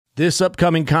This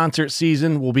upcoming concert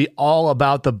season will be all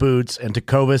about the boots, and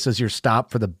Tecovas is your stop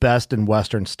for the best in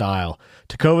Western style.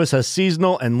 Tecovas has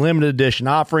seasonal and limited edition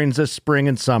offerings this spring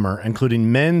and summer,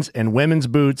 including men's and women's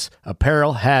boots,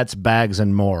 apparel, hats, bags,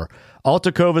 and more. All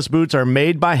Tecovas boots are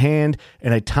made by hand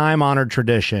in a time-honored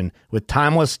tradition with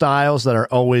timeless styles that are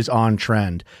always on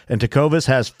trend. And Tecovas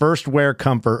has first wear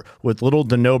comfort with little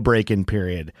to no break-in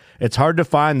period. It's hard to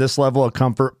find this level of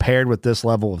comfort paired with this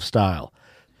level of style.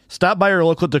 Stop by your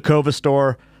local Tecovas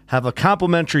store, have a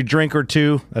complimentary drink or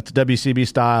two, that's WCB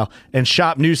style, and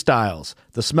shop new styles.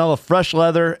 The smell of fresh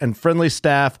leather and friendly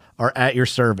staff are at your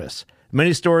service.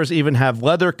 Many stores even have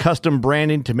leather custom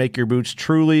branding to make your boots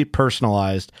truly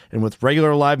personalized. And with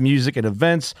regular live music and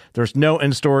events, there's no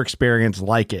in-store experience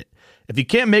like it. If you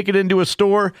can't make it into a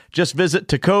store, just visit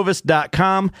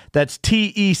tecovas.com. That's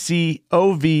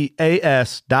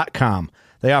TECOVAS.com.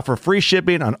 They offer free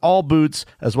shipping on all boots,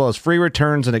 as well as free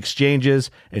returns and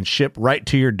exchanges, and ship right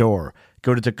to your door.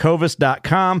 Go to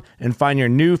tecovas.com and find your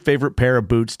new favorite pair of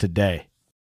boots today.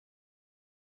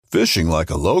 Fishing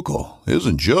like a local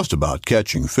isn't just about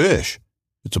catching fish.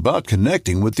 It's about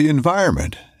connecting with the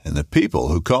environment and the people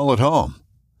who call it home.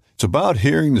 It's about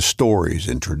hearing the stories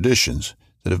and traditions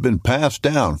that have been passed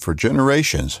down for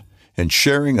generations and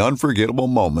sharing unforgettable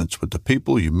moments with the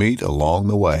people you meet along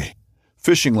the way.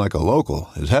 Fishing like a local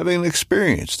is having an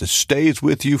experience that stays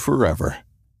with you forever.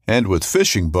 And with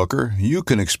Fishing Booker, you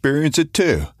can experience it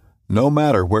too, no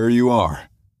matter where you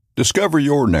are. Discover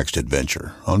your next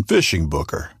adventure on Fishing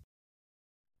Booker.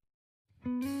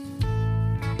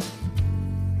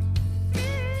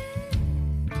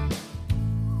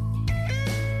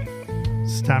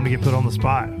 It's time to get put on the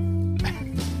spot.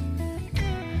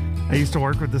 I used to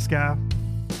work with this guy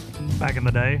back in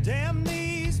the day.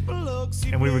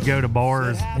 And we would go to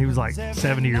bars. He was like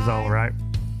 70 years old, right?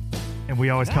 And we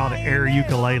always called it air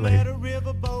ukulele.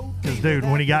 Because, dude,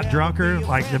 when he got drunker,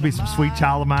 like there'd be some Sweet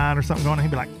Child of Mine or something going on,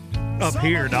 he'd be like, up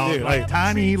here, dog. Dude, like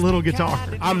tiny little guitar.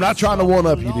 I'm not trying to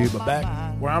one-up you, dude, but back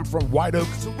where I'm from, White Oak,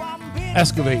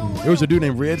 excavating, there was a dude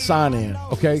named Red Sinan,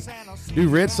 okay? Dude,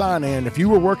 Red Sinan, if you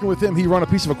were working with him, he'd run a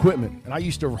piece of equipment. And I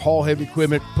used to haul heavy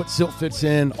equipment, put silt fits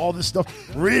in, all this stuff.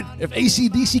 Red, if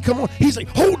AC/DC come on, he's like,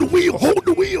 hold the wheel, hold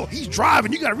the wheel. He's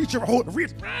driving. You got to reach over, hold the wheel.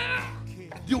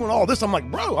 Doing all this. I'm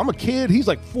like, bro, I'm a kid. He's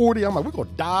like 40. I'm like, we're going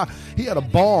to die. He had a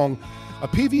bong, a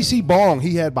PVC bong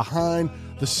he had behind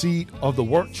the seat of the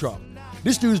work truck.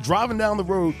 This dude's driving down the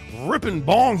road, ripping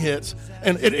bong hits,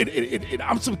 and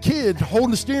I'm some kid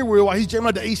holding the steering wheel while he's jamming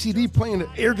out the ACD playing the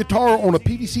air guitar on a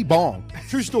PVC bong.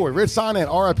 True story. Red Sinan,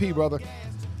 RIP, brother.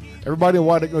 Everybody in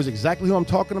White Oak knows exactly who I'm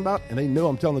talking about, and they know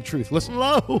I'm telling the truth. Listen.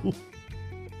 Low.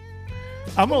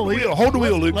 I'm going to leave. Hold the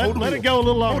wheel, Luke. Hold the wheel. Let it go a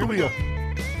little longer. Hold the wheel.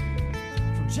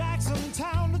 From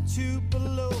Jacksontown to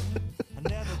Tupelo.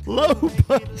 Low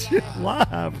budget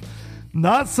live.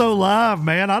 Not so live,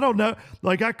 man. I don't know.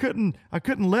 Like I couldn't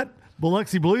let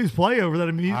Biloxi Blues play over that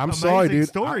amazing sorry, dude.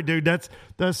 story, dude. That's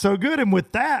so good. And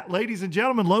with that, ladies and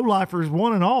gentlemen, Lowlifers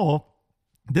one and all,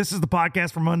 this is the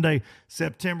podcast for Monday,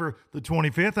 September the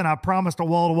 25th. And I promised a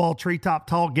wall-to-wall treetop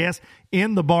tall guest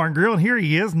in the bar and grill. And here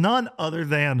he is, none other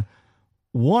than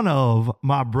one of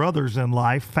my brothers in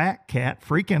life, Fat Cat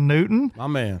freaking Newton. My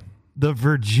man. The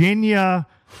Virginia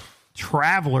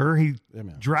traveler. He's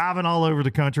driving all over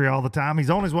the country all the time. He's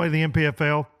on his way to the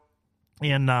NPFL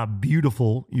in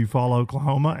beautiful Eufaula,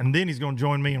 Oklahoma. And then he's going to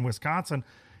join me in Wisconsin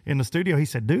in the studio. He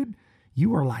said, dude,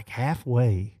 you are like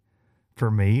halfway for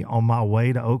me on my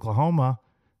way to Oklahoma.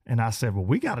 And I said, well,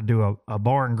 we got to do a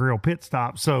bar and grill pit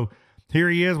stop. So here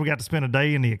he is. We got to spend a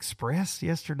day in the Express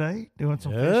yesterday doing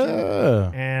some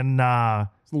fishing. And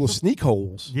little sneak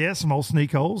holes. Yeah, some old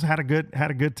sneak holes. Had a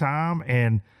good time,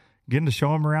 and getting to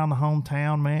show him around the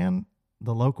hometown, man.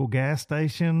 The local gas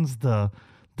stations, the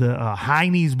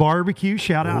Heine's barbecue.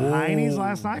 Shout out Heine's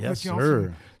last night. Yes, Put you on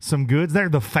sir. some goods there.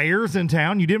 The fairs in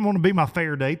town. You didn't want to be my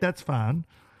fair date. That's fine.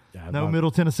 Yeah, no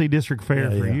Middle Tennessee District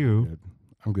Fair for you.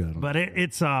 I'm good. But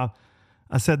it's I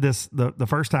said this the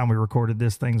first time we recorded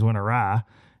this, things went awry,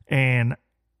 and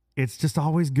it's just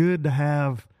always good to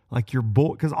have like your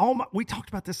boy, because we talked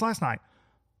about this last night.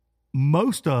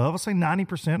 Most of, I'll say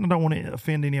 90%, I don't want to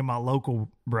offend any of my local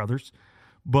brothers,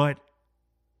 but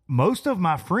most of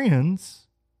my friends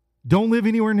don't live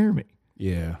anywhere near me.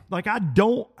 Yeah. Like I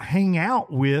don't hang out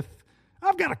with,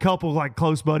 I've got a couple like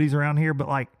close buddies around here, but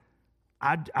like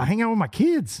I hang out with my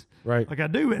kids. Right. Like I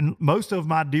do. And most of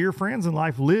my dear friends in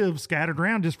life live scattered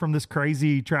around just from this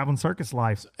crazy traveling circus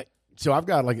life. So I've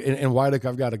got like in White Oak,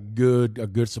 I've got a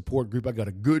good support group. I got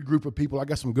a good group of people. I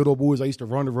got some good old boys I used to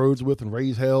run the roads with and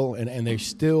raise hell. And they're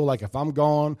still like, if I'm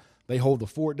gone, they hold the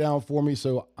fort down for me.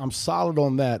 So I'm solid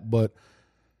on that. But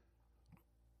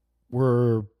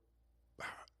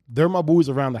they're my boys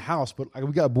around the house, but like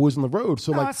we got boys on the road.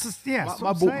 So like that's just, yeah,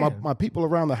 my people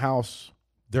around the house,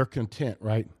 they're content,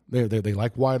 right? They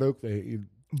like White Oak.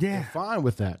 They're fine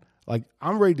with that. Like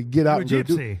I'm ready to get out and go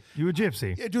do. You a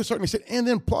gypsy? Yeah, to a certain extent. And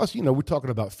then plus, we're talking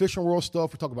about fishing world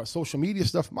stuff. We're talking about social media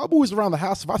stuff. My boys around the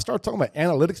house, if I start talking about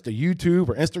analytics to YouTube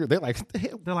or Instagram,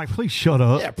 they're like, please shut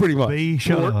up. Yeah, pretty much.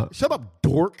 Shut up. Shut up,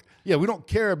 dork. Yeah, we don't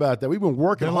care about that. We've been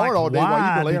working hard all day while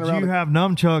you've been laying around. Why did you have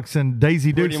nunchucks and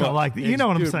Daisy Dukes? Like, you know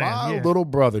what I'm saying? My little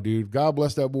brother, dude. God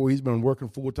bless that boy. He's been working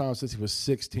full time since he was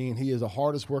 16. He is the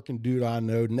hardest working dude I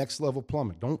know. Next Level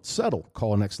Plumbing. Don't settle.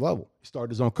 Call Next Level. He started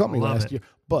his own company last year.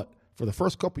 But for the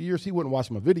first couple of years, he wouldn't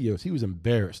watch my videos. He was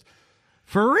embarrassed.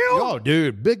 For real? Oh,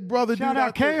 dude. Big brother. Shout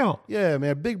out Kale. Yeah,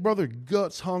 man. Big brother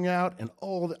guts hung out and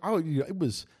all that. It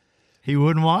was. He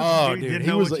wouldn't watch. Oh, dude.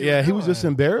 He was just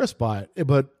embarrassed by it.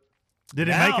 But did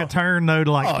it make a turn though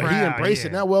to like? He embraced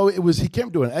it now. Well, he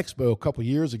came to an expo a couple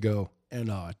years ago,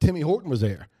 and Timmy Horton was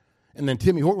there, and then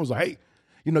Timmy Horton was like, "Hey,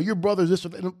 your brother's this."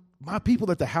 And my people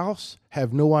at the house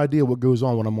have no idea what goes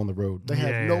on when I'm on the road. They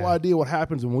have no idea what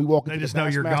happens when we walk into the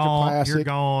Bassmaster Classic. They just know you're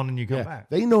gone, and you come back.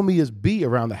 They know me as B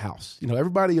around the house.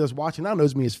 Everybody that's watching now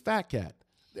knows me as Fat Cat.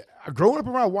 Growing up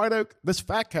around White Oak, this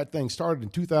Fat Cat thing started in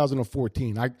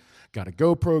 2014. I got a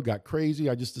GoPro, got crazy.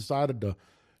 I just decided to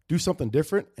do something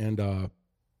different, and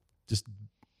just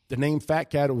the name Fat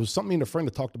Cat, it was something me and a friend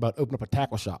that talked about opening up a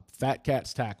tackle shop, Fat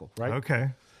Cat's Tackle, right? Okay.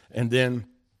 And then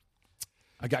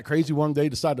I got crazy one day,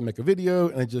 decided to make a video,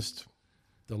 and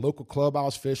the local club I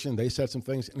was fishing, they said some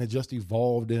things, and it just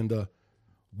evolved into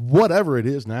whatever it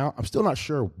is now. I'm still not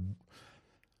sure.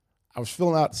 I was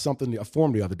filling out a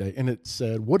form the other day, and it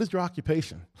said, "What is your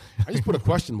occupation?" I just put a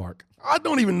question mark. I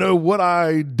don't even know what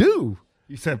I do.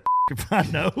 You said, if I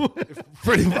know.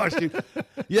 Pretty much, dude.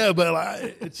 Yeah,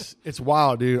 but it's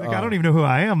wild, dude. Like, I don't even know who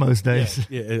I am most days.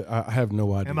 Yeah, I have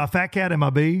no idea. Am I Fat Cat? Am I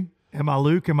B? Am I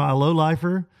Luke? Am I a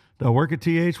low-lifer? Do I work at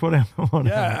TH? What am I?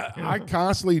 Yeah, I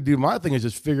constantly do. My thing is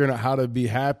just figuring out how to be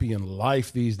happy in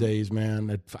life these days,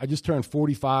 man. I just turned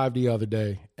 45 the other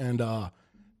day, and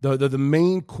the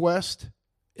main quest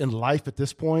in life at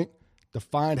this point, to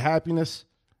find happiness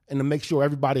and to make sure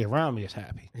everybody around me is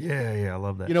happy. Yeah, I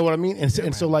love that. You know what I mean?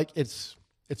 And so like it's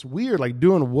weird, like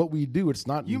doing what we do. It's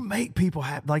not you make people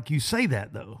happy. Like you say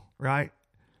that though, right?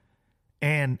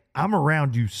 And I'm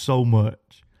around you so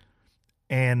much,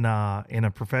 and in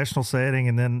a professional setting,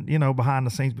 and then behind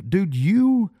the scenes. But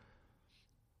dude,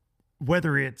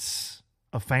 whether it's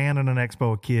a fan in an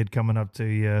expo, a kid coming up to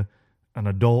you, an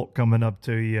adult coming up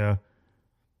to you.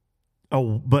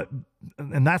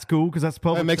 And that's cool because that's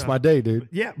public. That makes stuff. My day, dude.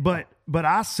 Yeah, but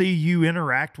I see you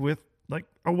interact with like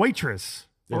a waitress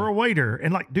or a waiter,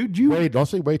 and like, dude, wait, don't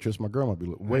say waitress. My girl might be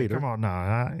waiter. Come on, no,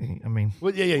 I mean,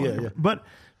 well, yeah. But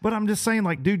I'm just saying,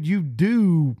 like, dude, you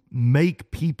do make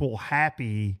people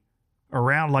happy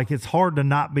around. Like, it's hard to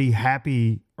not be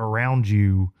happy around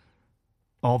you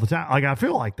all the time. Like, I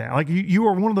feel like that. Like, you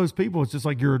are one of those people. It's just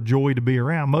like you're a joy to be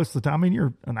around most of the time. I mean,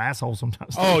 you're an asshole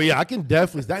sometimes. Oh, yeah, I can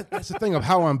definitely. That's the thing of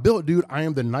how I'm built, dude. I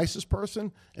am the nicest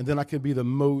person, and then I can be the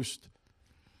most.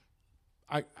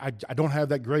 I don't have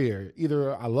that gray area.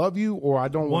 Either I love you or I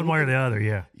don't. One way or the other,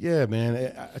 yeah. Yeah,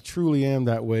 man. I truly am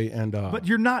that way. And but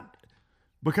you're not,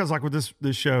 because like with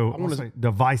this show, I want to say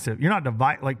divisive. You're not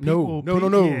divisive. Like people.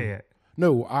 No. Yeah.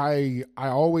 No, I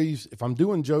always, if I'm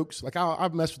doing jokes, like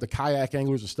I've messed with the kayak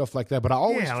anglers and stuff like that, but I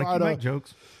always try to make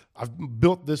jokes. I've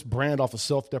built this brand off of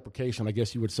self-deprecation, I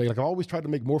guess you would say. Like I always tried to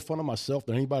make more fun of myself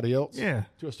than anybody else. Yeah.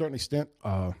 To a certain extent.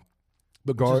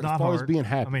 But as far as being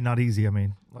happy. I mean, not easy. I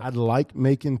mean, I like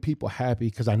making people happy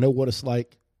because I know what it's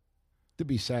like to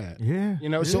be sad. Yeah.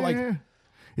 So like.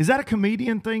 Is that a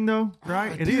comedian thing though?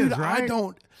 Right? It is, right?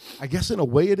 I guess in a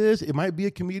way it is. It might be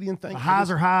a comedian thing. The highs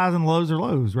are highs and lows are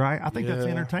lows, right? I think that's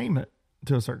entertainment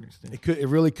to a certain extent. It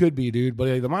really could be, dude. But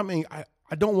I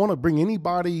don't want to bring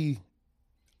anybody.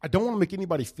 I don't want to make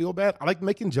anybody feel bad. I like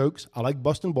making jokes. I like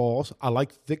busting balls. I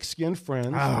like thick-skinned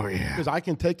friends. Oh yeah, because I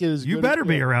can take it as you better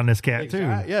be around this cat too.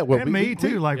 Yeah, well, and me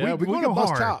too. Like we can go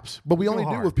bust hard. chops, but we only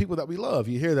do with people that we love.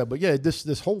 You hear that? But yeah,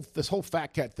 this whole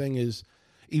Fat Cat thing is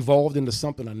evolved into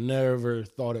something I never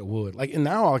thought it would. Like, and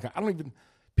now like I don't even.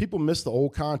 People miss the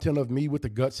old content of me with the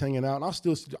guts hanging out, and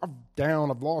I'm down.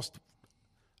 I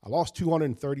lost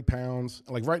 230 pounds.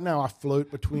 Like right now, I float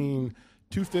between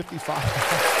 255.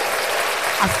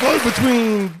 I float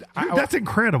between. Dude, that's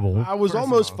incredible. I was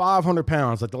almost 500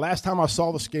 pounds. Like the last time I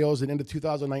saw the scales at the end of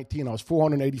 2019, I was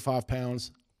 485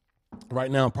 pounds. Right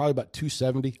now, I'm probably about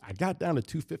 270. I got down to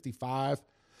 255.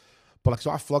 But like,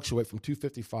 so I fluctuate from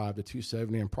 255 to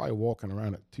 270. I'm probably walking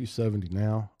around at 270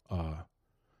 now.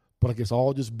 but like it's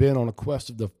all just been on a quest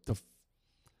of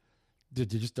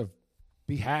to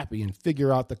be happy and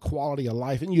figure out the quality of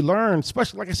life. And you learn,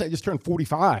 especially like I said, I just turned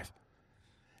 45.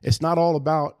 It's not all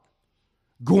about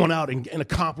going out and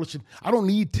accomplishing. I don't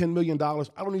need $10 million.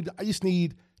 I just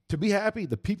need to be happy,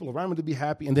 the people around me to be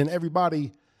happy, and then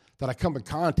everybody that I come in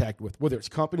contact with, whether it's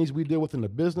companies we deal with in the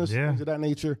business, things of that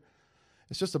nature.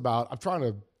 It's just about, I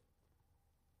don't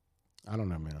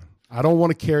know, man. I don't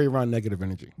want to carry around negative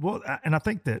energy. Well, and I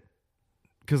think that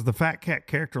because the Fat Cat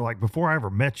character, like before I ever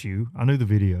met you, I knew the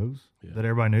videos that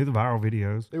everybody knew, the viral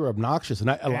videos. They were obnoxious, and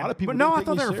a lot of people. But no, I didn't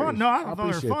thought take they me were fun. serious. No, I thought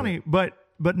they were funny.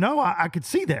 But no, I could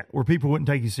see that where people wouldn't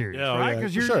take you serious, right?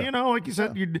 Because you're, sure. you know, like you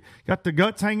said, you got the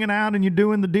guts hanging out, and you're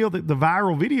doing the deal, the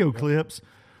viral video clips.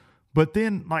 But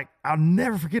then, like, I'll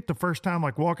never forget the first time,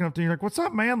 like walking up to you, like, "What's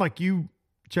up, man?" Like you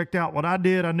checked out what I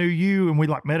did. I knew you, and we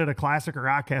like met at a classic or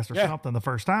iCast or something the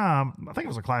first time. I think it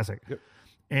was a classic,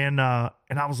 and I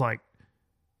was like,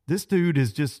 this dude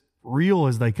is just real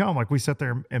as they come. Like we sat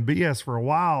there and BS for a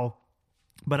while,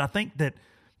 but I think that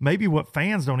maybe what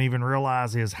fans don't even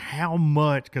realize is how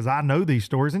much, because I know these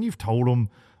stories and you've told them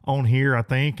on here, I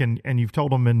think, and you've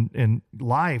told them in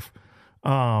life,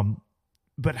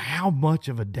 but how much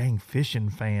of a dang fishing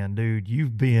fan, dude,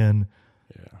 you've been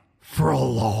for a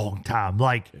long time.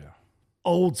 Like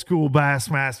old school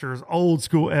Bassmasters, old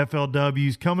school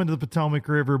FLWs, coming to the Potomac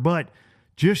River, but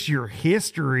just your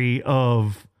history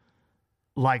of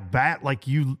like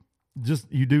you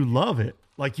do love it.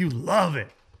 Like you love it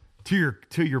to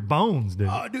your bones, dude.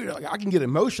 Oh, dude, I can get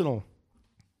emotional.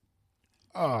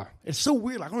 It's so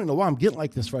weird. I don't even know why I'm getting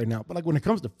like this right now. But like when it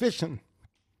comes to fishing,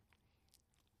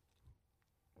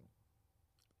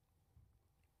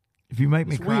 if you make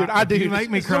me cry, weird. I do. If you make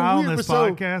me It's so cry on weird, this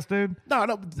but podcast, dude. No. I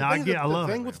love the it,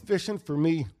 thing with fishing for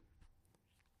me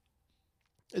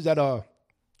is that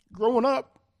growing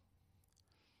up,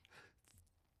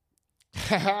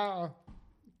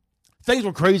 things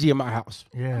were crazy in my house.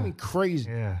 Yeah. I mean, crazy.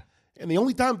 Yeah. And the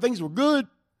only time things were good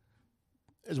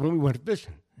is when we went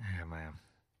fishing. Yeah, man.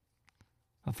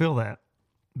 I feel that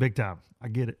big time. I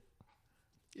get it.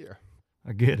 Yeah.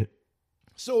 I get it.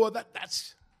 So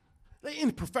that's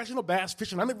in professional bass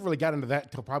fishing. I never really got into that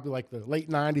until probably like the late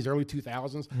 90s, early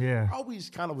 2000s. Yeah. I always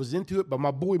kind of was into it, but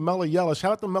my boy Mello Yella,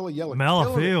 shout out to Mello Yella. Mello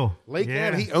killing it. Phil. Lake Yeah.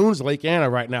 Anna, he owns Lake Anna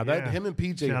right now. Yeah. Him and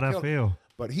PJ. Shout are out killing it. Phil.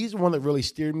 But he's the one that really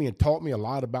steered me and taught me a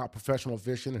lot about professional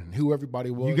fishing and who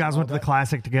everybody was. You guys went to the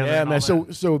classic together. Yeah, and man. all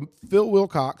that. So Phil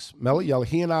Wilcox, Mello Yella,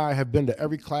 he and I have been to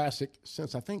every classic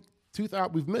since I think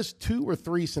 2000. We've missed 2 or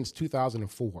 3 since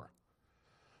 2004.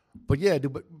 But yeah,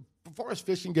 dude. But as far as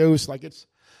fishing goes, like it's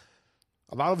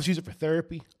a lot of us use it for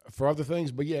therapy, for other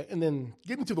things. But yeah, and then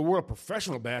getting to the world of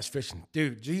professional bass fishing,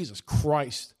 dude. Jesus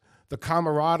Christ. The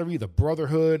camaraderie, the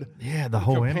brotherhood, the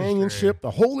whole companionship, the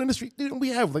whole industry. Dude, we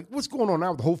have like what's going on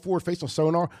now with the whole forward facing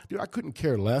sonar. Dude, I couldn't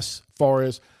care less. As far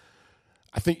as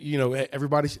I think,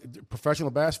 everybody's professional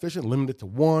bass fishing limited to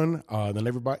one. Then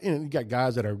everybody, you got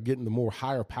guys that are getting the more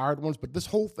higher powered ones. But this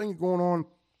whole thing going on,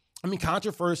 I mean,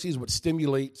 controversy is what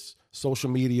stimulates social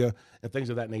media and things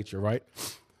of that nature, right?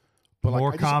 But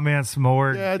more comments,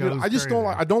 more. Yeah, dude, I just don't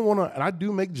like. I don't want to, and I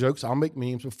do make jokes. I'll make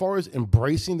memes. As far as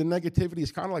embracing the negativity,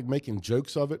 it's kind of like making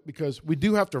jokes of it because we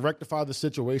do have to rectify the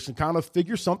situation, kind of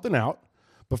figure something out.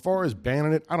 But as far as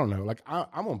banning it, I don't know. Like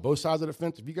I'm on both sides of the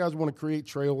fence. If you guys want to create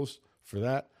trails for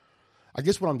that, I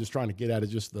guess what I'm just trying to get at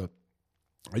is just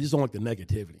I just don't like the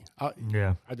negativity.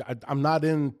 I'm not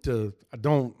into. I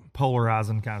don't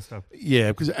polarizing kind of stuff. Yeah,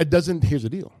 because it doesn't. Here's the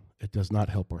deal. It does not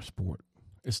help our sport.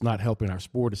 It's not helping our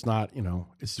sport. It's not,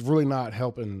 it's really not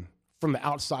helping from the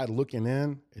outside looking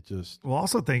in. It just. Well, I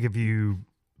also think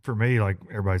for me, like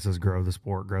everybody says, grow the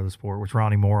sport, which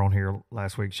Ronnie Moore on here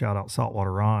last week, shout out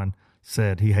Saltwater Ron,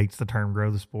 said he hates the term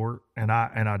grow the sport. And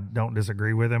I don't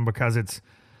disagree with him because it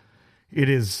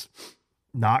is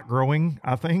not growing,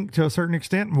 I think, to a certain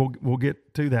extent. And we'll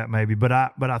get to that maybe. But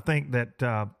I think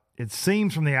that it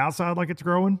seems from the outside like it's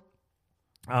growing.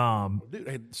 Dude,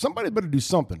 hey, somebody better do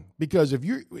something because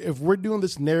if we're doing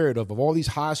this narrative of all these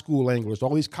high school anglers,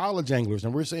 all these college anglers,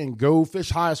 and we're saying go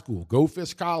fish high school, go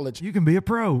fish college, you can be a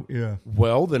pro. Yeah.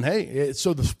 Well, then hey,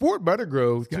 so the sport better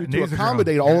grow to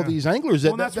accommodate all of these anglers.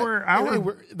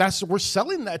 We're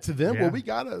selling that to them. Yeah. Well,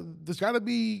 there's got to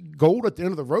be gold at the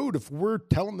end of the road if we're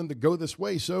telling them to go this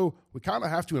way. So we kind of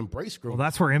have to embrace growth. Well,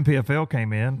 that's where MPFL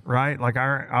came in, right? Like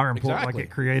our employee, like it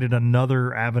created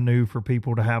another avenue for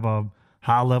people to have a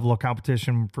high level of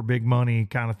competition for big money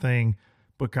kind of thing,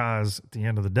 because at the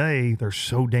end of the day, there's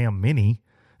so damn many.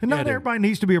 And not everybody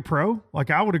needs to be a pro. Like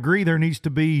I would agree there needs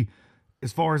to be,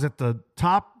 as far as at the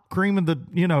top cream of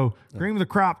the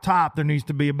crop top, there needs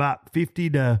to be about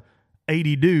 50 to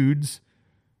 80 dudes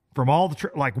from all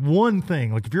the like one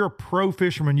thing. Like if you're a pro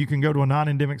fisherman, you can go to a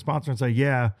non-endemic sponsor and say,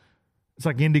 yeah, it's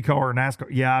like IndyCar or NASCAR.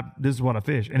 Yeah, this is what I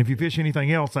fish. And if you fish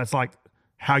anything else, that's like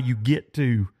how you get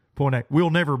to point A. We'll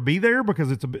never be there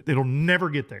because it'll never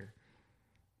get there.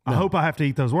 No. I hope I have to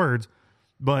eat those words,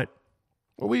 but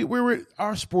well,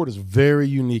 our sport is very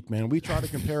unique, man. We try to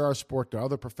compare our sport to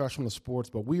other professional sports,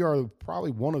 but we are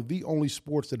probably one of the only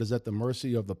sports that is at the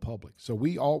mercy of the public. So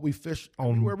we fish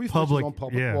everywhere we fish is on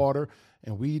public water,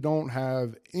 and we don't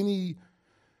have any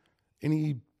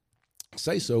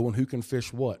say so on who can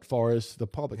fish what, far as the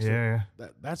public. Yeah, so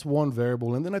that's one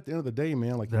variable, and then at the end of the day,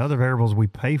 man, like the other variables, we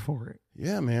pay for it.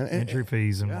 Yeah, man, entry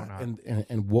fees and whatnot.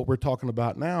 And what we're talking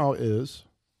about now is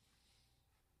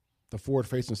the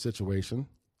forward-facing situation,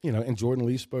 and Jordan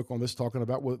Lee spoke on this, talking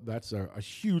about that's a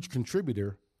huge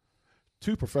contributor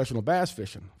to professional bass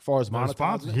fishing. As far as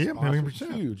monetizing, yeah,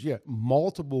 1,000,000%. Huge, yeah.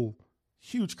 Multiple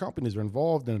huge companies are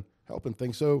involved in helping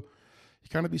things. So you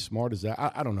kind of be smart as that.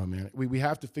 I don't know, man. We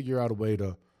have to figure out a way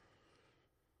to.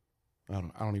 I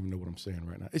don't even know what I'm saying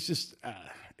right now. It's just I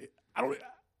don't.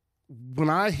 When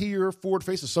I hear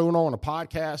forward-facing sonar on a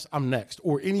podcast, I'm next,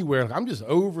 or anywhere. Like, I'm just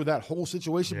over that whole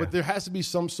situation, but there has to be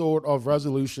some sort of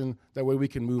resolution. That way we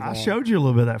can move on. I showed you a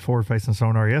little bit of that forward-facing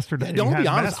sonar yesterday. Yeah, don't be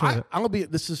honest. I'm going to be,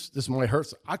 this might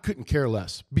hurt. I couldn't care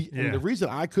less. And the reason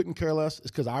I couldn't care less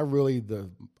is because I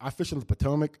fish in the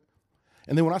Potomac.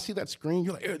 And then when I see that screen,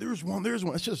 you're like, hey, there's one.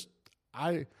 It's just,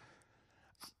 it's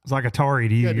like Atari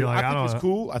to you. Yeah, you're like, I think it's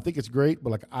cool. I think it's great, but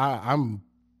like I'm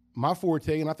my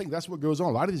forte, and I think that's what goes on.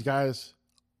 A lot of these guys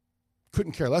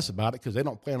couldn't care less about it because they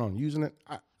don't plan on using it.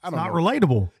 I don't know. Not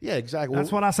relatable. Yeah, exactly.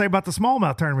 That's what I say about the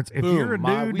smallmouth tournaments. If you're a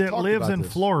dude that lives in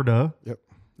Florida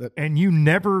and you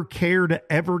never care to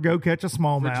ever go catch a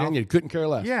smallmouth. Virginia, couldn't care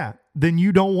less. Yeah, then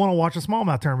you don't want to watch a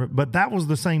smallmouth tournament. But that was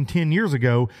the same 10 years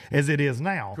ago as it is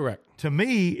now. Correct. To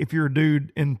me, if you're a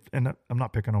dude, and I'm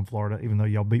not picking on Florida, even though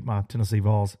y'all beat my Tennessee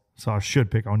Vols, so I should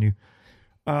pick on you.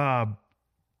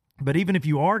 But even if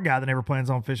you are a guy that never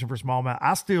plans on fishing for smallmouth,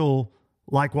 I still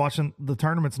like watching the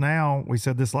tournaments now. We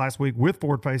said this last week with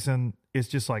forward facing, it's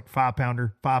just like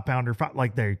 5-pounder,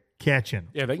 like they're catching.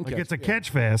 Yeah, they can catch. It's a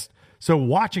catch fest. So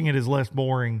watching it is less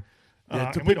boring. We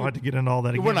don't have to get into all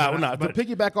that again. We're not. To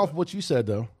piggyback off of what you said,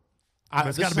 though,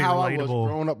 this is how relatable. I was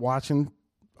growing up watching.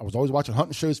 I was always watching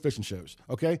hunting shows, fishing shows.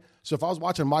 Okay, so if I was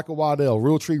watching Michael Waddell,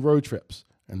 Real Tree Road Trips,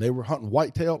 and they were hunting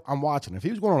whitetail, I'm watching. If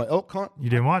he was going on an elk hunt, you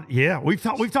didn't want. Yeah, we've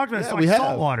talked about it. Like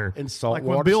saltwater. And saltwater.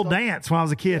 Like when Bill Dance, when I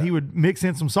was a kid, he would mix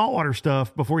in some saltwater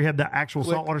stuff before he had the actual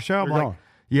saltwater show. I'm like, gone.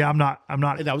 Yeah, I'm not.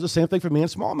 And that was the same thing for me in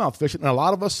smallmouth fishing. And a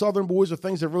lot of us Southern boys are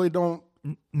things that really don't.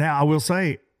 Now I will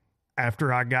say,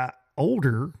 after I got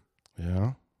older,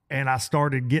 and I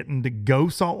started getting to go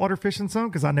saltwater fishing some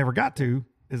because I never got to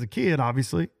as a kid,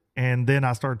 obviously. And then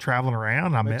I started traveling around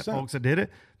and I met folks that did it.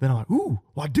 Then I'm like, ooh,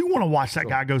 well, I do want to watch that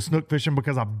guy go snook fishing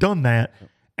because I've done that.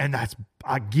 And I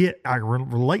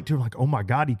relate to it like, oh my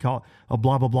God, he caught a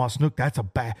blah, blah, blah snook. That's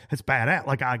badass.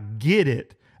 Like I get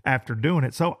it after doing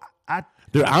it. So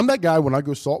Dude, I'm that guy when I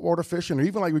go saltwater fishing, or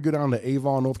even like we go down to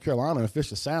Avon, North Carolina and fish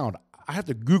the Sound, I have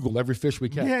to Google every fish we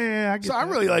catch. Yeah, I get so that. I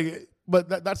really like it.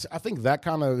 But I think that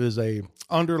kind of is a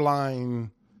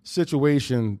underlying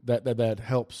situation that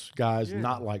helps guys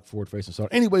not like forward facing sonar.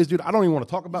 Anyways, dude, I don't even want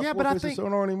to talk about forward facing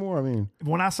sonar anymore. I mean,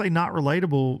 when I say not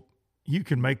relatable, you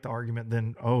can make the argument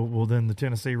then, then the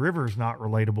Tennessee River is not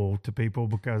relatable to people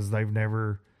because they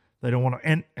don't want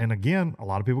to. And again, a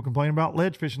lot of people complain about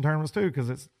ledge fishing tournaments too because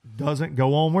it doesn't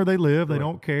go on where they live. They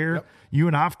don't care. Yep. You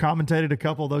and I've commentated a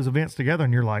couple of those events together,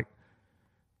 and you're like,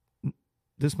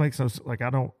 this makes no like I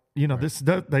don't. This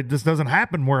doesn't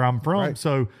happen where I'm from. Right.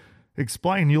 So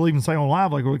explain. You'll even say on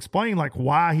live, like, well, explain like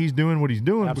why he's doing what he's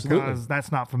doing. Absolutely. Because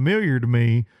that's not familiar to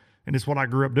me, and it's what I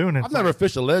grew up doing. I've never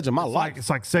fished a ledge in my life. It's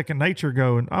like second nature.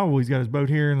 Going, oh, well, he's got his boat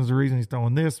here, and there's a reason he's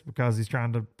throwing this because he's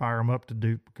trying to fire them up to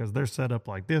do because they're set up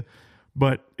like this.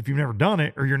 But if you've never done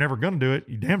it or you're never going to do it,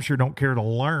 you damn sure don't care to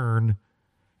learn.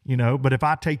 But if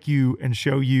I take you and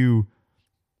show you,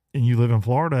 and you live in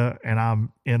Florida, and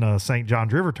I'm in a St.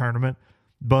 Johns River tournament,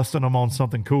 busting them on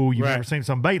something cool you've never seen,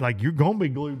 some bait, like you're gonna be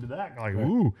glued to that. Like,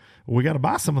 ooh, we got to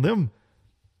buy some of them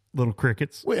little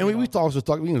crickets. Well, I mean, we talked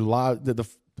live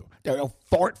the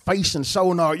fart facing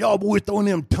sonar. Y'all boys throwing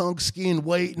them tongue skin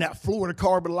weight and that Florida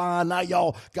carbon line. Now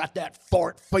y'all got that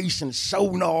fart facing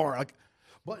sonar. Like,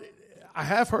 but I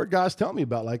have heard guys tell me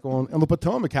about like on the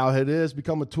Potomac how it has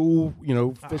become a tool.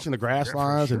 Fishing the grass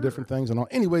lines and different things and all.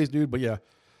 Anyways, dude, but yeah.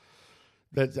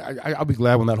 I'll be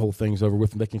glad when that whole thing's over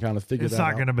with and they can kind of figure that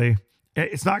out.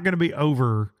 It's not going to be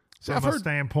over from a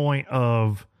standpoint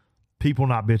of people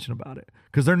not bitching about it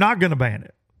because they're not going to ban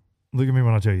it. look at me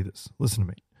when I tell you this. Listen to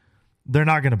me. They're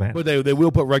not going to ban it. But they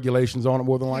will put regulations on it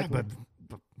more than Yeah, likely.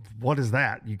 but what is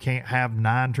that? You can't have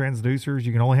 9 transducers.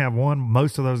 You can only have one.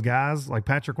 Most of those guys, like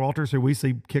Patrick Walters, who we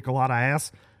see kick a lot of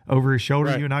ass over his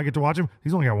shoulder, Right. you and I get to watch him.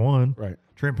 He's only got one. Right.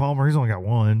 Trent Palmer, he's only got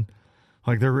one.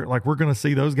 Like we're going to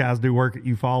see those guys do work at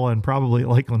Eufaula and probably at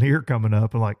Lake Lanier coming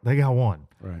up, and like they got one.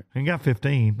 Right. They ain't got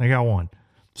 15. They got one.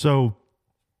 So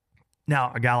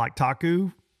now a guy like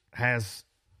Taku has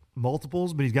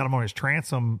multiples, but he's got them on his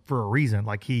transom for a reason.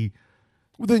 Like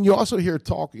Well, then you also hear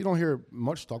talk. You don't hear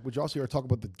much talk, but you also hear talk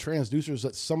about the transducers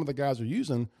that some of the guys are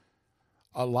using.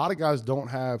 A lot of guys don't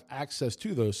have access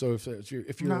to those. So if your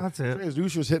No, that's it.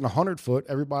 transducer's hitting 100 foot,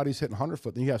 everybody's hitting 100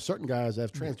 foot. Then you have certain guys that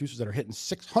have transducers that are hitting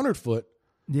 600 foot.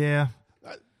 yeah.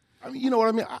 I mean, you know what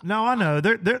I mean? No, I know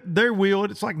they're wheeled.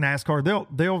 It's like NASCAR.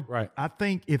 They'll. Right. I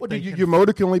think if they can, your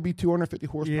motor can only be 250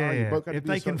 horsepower. Your yeah, boat got to if be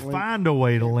a they can certain length. find a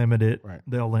way to limit it, Right.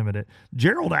 they'll limit it.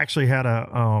 Gerald actually had a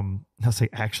I say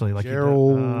actually like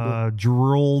Gerald.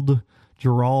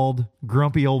 Gerald,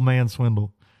 grumpy old man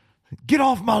Swindle. Get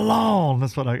off my lawn.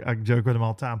 That's what I joke with him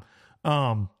all the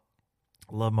time.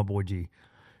 Love my boy G.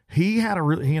 He and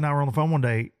I were on the phone one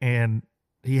day, and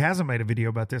he hasn't made a video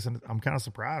about this, and I'm kind of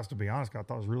surprised, to be honest. 'Cause I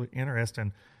thought it was really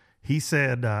interesting. He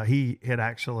said he had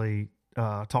actually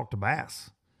talked to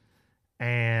Bass,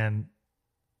 and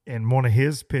one of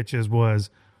his pitches was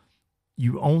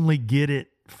you only get it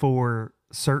for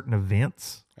certain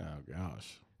events. Oh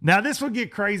gosh. Now this would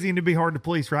get crazy and it'd be hard to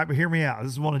police, right? But hear me out.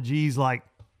 This is one of G's like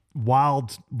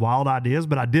wild ideas,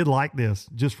 but I did like this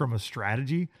just from a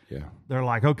strategy. Yeah. They're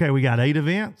like, okay, we got 8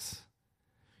 events.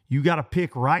 You got to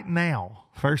pick right now,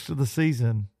 first of the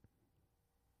season,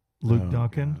 Luke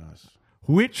Duncan, Gosh.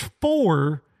 which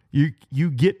 4 you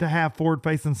get to have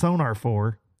forward-facing sonar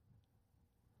for,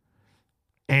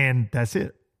 and that's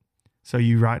it. So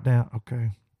you write down,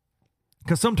 okay.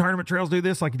 Because some tournament trails do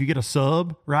this, like if you get a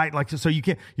sub, right? Like so you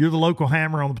can't. You're the local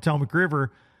hammer on the Potomac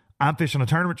River. I'm fishing a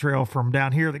tournament trail from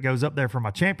down here that goes up there for my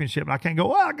championship, and I can't go,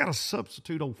 well, I got a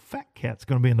substitute old fat cat's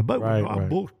going to be in the boat. Right, Oh, right.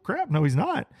 bull crap. No, he's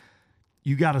not.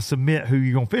 You got to submit who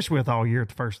you're going to fish with all year at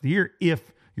the first of the year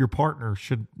if your partner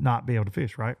should not be able to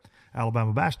fish, right?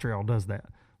 Alabama Bass Trail does that.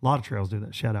 A lot of trails do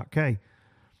that. Shout out K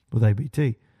with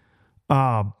ABT.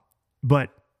 But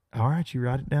all right, you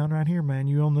write it down right here, man.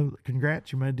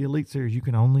 Congrats, you made the Elite Series. You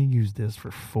can only use this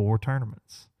for 4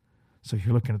 tournaments. So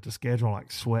you're looking at the schedule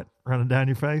like sweat running down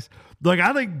your face. Like,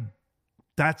 I think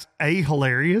that's A,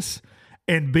 hilarious,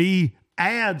 and B,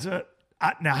 adds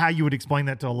now how you would explain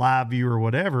that to a live viewer or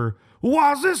whatever.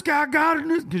 Why is this guy got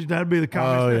it? Because that'd be the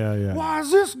comment. Oh, yeah. Why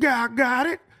is this guy got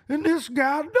it and this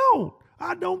guy don't?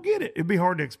 I don't get it. It'd be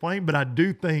hard to explain, but I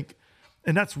do think,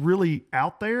 and that's really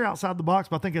out there outside the box,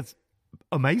 but I think it's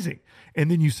amazing.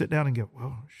 And then you sit down and go,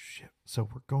 oh, shit. So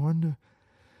we're going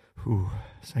to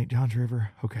St. John's River.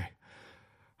 Okay.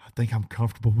 I think I'm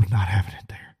comfortable with not having it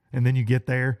there. And then you get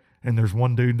there and there's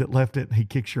one dude that left it and he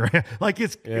kicks your ass. Like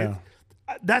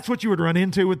that's what you would run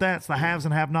into with that. It's the haves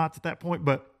and have-nots at that point.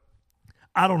 But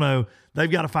I don't know. They've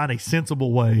got to find a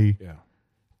sensible way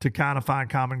to kind of find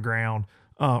common ground.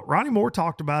 Ronnie Moore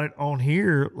talked about it on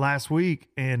here last week,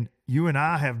 and you and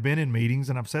I have been in meetings,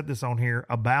 and I've said this on here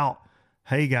about,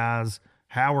 hey guys,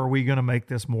 how are we going to make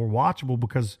this more watchable?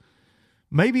 Because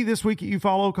maybe this week at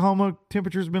Eufaula, Oklahoma,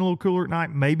 temperatures have been a little cooler at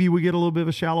night. Maybe we get a little bit of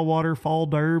a shallow water fall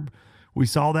derb. We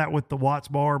saw that with the Watts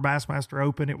Bar Bassmaster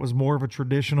Open. It was more of a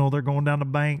traditional. They're going down the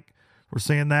bank. We're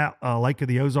seeing that. Lake of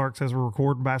the Ozarks, as we're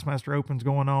recording, Bassmaster Open's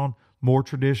going on. More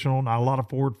traditional, not a lot of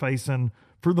forward-facing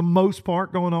for the most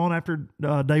part going on after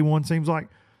day one, seems like.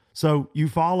 So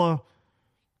Eufaula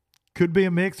could be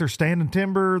a mix. They're standing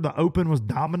timber. The Open was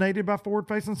dominated by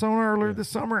forward-facing sonar earlier this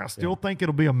summer. I still think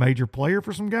it'll be a major player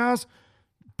for some guys,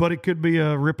 but it could be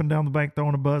a ripping down the bank,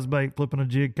 throwing a buzz bait, flipping a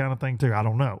jig kind of thing too. I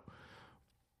don't know.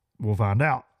 We'll find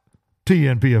out.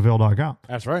 TNPFL.com.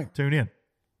 That's right. Tune in.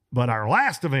 But our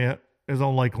last event is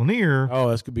on Lake Lanier. Oh,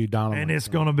 this could be dominant. And it's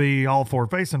going to be all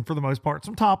forward-facing for the most part.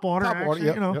 Some top water, actually,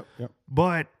 yep.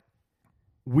 But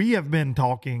we have been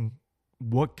talking,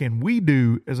 what can we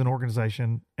do as an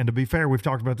organization? And to be fair, we've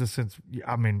talked about this since,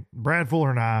 Brad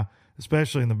Fuller and I,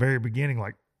 especially in the very beginning,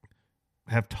 like,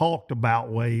 have talked about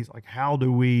ways, like, how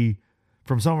do we,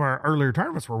 from some of our earlier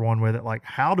tournaments we're one with it, like,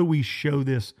 how do we show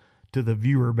this to the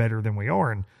viewer better than we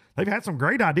are? And they've had some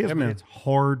great ideas, but it's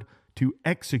hard to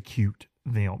execute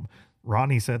them.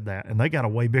 Ronnie said that, and they got a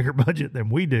way bigger budget than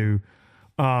we do.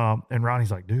 And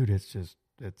Ronnie's like, dude, he said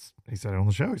it on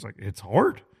the show. He's like, it's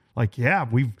hard. Like, yeah,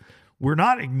 we're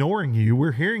not ignoring you.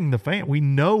 We're hearing the fan. We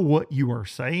know what you are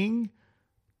saying,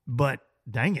 but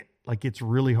dang it. Like, it's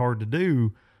really hard to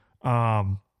do.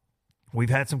 We've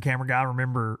had some camera guy.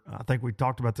 Remember, I think we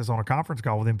talked about this on a conference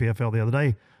call with MPFL the other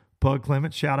day. Pug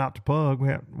Clements, shout out to Pug.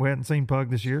 We hadn't seen Pug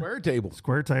this year.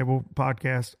 Square Table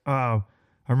podcast. I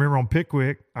remember on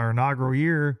Pickwick, our inaugural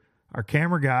year, our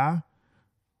camera guy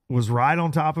was right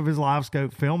on top of his live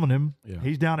scope filming him. Yeah.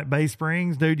 He's down at Bay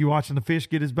Springs. Dude, you're watching the fish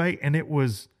get his bait, and it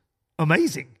was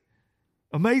amazing.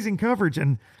 Amazing coverage.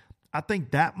 And I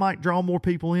think that might draw more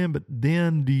people in, but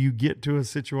then do you get to a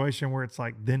situation where it's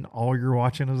like then all you're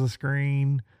watching is a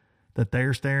screen that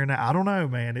they're staring at? I don't know,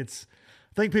 man. I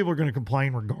think people are going to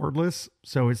complain regardless,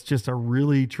 so it's just a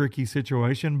really tricky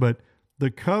situation. But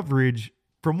the coverage,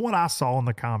 from what I saw in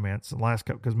the comments in the last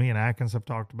couple, because me and Atkins have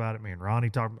talked about it, me and Ronnie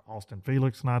talked about it, Austin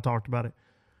Felix and I talked about it.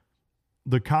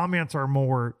 The comments are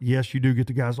more, yes, you do get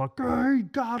the guys like, hey,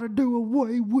 gotta do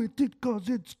away with it because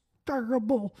it's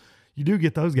terrible. You do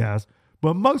get those guys,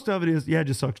 but most of it is, yeah, it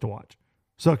just sucks to watch.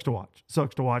 Sucks to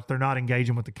watch. They're not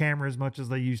engaging with the camera as much as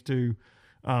they used to.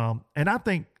 And I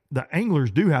think the anglers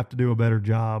do have to do a better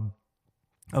job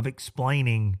of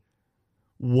explaining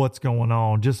what's going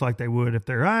on, just like they would if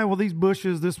they're, well, these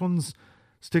bushes, this one's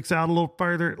sticks out a little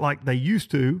further, like they used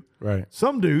to. Right.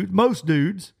 Most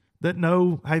dudes that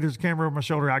know, hey, there's a camera over my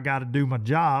shoulder, I got to do my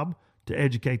job to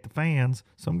educate the fans.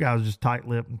 Some guys are just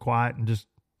tight-lipped and quiet and just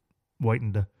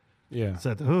waiting to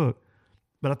set the hook.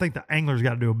 But I think the anglers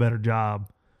got to do a better job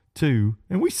too.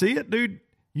 And we see it, dude.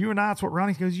 You and I, it's what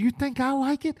Ronnie goes, you think I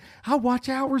like it? I watch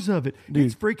hours of it. Dude.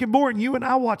 It's freaking boring. You and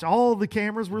I watch all the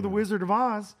cameras. We're the Wizard of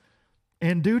Oz.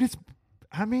 And dude, it's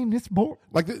boring.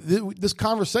 Like this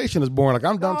conversation is boring. Like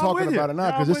I'm done talking about it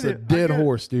now because it's a dead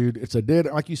horse, dude. It's a dead,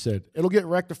 like you said, it'll get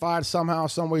rectified somehow,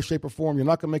 some way, shape, or form. You're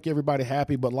not going to make everybody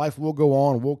happy, but life will go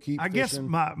on. We'll keep fishing. Guess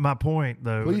my point,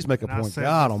 though. Please make a point.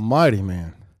 God almighty,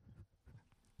 man.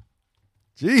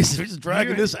 Jeez, we're just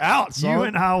dragging this out, son. You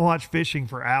and I watch fishing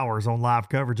for hours on live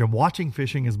coverage, and watching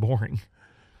fishing is boring.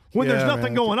 When there's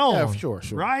nothing going on. Yeah, sure.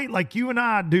 Right? Like you and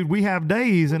I, dude, we have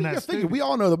days in that studio. We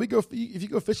all know that if you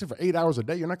go fishing for 8 hours a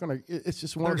day, you're not going to, it's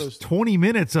just one of those. 20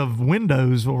 minutes of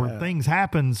windows where things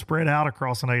happen spread out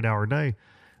across an 8-hour day.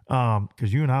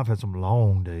 Because you and I have had some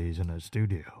long days in the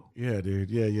studio. Yeah, dude.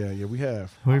 Yeah, we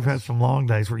have. We've had some long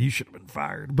days where you should have been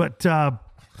fired. But, or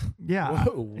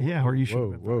you should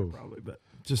have been fired probably. But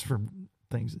just for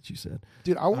things that you said.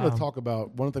 Dude, I want to talk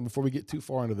about one thing before we get too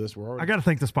far into this. I got to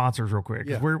thank the sponsors real quick.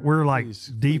 Yeah. We're like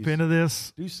deep into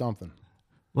this. Do something.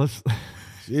 Let's.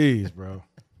 Jeez, bro.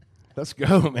 Let's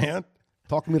go, man.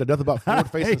 Talk to me to death about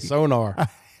forward-facing sonar. I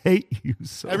hate you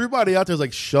so. Everybody out there is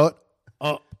like, shut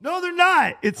up. No, they're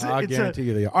not. I guarantee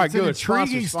you they are. All right, good. An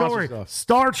intriguing story. Stuff.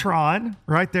 Startron,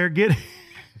 right there.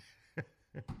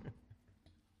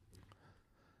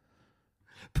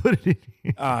 Put it in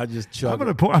here. I just chug I'm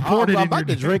about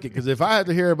to drink it because if I had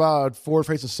to hear about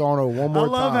forward-facing sonar one more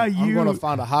time, I'm going to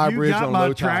find a high bridge on low tide. You got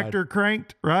my tractor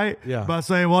cranked, right? Yeah. By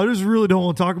saying, well, I just really don't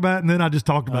want to talk about it, and then I just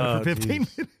talked about it for 15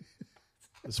 minutes.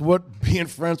 It's what being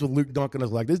friends with Luke Duncan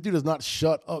is like. This dude has not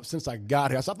shut up since I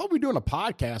got here. So I thought we were doing a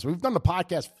podcast. We've done the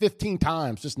podcast 15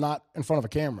 times, just not in front of a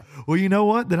camera. Well, you know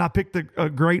what? Then I picked a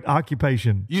great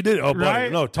occupation. You did? Oh, buddy.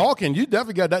 Right? No, talking. You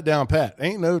definitely got that down pat.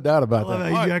 Ain't no doubt about that.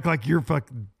 You act like you're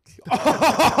fucking... Beep!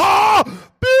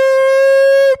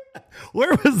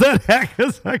 Where was that at?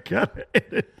 Because I got to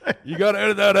edit that. You got to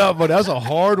edit that out, but that's a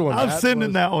hard one. I'm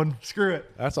sending that one. Screw it.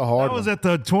 That's a hard one. That was at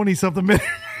the 20-something minute.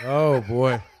 Oh,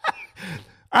 boy.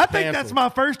 I think that's my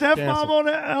first F-bomb on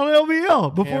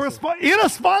LBL before in a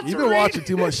sponsor. You've been watching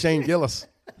too much Shane Gillis.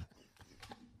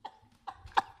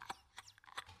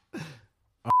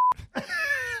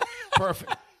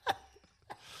 Perfect.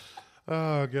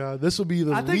 Oh God, this will be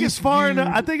the. I think it's far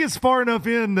enough. I think it's far enough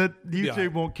in that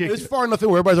YouTube won't kick. It's far enough in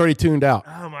where everybody's already tuned out.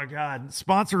 Oh my God!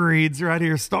 Sponsor reads right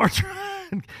here. Start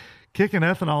kicking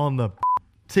ethanol in the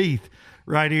teeth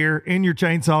right here in your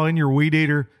chainsaw, in your weed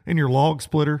eater, in your log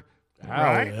splitter.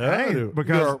 Right? Yeah, hey,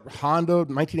 because your Honda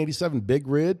 1987 Big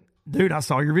Red. Dude, I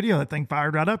saw your video. That thing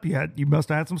fired right up. You must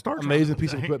have had some Startron. Amazing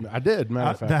piece of equipment. I did,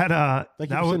 matter of fact.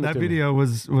 That video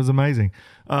was amazing.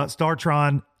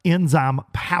 Startron enzyme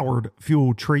powered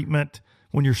fuel treatment.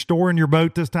 When you're storing your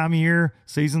boat this time of year,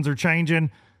 seasons are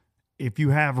changing. If you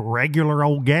have regular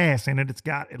old gas in it, it's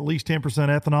got at least 10%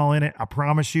 ethanol in it. I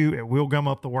promise you, it will gum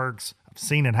up the works. I've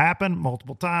seen it happen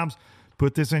multiple times.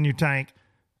 Put this in your tank.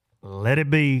 Let it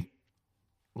be.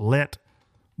 Let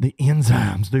the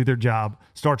enzymes do their job.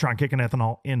 Startron kicking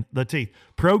ethanol in the teeth.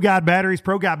 ProGuide Batteries,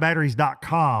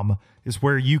 ProGuideBatteries.com is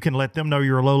where you can let them know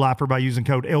you're a low-lifer by using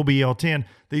code LBL10.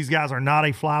 These guys are not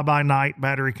a fly-by-night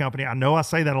battery company. I know I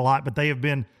say that a lot, but they have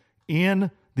been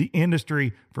in the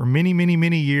industry for many, many,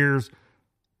 many years.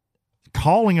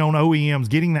 calling on OEMs,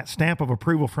 getting that stamp of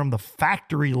approval from the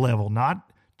factory level,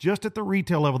 not just at the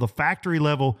retail level, the factory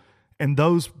level. And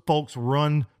those folks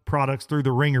run products through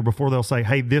the ringer before they'll say,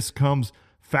 hey, this comes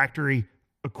factory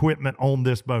equipment on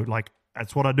this boat. Like,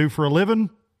 that's what I do for a living.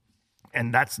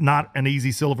 And that's not an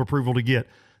easy seal of approval to get.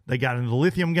 They got into the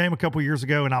lithium game a couple years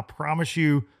ago, and I promise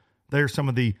you they're some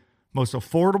of the most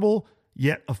affordable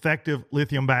yet effective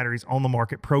lithium batteries on the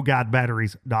market.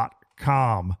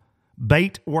 ProGuideBatteries.com.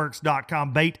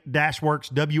 Baitworks.com. Bait-Works,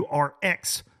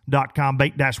 WRX.com.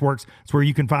 Bait-Works. It's where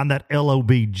you can find that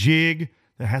LOB jig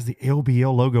that has the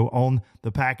LBL logo on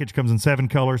the package. Comes in 7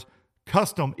 colors.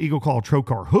 Custom Eagle Claw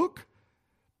Trocar hook.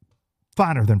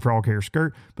 Finer than frog hair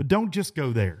skirt. But don't just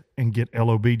go there and get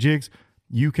LOB jigs.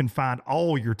 You can find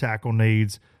all your tackle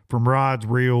needs from rods,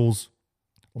 reels,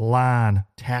 line,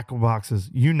 tackle boxes,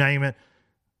 you name it.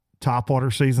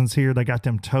 Topwater season's here. They got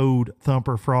them Toad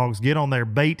Thumper frogs. Get on there,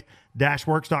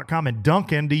 bait-works.com, and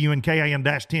Duncan,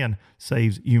 DUNKAN-10,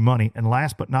 saves you money. And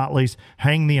last but not least,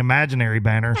 hang the imaginary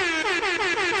banner.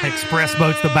 Express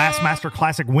Boats, the Bassmaster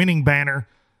Classic winning banner,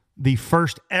 the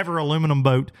first ever aluminum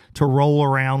boat to roll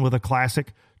around with a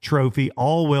classic trophy,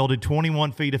 all welded,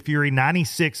 21 feet of Fury,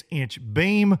 96-inch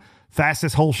beam,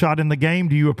 fastest hole shot in the game.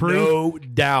 Do you approve? No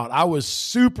doubt. I was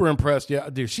super impressed.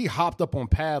 Yeah, dude, she hopped up on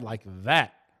pad like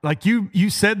that. Like you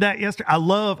said that yesterday.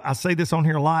 I say this on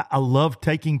here a lot. I love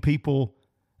taking people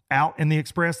out in the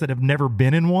Express that have never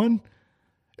been in one.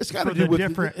 It's got to do with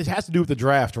it has to do with the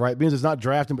draft, right? Because it's not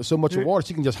drafting, but so much of water,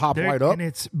 she can just hop right up. And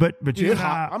it's but you and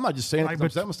I'm not just saying it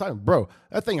because I'm time, bro.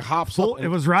 That thing hops up. It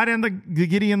was right in the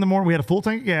giddy in the morning. We had a full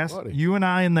tank of gas. Buddy. You and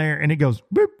I in there, and it goes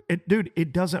boop. Dude,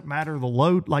 it doesn't matter the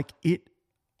load. Like it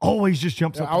always just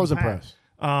jumps up. I was impressed.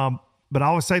 But I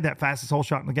always say that fastest hole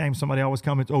shot in the game. Somebody always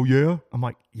comments, "Oh yeah." I'm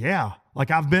like, yeah.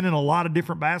 Like I've been in a lot of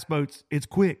different bass boats. It's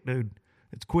quick, dude.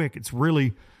 It's quick. It's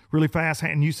really fast.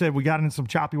 And you said we got in some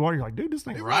choppy water. You're like, dude, this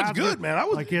thing rides good, man.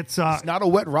 Like it's not a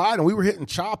wet ride, and we were hitting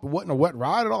chop. It wasn't a wet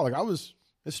ride at all. Like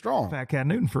it's strong. Fat Cat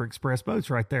Newton for Express Boats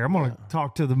right there. I'm going to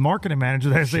talk to the marketing manager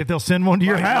there, see if they'll send one to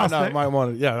your house. Might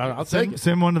want to. Yeah, I'll take it.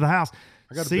 Send one to the house.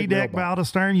 Sea deck bow to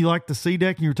stern. You like the sea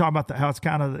deck, and you were talking about how it's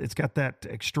got that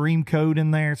extreme code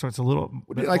in there, so it's a little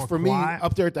bit like more for quiet. Me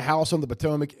up there at the house on the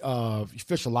Potomac. You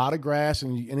fish a lot of grass,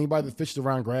 and anybody that fishes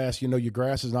around grass, your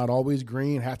grass is not always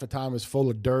green. Half the time it's full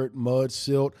of dirt, mud,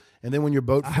 silt, and then when your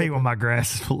boat, I hate when my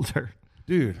grass is full of dirt,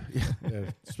 dude.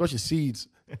 Especially seeds.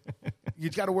 You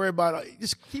got to worry about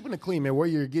just keeping it clean, man. Where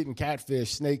you're getting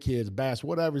catfish, snakeheads, bass,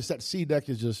 whatever. It's that sea deck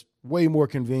is just way more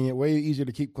convenient, way easier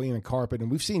to keep clean than carpet.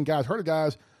 And we've seen heard of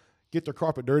guys get their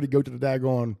carpet dirty, go to the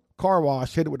daggone car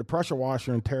wash, hit it with the pressure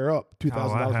washer, and tear up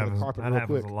 $2,000 worth of carpet real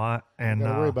quick. A lot, and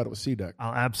got to worry about it with sea deck.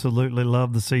 I absolutely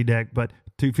love the sea deck, but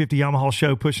 250 Yamaha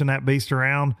show pushing that beast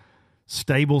around.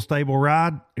 Stable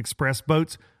ride. Express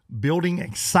Boats. Building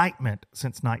excitement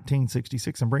since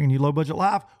 1966 and bringing you Low Budget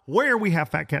Live, where we have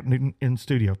Fat Cat Newton in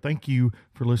studio. Thank you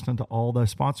for listening to all the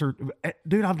sponsored.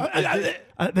 Dude, Oliver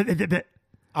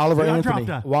Anthony.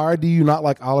 Why do you not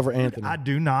like Oliver Anthony? I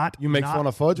do not. You make fun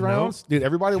of fudge rounds? Dude,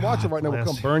 everybody watching right now will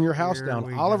come burn your house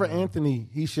down. Oliver go. Anthony,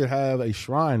 he should have a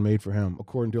shrine made for him,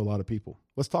 according to a lot of people.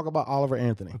 Let's talk about Oliver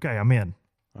Anthony. Okay, I'm in.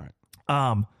 All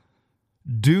right.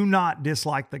 Do not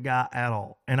dislike the guy at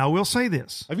all. And I will say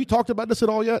this. Have you talked about this at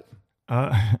all yet?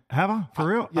 Have I? For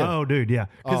real? Yeah. Oh, dude, yeah.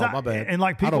 My bad. And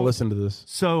like people, I don't listen to this.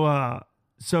 So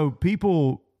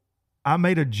people, I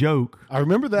made a joke. I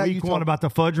remember that week one about the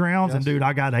fudge rounds, and dude,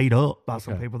 I got ate up by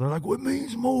some people. They're like, "What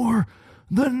means more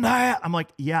than that?" I'm like,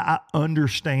 "Yeah, I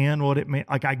understand what it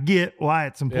meant. Like, I get why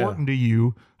it's important to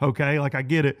you. Okay, like I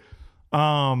get it."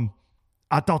 I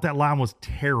thought that line was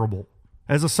terrible.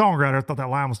 As a songwriter, I thought that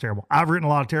line was terrible. I've written a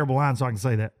lot of terrible lines, so I can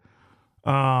say that.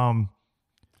 How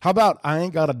about I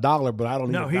ain't got $1, but I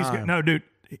don't need a dime? No, dude.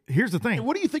 Here's the thing. Hey,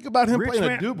 what do you think about him playing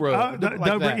a dobro?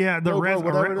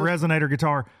 Resonator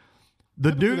guitar.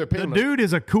 The dude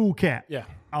is a cool cat. Yeah.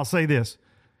 I'll say this.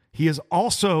 He is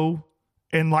also,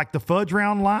 in like the fudge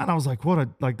round line, I was like,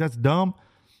 that's dumb.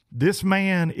 This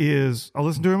man is, I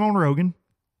listened to him on Rogan.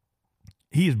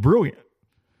 He is brilliant.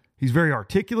 He's very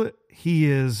articulate.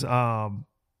 He is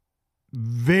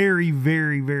very,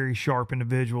 very, very sharp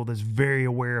individual that's very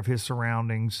aware of his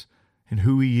surroundings and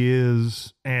who he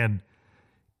is. And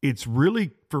it's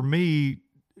really, for me,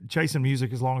 chasing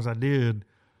music as long as I did,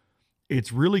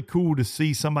 it's really cool to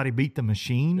see somebody beat the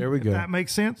machine. There we go. If that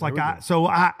makes sense. Like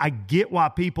I get why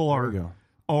people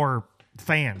are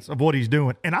fans of what he's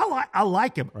doing. And I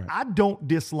like him. Right. I don't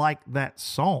dislike that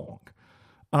song.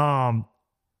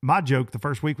 My joke the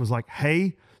first week was like,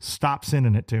 hey, stop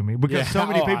sending it to me because so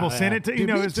many people send it to you. Dude,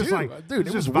 know, me it's just too. like Dude, it's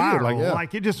it was just weird, viral.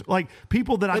 like, yeah. It just like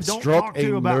people that I It don't struck talk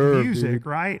to a about nerve, music, dude.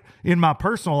 right? In my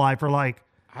personal life, are like,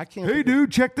 I can't. hey,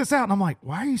 dude, check this out, and I'm like,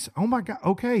 why are you? Oh my god,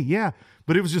 okay, yeah,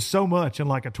 but it was just so much in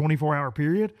like a 24-hour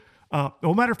period.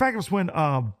 Well, matter of fact, it was when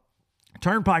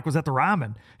Turnpike was at the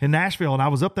Ryman in Nashville, and I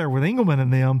was up there with Engelman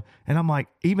and them, and I'm like,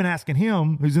 even asking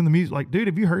him, who's in the music, like, dude,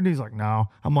 have you heard it? He's like, no.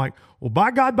 I'm like, well, by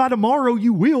God, by tomorrow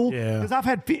you will. Yeah. Because I've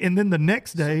had, and then the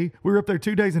next day, we were up there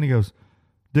 2 days, and he goes,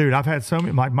 dude, I've had so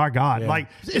many, like, my God. Yeah. Like,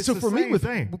 it's so the for same me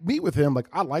thing. with him, like,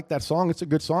 I like that song. It's a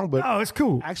good song, but Oh, it's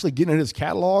cool. actually getting in his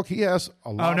catalog, he has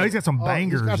a lot. Oh, no, he's got some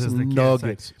bangers, He's got as some the kids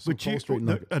nuggets. say. Some But cold straight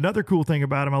nuggets. another cool thing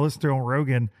about him, I listened to on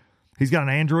Rogan, he's got an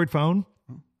Android phone,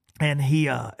 and he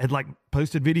had like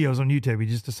posted videos on YouTube. He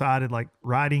just decided like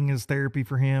writing is therapy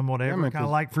for him, whatever. man, Kind of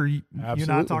 'cause- like for you and I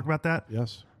Absolutely. talk about that.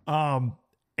 Yes.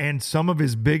 And some of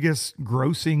his biggest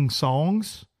grossing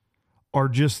songs are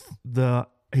just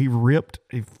he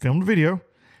filmed a video,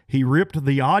 he ripped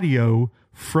the audio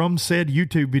from said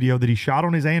YouTube video that he shot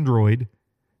on his Android,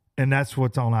 and that's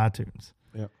what's on iTunes.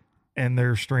 Yeah. And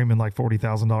they're streaming like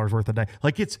 $40,000 worth a day.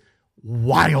 Like, it's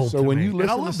wild. So to when me. you And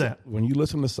I listen love to that. when you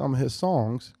listen to some of his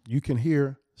songs, you can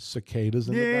hear cicadas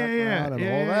in the background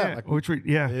and all that. Like, Which it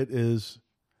is.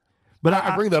 but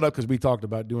I bring that up because we talked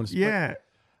about doing. yeah,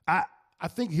 I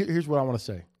think here's what I want to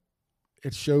say.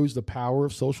 It shows the power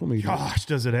of social media. gosh,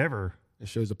 does it ever? It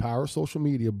shows the power of social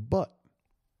media, but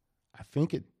I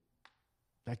think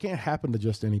that can't happen to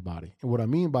just anybody. And what I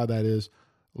mean by that is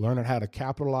learning how to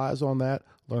capitalize on that,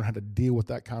 learn how to deal with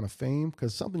that kind of fame.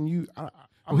 Because something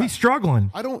He's struggling.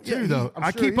 I don't- too, yeah, though. I'm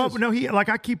I sure keep he up. is. No,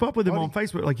 I keep up with him on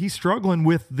Facebook. Like, he's struggling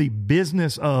with the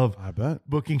business of I bet.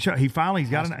 booking show. He's got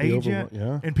Has an to be agent,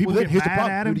 yeah. and people Well, get here's the mad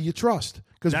problem. at Who him. do you trust?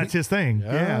 Because That's his thing.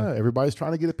 Yeah. everybody's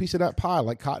trying to get a piece of that pie,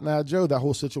 like Cotton Eye Joe. That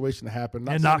whole situation that happened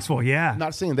In Knoxville, yeah.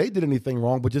 Not saying they did anything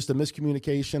wrong, but just the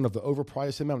miscommunication of the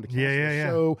overpricing him to cancel the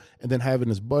show, and then having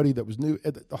his buddy that was new.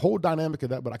 The whole dynamic of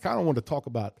that. But I kind of wanted to talk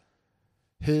about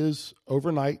his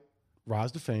overnight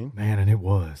rise to fame, Man, and it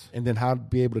was. and then how to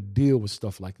be able to deal with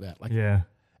stuff like that. Like Yeah.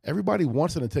 everybody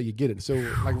wants it until you get it. So,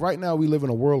 like right now, we live in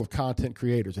a world of content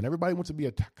creators, and everybody wants to be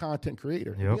a content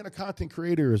creator. Yep. Being a content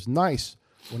creator is nice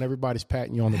when everybody's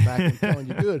patting you on the back and telling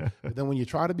you good. But then when you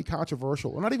try to be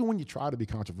controversial, or not even when you try to be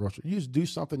controversial, you just do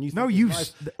something you think is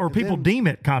nice, or and people then- deem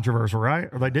it controversial, right?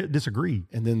 Or they disagree.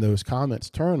 and then those comments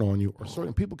turn on you, or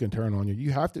certain people can turn on you. You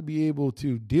have to be able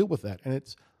to deal with that, and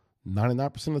it's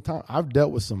 99% of the time. I've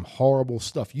dealt with some horrible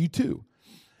stuff. You too,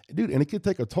 dude, and it could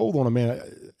take a toll on a man.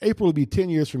 April will be 10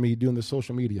 years for me doing this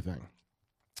social media thing,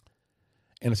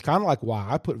 and it's kind of like why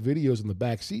I put videos in the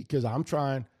back seat, because I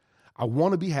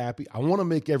want to be happy. I want to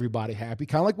make everybody happy,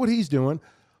 kind of like what he's doing.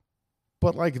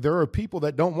 But like, there are people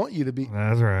that don't want you to be.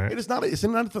 That's right. It's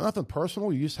nothing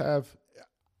personal. You just have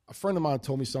a friend of mine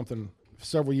told me something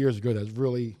several years ago that's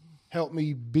really helped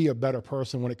me be a better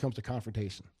person when it comes to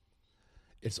confrontation.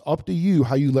 It's up to you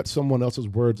how you let someone else's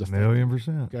words affect you.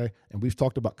 1,000,000%. Okay. And we've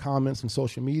talked about comments and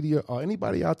social media.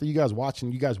 Anybody out there, you guys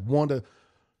watching, you guys want to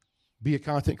be a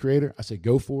content creator, I say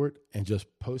go for it and just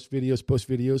post videos,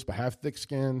 but have thick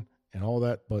skin and all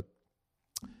that. But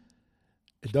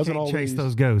it doesn't Can't always chase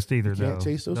those ghosts either, can't though.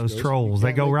 chase those ghosts. trolls. You They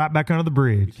can't go make- right back under the You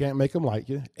bridge. can't make them like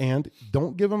you, and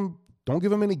don't give them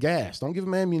any gas. Don't give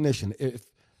them ammunition. If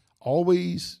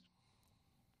always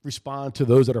respond to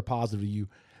those that are positive to you.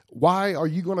 Why are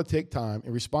you going to take time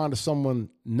and respond to someone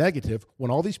negative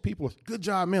when all these people are, good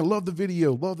job, man, love the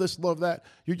video, love this, love that.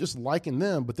 You're just liking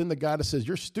them, but then the guy that says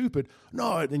you're stupid,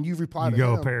 no, and you reply You to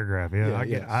go him. a paragraph. Yeah, Yeah, I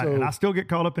get. yeah. And So- I still get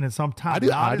caught up in it sometimes. I do,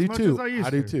 Not I as do much too. as I used I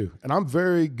do to. too. And I'm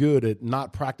very good at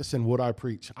not practicing what I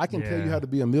preach. I can tell you Yeah. how to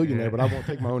be a millionaire, but I won't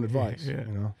take my own advice. Yeah.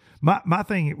 You know? My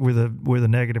thing with a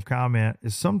negative comment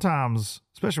is sometimes,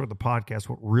 especially with the podcast,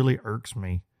 what really irks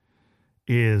me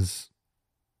is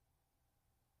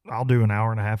I'll do an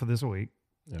hour and a half of this a week,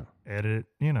 Yeah. edit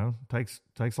it,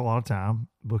 takes a lot of time,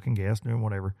 booking guests, doing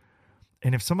whatever.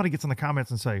 And if somebody gets in the comments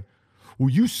and say, well,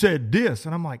 you said this,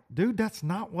 and I'm like, dude, that's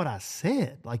not what I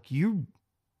said. Like,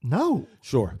 no.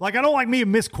 Sure. Like, I don't like me to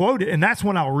misquote it, and that's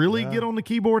when I'll really get on the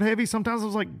keyboard heavy. Sometimes I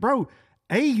was like, bro,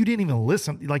 you didn't even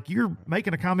listen. Like, you're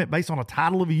making a comment based on a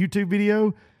title of a YouTube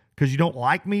video because you don't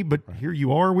like me, but here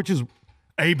you are, which is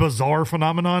a bizarre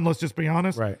phenomenon, let's just be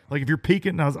honest. Right. Like, if you're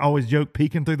peeking, I always joke,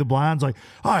 peeking through the blinds, like,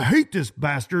 I hate this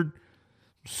bastard.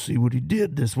 See what he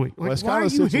did this week. Like, Well, it's why are kind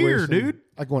of you a here, situation, dude?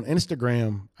 Like on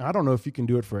Instagram, I don't know if you can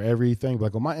do it for everything, but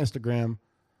like on my Instagram,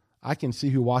 I can see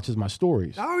who watches my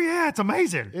stories. Oh, yeah, it's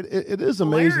amazing. It is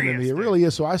amazing to me. Hilarious, It really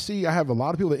is. So I have a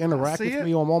lot of people that interact see with it.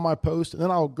 me on all my posts, and then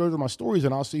I'll go to my stories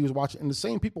and I'll see who's watching. And the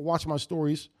same people watch my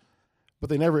stories but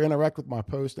they never interact with my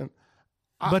post. And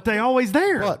but they always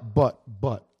there. But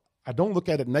I don't look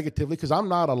at it negatively because I'm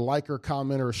not a liker,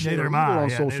 commenter, or sharer Neither am I. on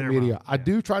Yeah, social neither am media. I. I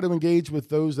do try to engage with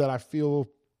those that I feel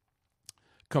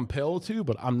compelled to,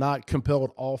 but I'm not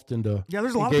compelled often to. Yeah,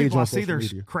 there's a lot of engage people on I see social their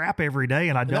media. crap every day,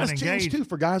 and I don't That's engage. changed too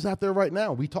for guys out there right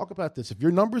now. We talk about this. If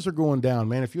your numbers are going down,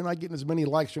 man, if you're not getting as many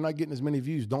likes, you're not getting as many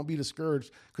views, don't be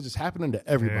discouraged because it's happening to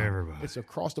everybody. It's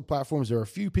across the platforms. There are a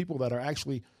few people that are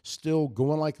actually still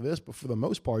going like this, but for the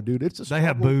most part, dude, it's a They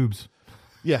have struggle. boobs.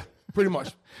 Yeah, pretty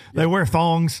much. They wear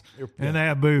thongs and they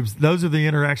have boobs. Those are the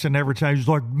interaction never changes.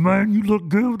 Like, man, you look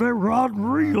good with that rod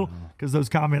and reel. Because those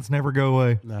comments never go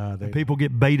away. No, And people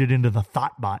get baited into the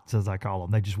thought bots, as I call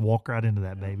them. They just walk right into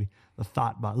that, baby. The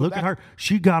thought bot. Look at her.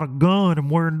 She got a gun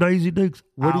and wearing Daisy Dukes.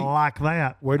 I like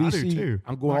that. Where do you I see? too.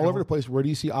 I'm going all over the place. Where do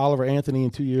you see Oliver Anthony in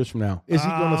 2 years from now? Is he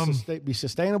going to be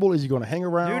sustainable? Is he going to hang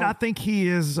around? Dude, I think he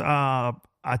is. I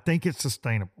think it's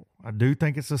sustainable. I do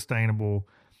think it's sustainable.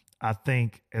 I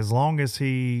think as long as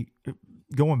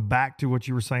going back to what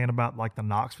you were saying about like the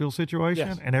Knoxville situation,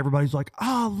 Yes. and everybody's like,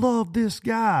 I love this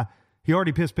guy. He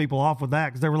already pissed people off with that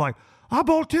because they were like, I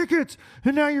bought tickets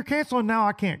and now you're canceling. Now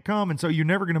I can't come. And so you're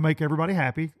never going to make everybody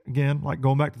happy. Again, like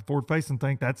going back to the Ford face and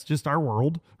think that's just our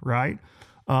world, right?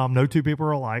 No two people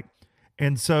are alike.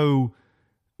 And so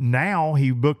now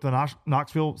he booked the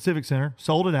Knoxville Civic Center,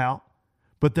 sold it out.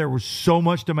 But there was so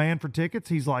much demand for tickets.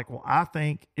 He's like, well, I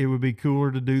think it would be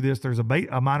cooler to do this. There's a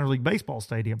minor league baseball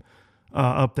stadium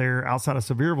up there outside of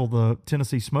Sevierville, the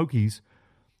Tennessee Smokies.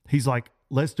 He's like,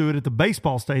 let's do it at the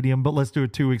baseball stadium, but let's do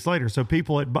it 2 weeks later. So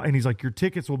and he's like, your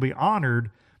tickets will be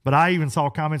honored. But I even saw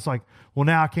comments like, well,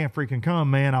 now I can't freaking come,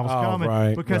 man. I was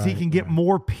coming because he can get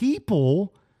more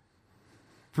people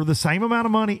for the same amount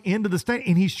of money into the state.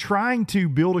 And he's trying to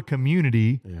build a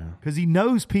community because he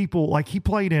knows people. Like he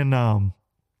played in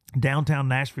downtown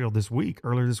Nashville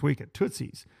earlier this week at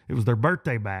Tootsie's. It was their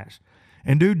birthday bash.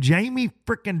 And dude, Jamie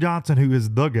frickin' Johnson, who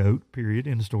is the GOAT, period,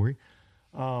 end of story,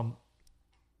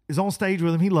 is on stage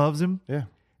with him. He loves him. Yeah.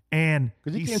 And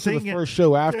Because he he's came singing. to the first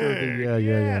show after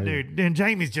Yeah, dude. And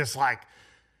Jamie's just like,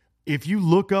 if you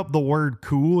look up the word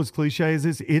cool, as cliche as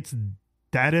this, it's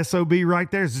that SOB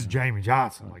right there. This is Jamie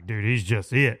Johnson. Like, dude, he's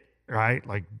just it, right?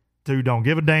 Like, dude, don't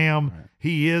give a damn. Right.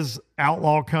 He is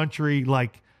outlaw country.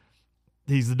 Like,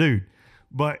 he's the dude.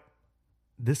 But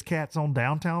this cat's in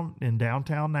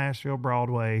downtown Nashville,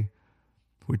 Broadway,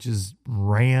 which is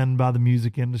ran by the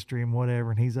music industry and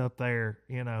whatever. And he's up there,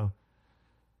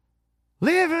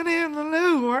 living in the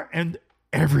new world. And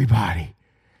everybody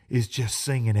is just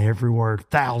singing every word.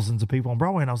 Thousands of people on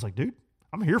Broadway. And I was like, dude,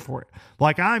 I'm here for it.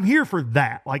 Like, I'm here for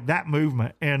that, like that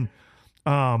movement. And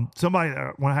somebody,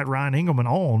 when I had Ryan Engelman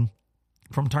on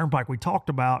from Turnpike, we talked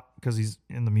about, because he's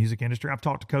in the music industry, I've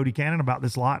talked to Cody Cannon about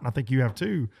this a lot, and I think you have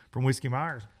too, from Whiskey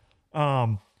Myers.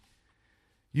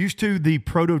 Used to, the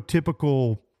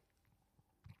prototypical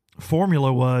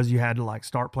formula was you had to like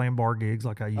start playing bar gigs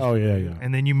like I used to do.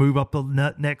 And then you move up the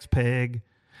next peg,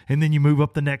 and then you move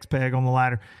up the next peg on the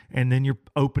ladder, and then you're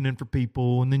opening for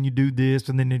people, and then you do this,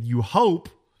 and then you hope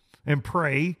and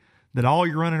pray that all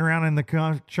you're running around in the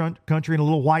country in a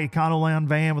little white Econoline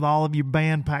van with all of your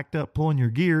band packed up pulling your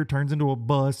gear turns into a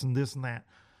bus and this and that.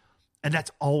 And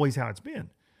that's always how it's been.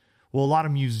 Well, a lot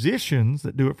of musicians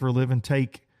that do it for a living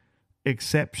take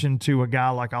exception to a guy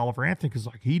like Oliver Anthony because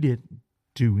like he didn't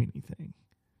do anything.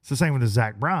 It's the same with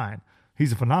Zach Bryan.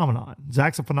 He's a phenomenon.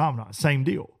 Zach's a phenomenon. Same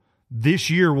deal. This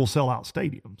year will sell out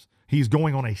stadiums. He's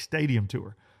going on a stadium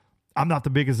tour. I'm not the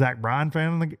biggest Zach Bryan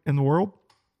fan in the world.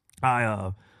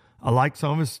 I like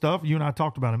some of his stuff. You and I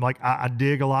talked about him. Like, I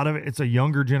dig a lot of it. It's a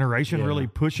younger generation really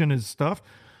pushing his stuff.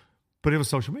 But it was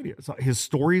social media. So his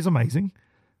story is amazing,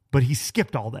 but he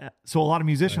skipped all that. So a lot of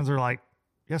musicians are like,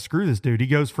 yeah, screw this dude. He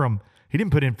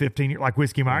didn't put in 15 years, like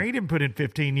Whiskey Meyer. He didn't put in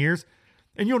 15 years.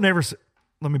 And you'll never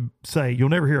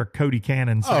hear a Cody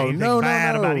Cannon say anything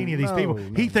bad about any of these people.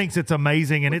 He thinks it's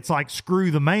amazing, and it's like,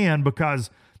 screw the man, because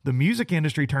the music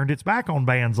industry turned its back on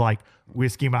bands like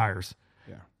Whiskey Myers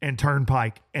and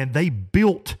Turnpike, and they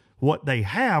built what they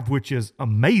have, which is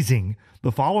amazing,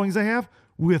 the followings they have,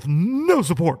 with no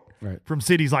support from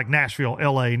cities like Nashville,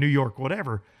 LA, New York,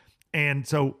 whatever. And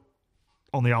so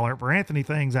on the Oliver Anthony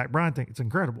thing, Zach Bryan thing, it's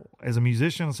incredible. As a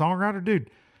musician, a songwriter, dude,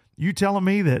 you telling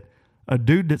me that a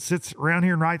dude that sits around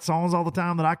here and writes songs all the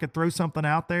time, that I could throw something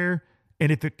out there,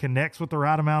 and if it connects with the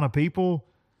right amount of people,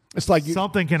 it's like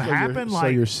something can happen. So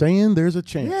you're saying there's a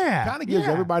chance. Yeah, kind of gives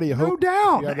everybody a hope. No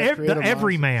doubt. The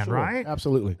everyman, sure, right?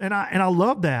 Absolutely. And I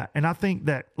love that. And I think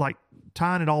that, like,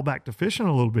 tying it all back to fishing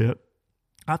a little bit,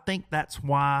 I think that's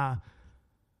why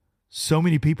so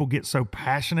many people get so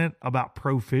passionate about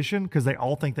pro fishing, because they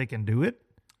all think they can do it.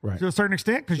 Right. to a certain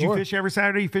extent because you Sure. fish every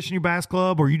Saturday, you fish in your bass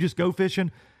club, or you just go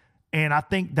fishing. And I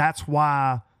think that's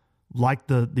why, like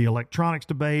the electronics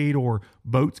debate or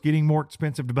boats getting more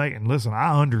expensive debate. And listen,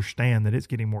 I understand that it's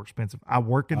getting more expensive. I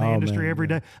work in the industry every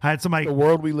day. I had somebody. The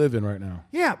world we live in right now.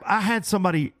 Yeah, I had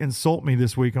somebody insult me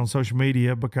this week on social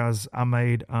media because I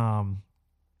made I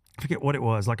forget what it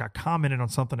was. Like I commented on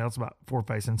something else about Four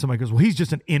Face, and somebody goes, "Well, he's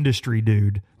just an industry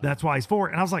dude. That's why he's for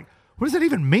it." And I was like, "What does that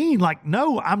even mean?" Like,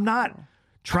 no, I'm not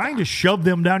trying to shove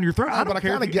them down your throat. I don't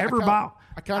care if you ever buy.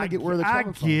 I kind of get where they're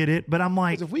coming from. I get it, but I'm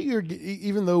like, 'Cause if we are,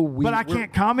 even though we, but I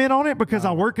can't comment on it because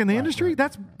I work in the industry.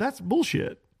 That's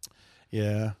bullshit.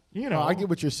 Yeah. You No, know. I get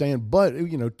what you're saying, but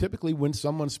typically when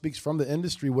someone speaks from the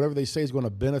industry, whatever they say is going to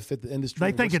benefit the industry. They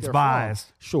in think which it's they're biased.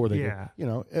 from. Sure, they Yeah.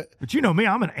 do. But you know me,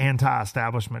 I'm an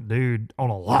anti-establishment dude on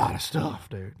a lot of stuff,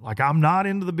 dude. Like I'm not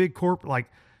into the big corporate. Like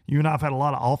you and I have had a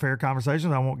lot of off-air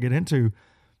conversations I won't get into,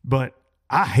 but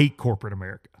I hate corporate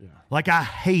America. Yeah. Like I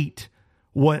hate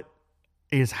what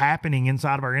is happening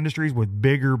inside of our industries with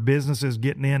bigger businesses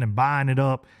getting in and buying it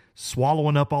up,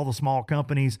 swallowing up all the small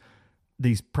companies,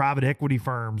 these private equity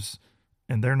firms,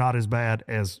 and they're not as bad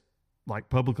as like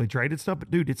publicly traded stuff.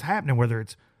 But dude, it's happening, whether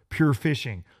it's Pure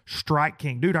Fishing, Strike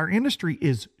King. Dude, our industry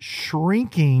is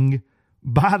shrinking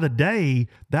by the day.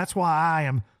 That's why I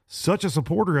am such a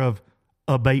supporter of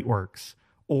a Baitworks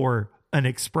or an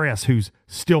Express, who's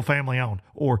still family owned,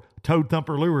 or Toad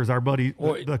Thumper Lures, our buddy,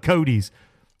 the Cody's.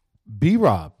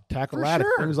 B-Rob, Tackle For Addict,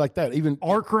 sure. things like that. Even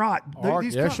Arkrot. Arc,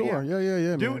 yeah, sure.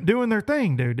 Yeah, man. Doing their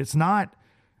thing, dude. It's not.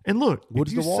 And look,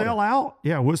 Woods if you to water. sell out,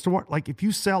 woods to water. Like if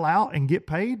you sell out and get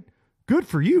paid, good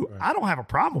for you. Right. I don't have a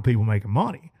problem with people making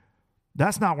money.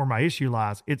 That's not where my issue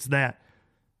lies. It's that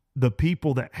the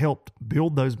people that helped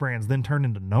build those brands then turn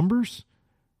into numbers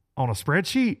on a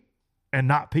spreadsheet and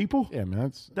not people. Yeah,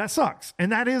 man. That sucks.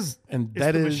 And that is, and it's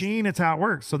that the is machine. It's how it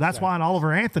works. So that's why an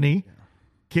Oliver Anthony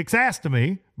kicks ass to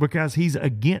me, because he's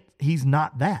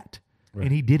not that. Right.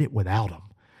 And he did it without him.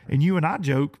 And you and I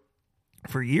joke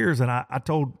for years. And I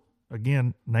told,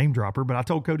 again, name dropper, but I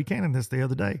told Cody Cannon this the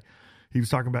other day. He was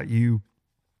talking about you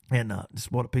and just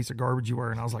what a piece of garbage you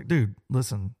were. And I was like, dude,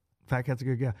 listen, Fat Cat's a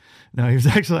good guy. No, he was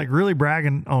actually like really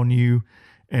bragging on you.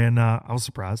 And I was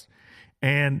surprised.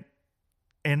 And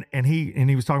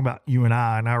he was talking about you and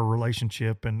I and our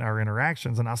relationship and our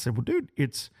interactions. And I said, well, dude,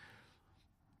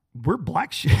 we're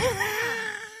black sheep.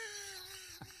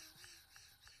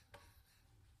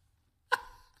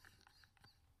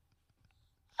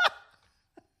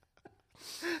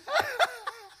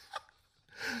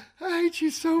 I hate you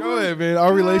so much. Go ahead, man.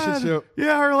 Our relationship.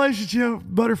 Yeah, our relationship.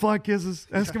 Butterfly kisses,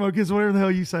 Eskimo kisses, whatever the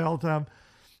hell you say all the time.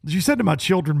 You said to my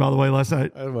children, by the way, last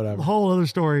night. Whatever. A whole other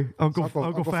story. Uncle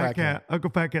Fat Cat.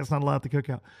 Uncle Fat Cat's not allowed at the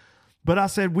cookout. But I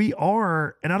said we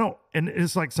are, and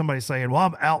it's like somebody saying, well,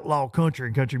 I'm outlaw country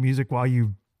and country music while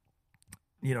you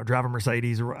drive a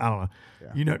Mercedes, or I don't know.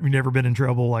 Yeah. You've never been in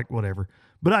trouble, like whatever.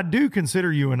 But I do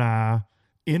consider you and I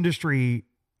industry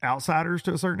outsiders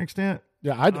to a certain extent.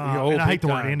 Yeah, and I hate the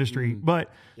word industry,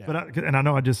 but I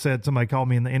know I just said somebody called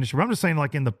me in the industry, but I'm just saying,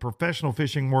 like in the professional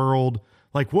fishing world,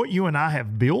 like what you and I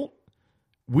have built,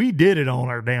 we did it on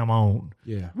our damn own.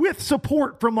 Yeah, with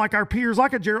support from like our peers,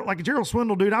 like a Gerald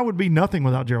Swindle, dude. I would be nothing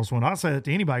without Gerald Swindle. I say that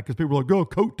to anybody because people are like, "Go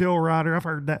coattail rider." I've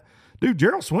heard that, dude.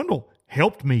 Gerald Swindle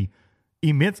helped me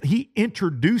immense. He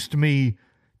introduced me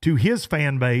to his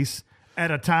fan base at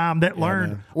a time that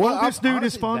learned, this dude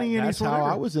is funny and he's hilarious. That's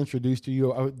how I was introduced to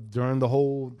you during the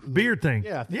whole beard thing.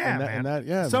 Yeah,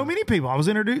 man. So many people I was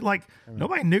introduced, like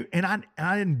nobody knew, and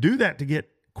I didn't do that to get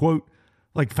quote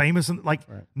like famous, and like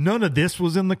none of this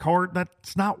was in the cart.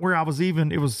 That's not where I was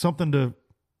even. It was something to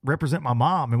represent my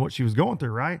mom and what she was going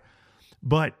through, right?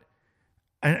 But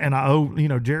and I owe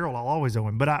Gerald, I'll always owe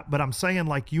him. But I'm saying,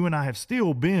 like, you and I have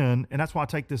still been, and that's why I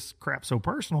take this crap so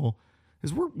personal,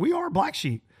 is we are black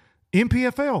sheep.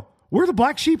 MPFL, we're the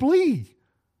black sheep league.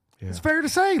 Yeah. It's fair to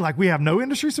say, like, we have no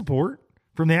industry support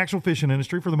from the actual fishing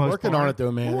industry for the most part. Working on it though,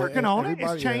 man. We're working on it.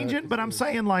 It's changing, but I'm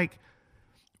saying, like,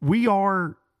 we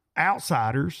are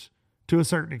outsiders to a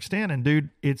certain extent, and dude,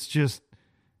 it's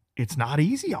not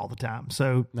easy all the time.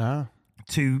 So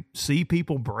to see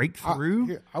people break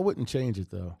through, I wouldn't change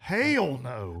it though. Hell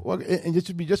no. Well, and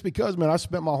just because, man, I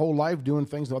spent my whole life doing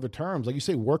things in other terms, like you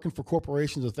say, working for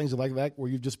corporations or things like that, where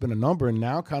you've just been a number, and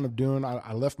now kind of doing.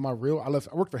 I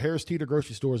worked for Harris Teeter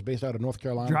grocery stores based out of North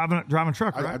Carolina. Driving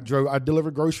truck, right? I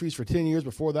delivered groceries for 10 years.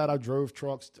 Before that, I drove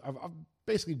trucks. I've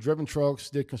basically driven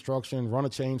trucks, did construction, run a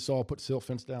chainsaw, put silt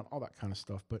fence down, all that kind of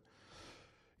stuff. But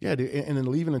yeah, dude, and then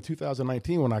leaving in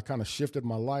 2019 when I kind of shifted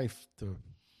my life to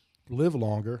live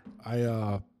longer,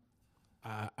 I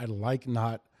like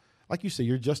like you say,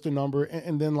 you're just a number.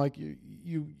 And then like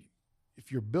you,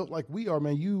 if you're built like we are,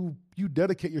 man, you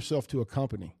dedicate yourself to a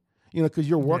company, because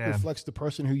your work reflects the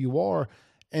person who you are.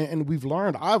 And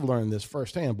I've learned this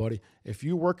firsthand, buddy. If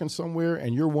you're working somewhere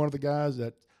and you're one of the guys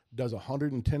that does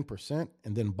 110%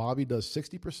 and then Bobby does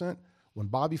 60%, when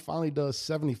Bobby finally does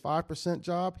 75%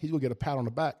 job, he's going to get a pat on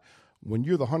the back. When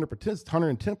you're the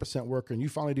 110% worker and you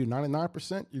finally do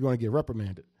 99%, you're going to get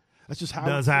reprimanded. That's just how it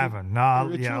does happen. No,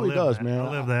 it truly does, that. man. I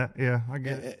live that. Yeah, I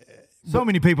get it. So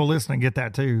many people listening get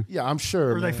that too. Yeah, I'm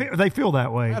sure. Or they feel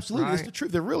that way. Absolutely, right? It's the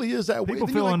truth. It really is that way. People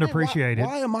feel underappreciated.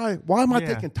 Why am I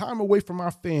taking time away from my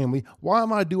family? Why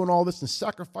am I doing all this and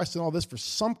sacrificing all this for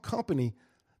some company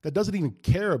that doesn't even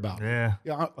care about me? Yeah.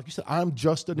 Like you said, I'm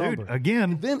just a number.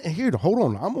 Again. And here, hold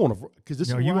on. I'm on because this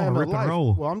is where I am in life.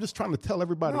 Roll. Well, I'm just trying to tell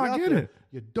everybody I out get there, it.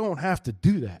 you don't have to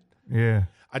do that. Yeah.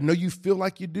 I know you feel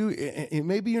like you do. And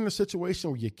maybe you're in a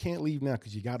situation where you can't leave now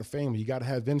because you got a family. You got to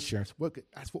have insurance.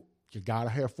 That's what you got to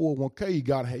have 401k. You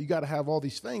got to have all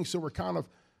these things. So we're kind of,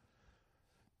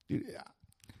 dude,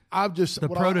 I've just the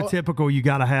prototypical. You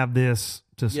got to have this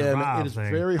to survive. Yeah, it is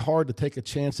very hard to take a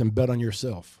chance and bet on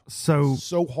yourself. So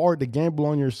hard to gamble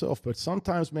on yourself. But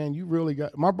sometimes, man, you really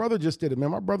got. My brother just did it,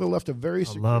 man. My brother left a very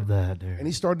secure. I love that, dude. And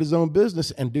he started his own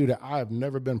business. And dude, I have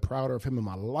never been prouder of him in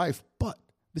my life. But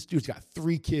this dude's got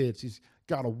 3 kids. He's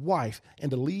got a wife,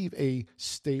 and to leave a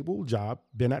stable job,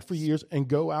 been at for years, and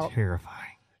go out.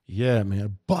 Terrifying. Yeah,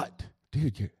 man. But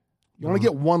dude, you only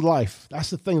get one life. That's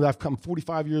the thing that I've come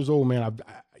 45 years old, man.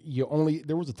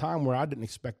 There was a time where I didn't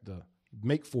expect to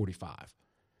make 45.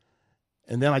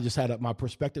 And then I just had my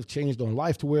perspective changed on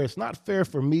life to where it's not fair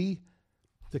for me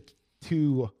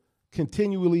to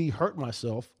continually hurt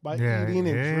myself by eating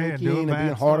and drinking and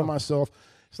being hard on myself.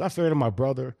 It's not fair to my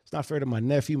brother. It's not fair to my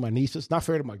nephew, my niece. It's not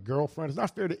fair to my girlfriend. It's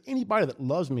not fair to anybody that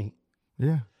loves me.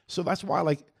 Yeah. So that's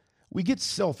why, we get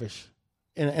selfish.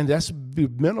 And that's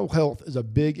mental health is a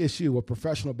big issue with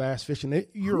professional bass fishing.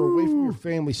 You're away from your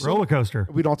family. So roller coaster.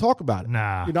 We don't talk about it.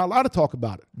 Nah. You're not allowed to talk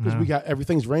about it because we got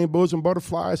everything's rainbows and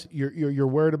butterflies. You're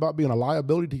worried about being a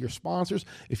liability to your sponsors.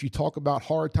 If you talk about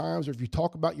hard times or if you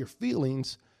talk about your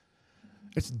feelings,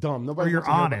 it's dumb. Nobody. Or you're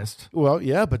honest. Well,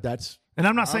 yeah, but that's. And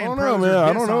I'm not saying. I don't know, man.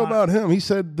 I don't know about him. He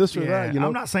said this or that.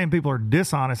 I'm not saying people are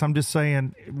dishonest. I'm just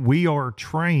saying we are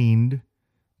trained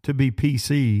to be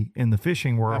PC in the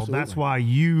fishing world. Absolutely. That's why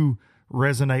you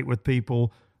resonate with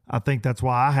people. I think that's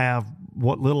why I have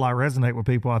what little I resonate with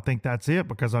people. I think that's it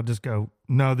because I just go,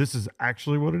 no, this is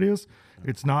actually what it is.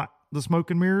 It's not the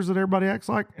smoke and mirrors that everybody acts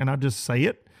like. And I just say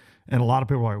it. And a lot of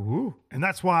people are like, woo. And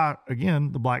that's why,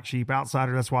 again, the Black Sheep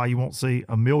Outsider, that's why you won't see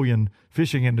a million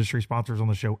fishing industry sponsors on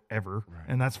the show ever. Right.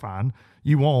 And that's fine.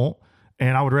 You won't.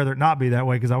 And I would rather it not be that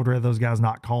way because I would rather those guys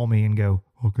not call me and go,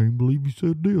 I can't believe you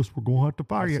said this. We're going to have to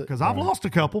fire you. Because I've lost a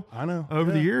couple. I know.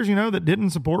 Over the years, that didn't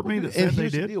support me, that said they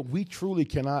did. The deal. We truly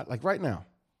cannot, right now,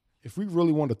 if we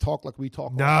really want to talk like we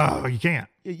talk. No, you can't.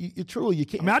 You truly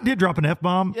can't. I mean, I did drop an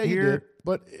F-bomb here. You did.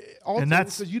 But also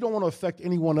because you don't want to affect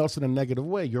anyone else in a negative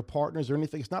way, your partners or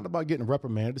anything. It's not about getting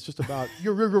reprimanded. It's just about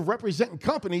you're representing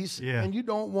companies and you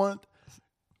don't want.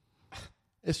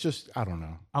 It's just, I don't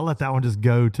know. I let that one just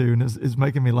go too. And it's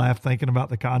making me laugh thinking about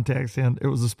the context. And it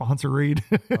was a sponsor read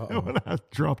when I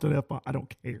dropped an F-bomb. I don't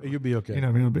care. You'll be okay.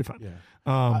 It'll be fine.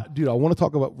 Yeah. Dude, I want to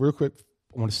talk about real quick.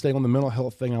 I want to stay on the mental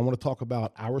health thing. I want to talk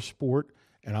about our sport.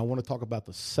 And I want to talk about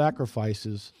the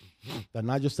sacrifices that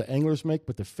not just the anglers make,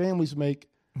 but the families make.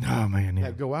 Oh, man. Yeah.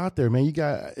 That go out there, man.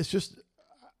 It's just,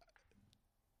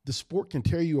 the sport can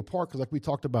tear you apart because like we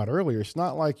talked about earlier, it's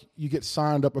not like you get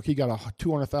signed up, okay, you got a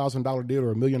 $200,000 deal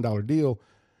or $1 million deal.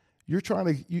 You're trying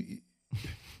to,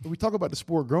 we talk about the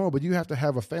sport growing, but you have to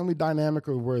have a family dynamic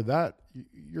or where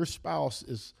your spouse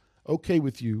is okay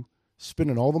with you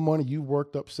spending all the money you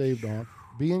worked up, saved on,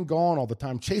 being gone all the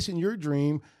time, chasing your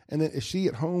dream. And then is she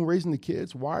at home raising the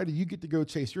kids? Why do you get to go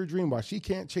chase your dream? Why she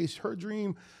can't chase her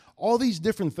dream? All these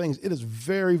different things. It is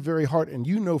very, very hard.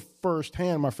 And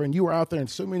firsthand, my friend, you are out there and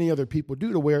so many other people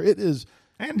do to where it is.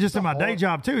 And just in my day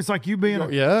job too. It's like you being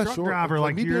a truck driver.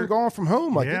 Like me being gone from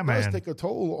home. Like it does man. take a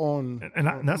toll on.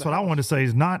 And that's what I want to say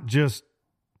is not just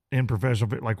in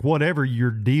professional, like whatever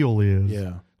your deal is.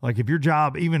 Yeah. Like if your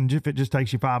job, even if it just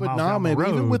takes you 5 miles down the road.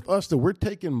 Even with us, we're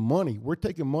taking money. We're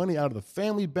taking money out of the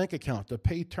family bank account to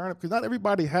pay turnip because not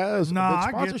everybody has a big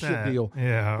sponsorship deal.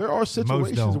 Yeah. There are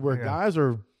situations where guys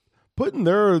are putting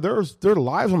their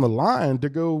lives on the line to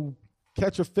go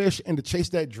catch a fish and to chase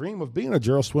that dream of being a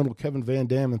Gerald Swindle, Kevin Van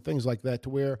Dam, and things like that. To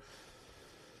where,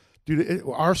 dude,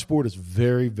 our sport is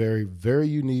very, very, very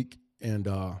unique, and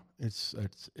it's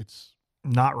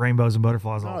not rainbows and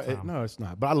butterflies all No, the time. no, it's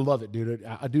not. But I love it, dude.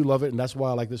 I do love it, and that's why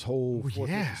I like this whole Well,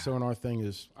 yeah. sonar thing.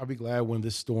 Is I'll be glad when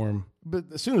this storm. But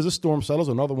as soon as this storm settles,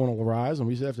 another one will arise, and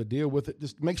we just have to deal with it.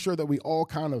 Just make sure that we all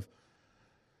kind of.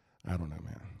 I don't know,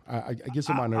 man. I get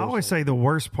on my nerves. I always say the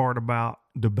worst part about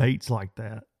debates like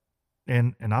that,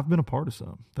 and I've been a part of some.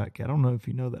 In fact, I don't know if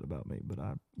you know that about me, but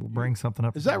I will bring something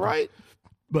up. Is that right?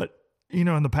 But, in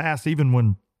the past, even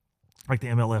when like the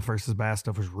MLF versus Bass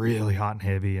stuff was really hot and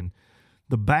heavy, and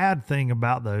the bad thing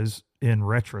about those in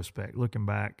retrospect, looking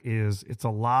back, is it's a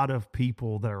lot of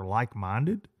people that are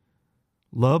like-minded,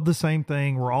 love the same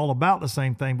thing. We're all about the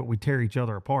same thing, but we tear each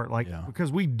other apart. Because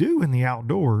we do in the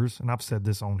outdoors, and I've said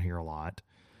this on here a lot,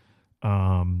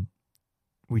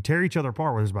 we tear each other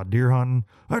apart, whether it's about deer hunting.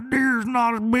 That deer's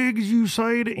not as big as you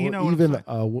say it. Even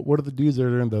what are the dudes that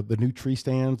are in the new tree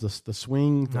stands, the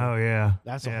swing? Oh, yeah.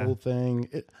 That's a whole thing.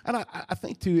 And I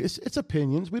think, too, it's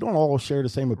opinions. We don't all share the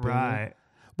same opinion. Right.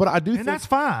 But I do think that's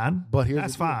fine. But here's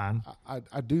that's the deal. fine.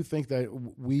 I do think that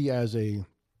we as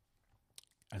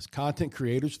content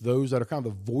creators, those that are kind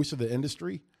of the voice of the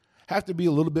industry, have to be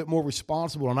a little bit more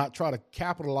responsible and not try to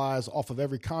capitalize off of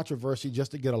every controversy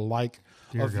just to get a like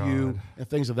Dear of you God. and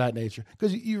things of that nature.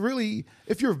 Because you really,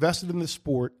 if you're vested in this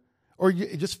sport or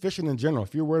just fishing in general,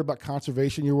 if you're worried about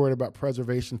conservation, you're worried about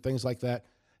preservation, things like that,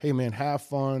 hey, man, have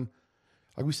fun.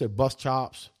 Like we said, bust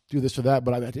chops, do this or that.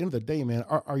 But at the end of the day, man,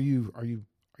 are you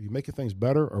making things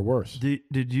better or worse?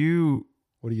 Did you,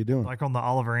 What are you doing? like on the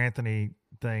Oliver Anthony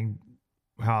thing,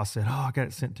 how I said, I got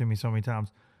it sent to me so many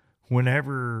times.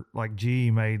 Whenever like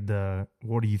G made the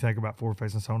 "What do you think about forward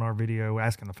facing sonar" video,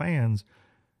 asking the fans,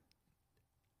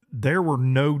 there were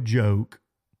no joke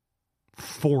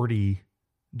 40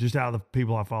 just out of the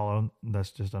people I follow.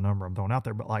 That's just a number I'm throwing out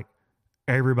there, but like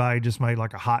everybody just made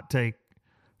like a hot take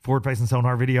forward facing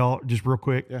sonar video just real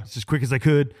quick, just as quick as they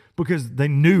could, because they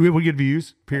knew it would get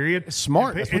views. Period. It's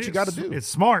smart. That's what you got to do. It's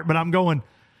smart, but I'm going.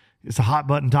 It's a hot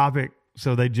button topic,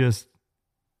 so they just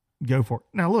go for it.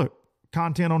 Now look.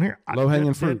 Content on here.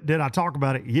 Low-hanging fruit. Did I talk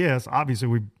about it? Yes. Obviously,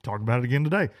 we talked about it again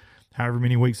today, however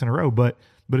many weeks in a row. But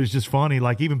it's just funny.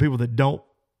 Like, even people that don't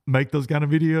make those kind of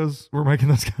videos, we're making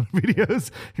those kind of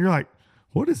videos. You're like,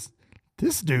 what is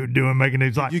this dude doing making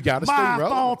these? Like, You gotta stay my relevant.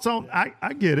 thoughts on.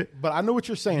 I get it. But I know what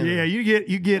you're saying. Yeah, though. you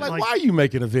get Like, why are you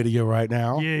making a video right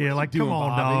now? Yeah, like, Doing, come on,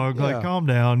 Bobby? dog. Like, Yeah. calm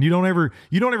down. You don't ever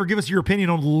give us your opinion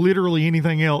on literally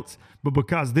anything else, but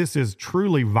because this is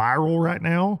truly viral right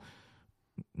now,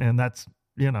 and that's,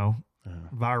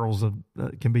 virals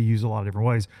can be used a lot of different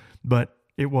ways, but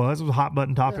it was a hot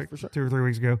button topic for sure. 2 or 3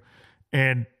 weeks ago.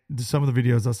 And some of the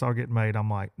videos I saw getting made, I'm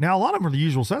like, now a lot of them are the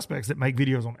usual suspects that make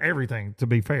videos on everything, to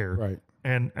be fair. Right.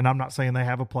 And I'm not saying they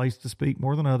have a place to speak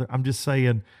more than other. I'm just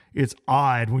saying it's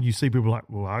odd when you see people like,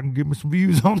 well, I can give me some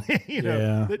views on it,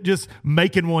 Yeah. that just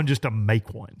making one just to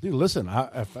make one. Dude, listen,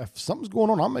 if something's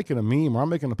going on, I'm making a meme or I'm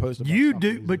making a post about You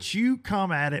something. do, but you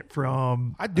come at it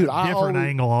from I a always-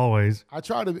 angle always. I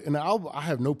try to, and I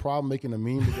have no problem making a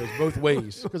meme that goes both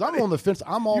ways because I'm on the fence.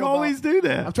 I'm all You about, always do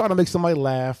that. I'm trying to make somebody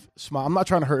laugh, smile. I'm not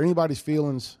trying to hurt anybody's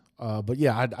feelings. But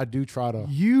yeah, I do try to.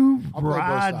 You I'll play both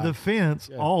ride the sides. fence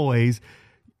always.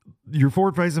 Your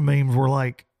forward facing memes were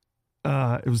like,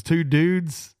 it was two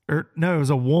dudes, or no, it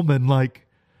was a woman like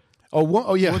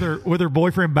Oh yeah. with her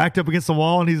boyfriend backed up against the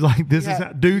wall, and he's like, "This is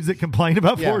how, dudes that complain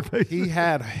about Yeah, forward facing." he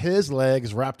had his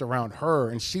legs wrapped around her,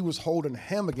 and she was holding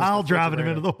him against. I'll the driving him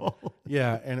refrigerator. into the wall.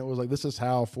 Yeah, and it was like, this is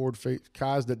how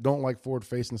guys that don't like forward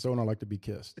facing sonar like to be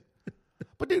kissed.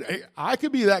 But dude, I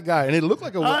could be that guy, and it looked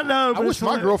like a. I know, I but wish it's my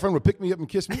hilarious. girlfriend would pick me up and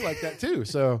kiss me like that too.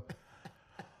 So,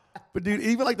 but dude,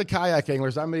 even like the kayak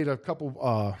anglers, I made a couple.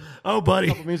 Oh,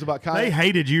 buddy, memes about kayak. they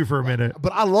hated you for a minute.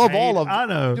 But I love all of them. I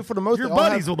know. Dude, for the most, you're they all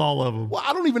buddies have- with all of them. Well,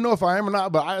 I don't even know if I am or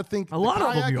not, but I think A lot the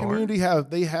of them kayak you are. community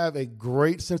have a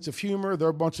great sense of humor. They're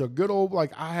a bunch of good old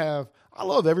I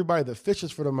love everybody that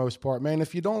fishes for the most part, man.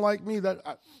 If you don't like me,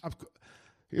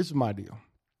 here's my deal.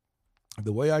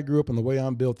 The way I grew up and the way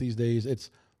I'm built these days,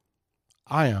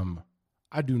 I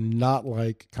do not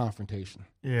like confrontation.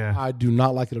 Yeah. I do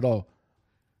not like it at all.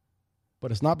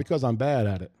 But it's not because I'm bad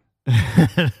at it.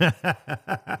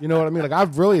 You know what I mean? Like,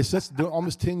 I've really, since doing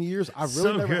almost 10 years, I've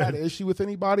really So never good. had an issue with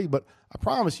anybody. But I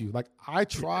promise you, I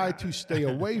try to stay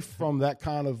away from that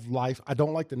kind of life. I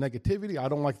don't like the negativity. I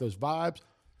don't like those vibes.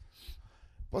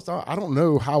 Plus, I don't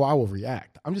know how I will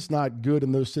react. I'm just not good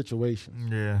in those situations.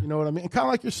 Yeah. You know what I mean? And kind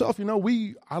of like yourself,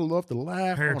 I love to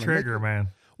laugh. I Hair wanna trigger, man.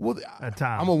 Well, At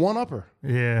times. I'm a one-upper.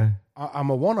 Yeah. I'm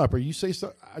a one-upper. You say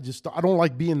so. I don't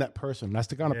like being that person. That's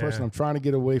the kind of Yeah. person I'm trying to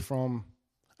get away from.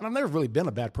 And I've never really been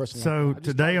a bad person. So like that. I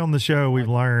just today on the show, we've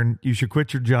learned you should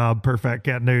quit your job per Fat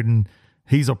Cat Newton.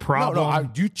 he's a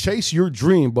problem. You chase your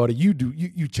dream, buddy. You do.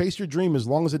 You chase your dream as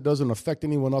long as it doesn't affect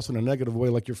anyone else in a negative way,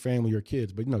 like your family or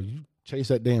kids. But you chase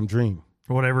that damn dream.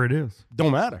 Whatever it is.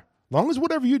 Don't matter. As long as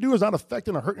whatever you do is not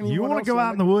affecting or hurting anyone else. You want to go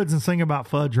out in the woods and sing about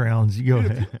fudge rounds, you go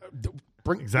ahead.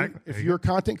 Exactly. If you're a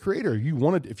content creator, if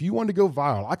you wanted to go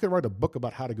viral, I could write a book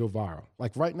about how to go viral.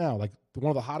 Like right now, like one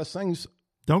of the hottest things.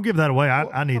 Don't give that away.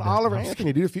 I need that. Oliver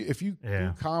Anthony, dude. If you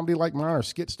do comedy like mine or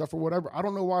skit stuff or whatever, I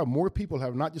don't know why more people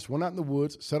have not just went out in the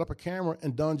woods, set up a camera,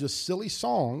 and done just silly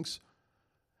songs.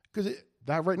 Because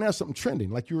that right now is something trending.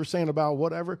 Like you were saying about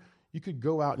whatever, you could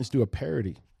go out and just do a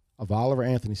parody of Oliver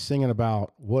Anthony singing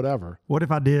about whatever. What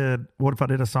if I did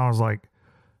a song like,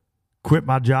 quit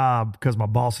my job because my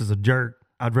boss is a jerk.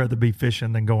 I'd rather be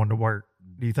fishing than going to work.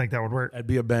 Do you think that would work? That'd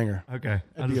be a banger. Okay.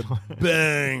 That'd be a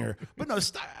banger. But no,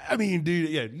 I mean, dude,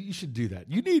 yeah, you should do that.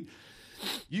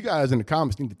 You guys in the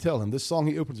comments need to tell him this song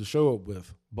he opens the show up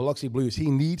with, Biloxi Blues, he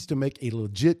needs to make a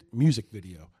legit music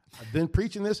video. I've been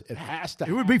preaching this. It has to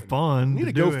happen. It would be fun. We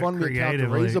need a GoFundMe account to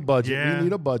raise a budget. Yeah. We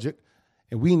need a budget.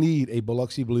 And we need a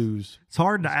Biloxi Blues. It's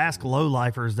hard to ask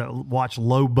low-lifers that watch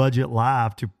low-budget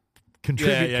live to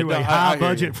contribute to a high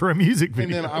budget for a music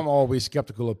video. And then I'm always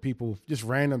skeptical of people, just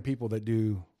random people that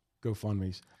do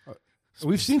GoFundMes.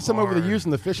 We've seen some over the years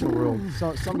in the fishing world.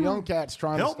 Some young cats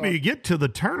trying help to me get to the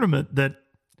tournament that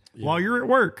while you're at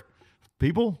work.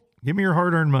 People, give me your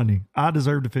hard-earned money. I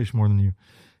deserve to fish more than you.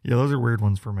 Yeah, those are weird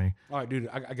ones for me. All right, dude,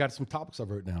 I got some topics I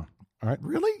wrote down. All right.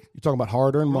 Really? You're talking about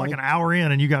hard-earned money? Like an hour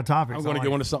in and you got topics. I'm going to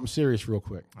go into something serious real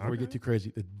quick before we get too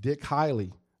crazy. The Dick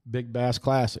Hiley Big Bass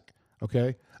Classic,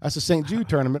 okay? That's the St. Jude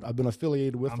tournament I've been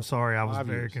affiliated with. I'm sorry. I was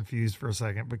very confused for a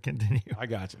second, but continue. I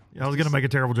got you. I was going to make a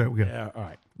terrible joke. Yeah, all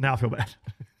right. Now I feel bad.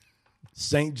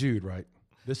 St. Jude, right?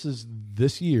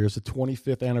 This year is the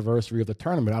 25th anniversary of the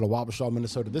tournament out of Wabasha,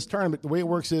 Minnesota. This tournament, the way it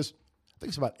works is, I think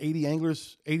it's about 80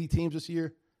 anglers, 80 teams this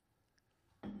year.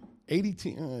 80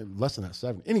 teams, less than that,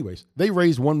 7. Anyways, they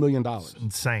raised $1 million.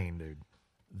 Insane, dude.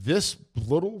 This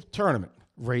little tournament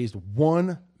raised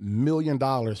 $1 million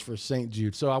for St.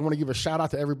 Jude. So I want to give a shout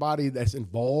out to everybody that's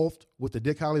involved with the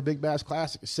Dick Hiley Big Bass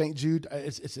Classic. St. Jude,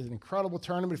 it's an incredible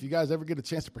tournament. If you guys ever get a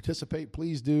chance to participate,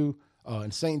 please do.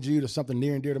 And St. Jude is something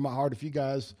near and dear to my heart. If you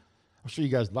guys, I'm sure you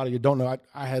guys, a lot of you don't know,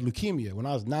 I had leukemia. When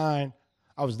I was 9,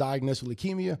 I was diagnosed with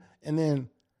leukemia, and then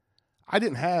I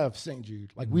didn't have St.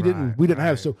 Jude. Like we didn't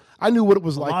have. So I knew what it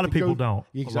was like. A lot of people don't.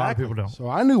 Exactly. A lot of people don't. So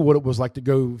I knew what it was like to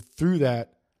go through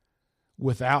that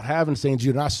without having St.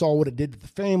 Jude, and I saw what it did to the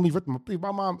family.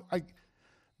 My mom,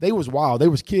 they was wild. They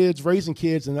was kids raising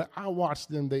kids, and I watched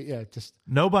them. They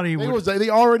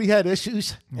already had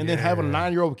issues, and then having a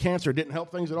 9-year-old with cancer didn't help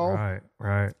things at all.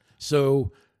 Right.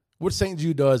 So what St.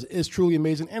 Jude does is truly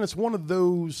amazing, and it's one of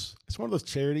those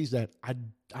charities that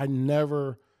I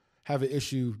never have an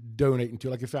issue donating to.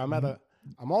 Like if I'm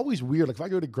I'm always weird. Like if I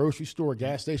go to a grocery store or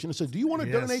gas station and say, do you want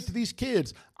to donate to these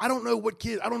kids? I don't know what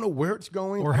kid. I don't know where it's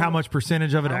going. Or how much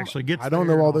percentage of it actually gets I don't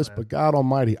know all this, but God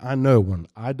Almighty, I know when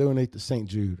I donate to St.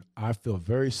 Jude, I feel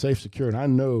very safe, secure, and I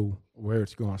know where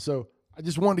it's going. So I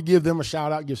just wanted to give them a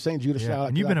shout out, give St. Jude a shout out.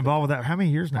 And you've been involved with that how many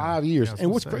years now? 5 years.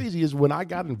 And what's crazy is when I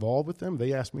got involved with them,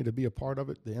 they asked me to be a part of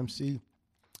it, the MC.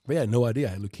 They had no idea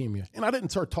I had leukemia. And I didn't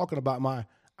start talking about my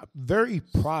very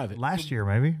private. Last year,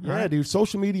 maybe. Yeah, dude.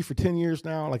 Social media for 10 years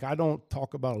now. Like, I don't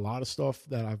talk about a lot of stuff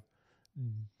that I've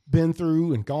been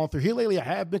through and gone through. Here lately, I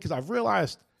have been because I've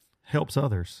realized. Helps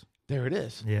others. There it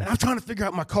is. Yeah. And I'm trying to figure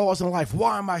out my cause in life.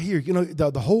 Why am I here? You know,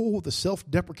 the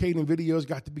self-deprecating videos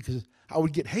got to be because I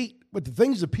would get hate. But the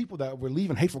things, the people that were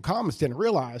leaving hateful comments didn't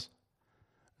realize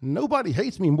nobody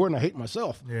hates me more than I hate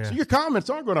myself. Yeah. So your comments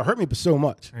aren't going to hurt me but so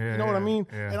much. Yeah, you know what I mean?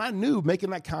 Yeah. And I knew making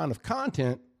that kind of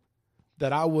content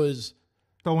that I was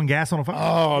throwing gas on a fire.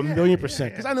 Oh, a million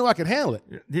percent. Because I knew I could handle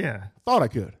it. Yeah. Thought I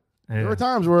could. Yeah. There were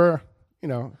times where, you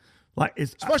know, like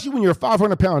especially when you're a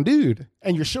 500-pound dude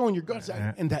and you're showing your guts,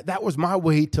 and that was my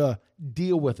way to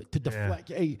deal with it, to deflect.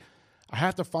 Yeah. Hey, I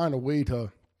have to find a way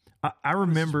to. I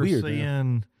remember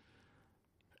seeing,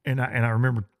 and I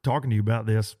remember talking to you about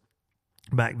this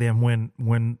back then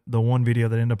when the one video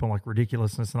that ended up on like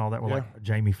ridiculousness and all that, like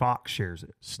Jamie Foxx shares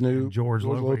it, Snoop, George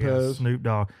Lopez, Snoop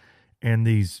Dogg, and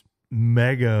these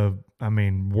mega,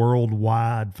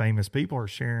 worldwide famous people are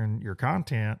sharing your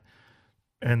content,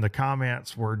 and the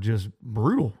comments were just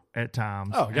brutal at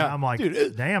times. Oh, yeah. And I'm like,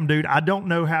 damn, dude, I don't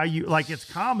know how you, like, it's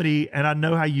comedy, and I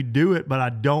know how you do it, but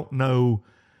I don't know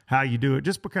how you do it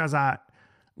just because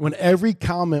when every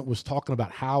comment was talking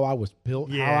about how I was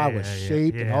built, how I was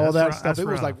shaped, and all that stuff, it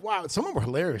was like, wow, some of them were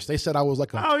hilarious. They said I was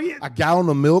like a gallon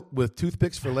of milk with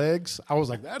toothpicks for legs. I was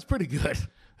like, that's pretty good.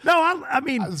 No, I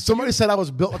mean, Somebody said I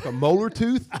was built like a molar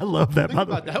tooth. I love that. By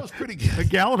the way. That was pretty good. A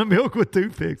gallon of milk with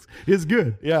toothpicks is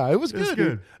good. Yeah, it was good. It's dude.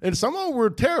 good. And some of them were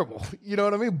terrible. You know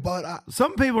what I mean? But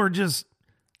Some people are just.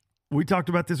 We talked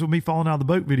about this with me falling out of the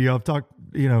boat video. I've talked,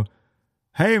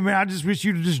 hey man, I just wish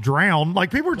you to just drown.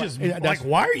 Like people are just like,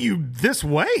 why are you this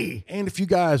way? and if you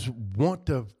guys want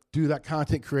to do that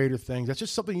content creator thing, that's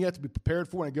just something you have to be prepared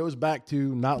for. And it goes back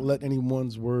to not let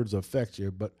anyone's words affect you.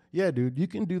 But yeah, dude, you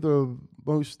can do the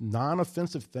most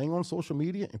non-offensive thing on social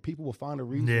media, and people will find a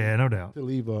reason. Yeah, no doubt. To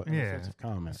leave an offensive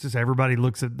comment. It's just everybody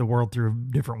looks at the world through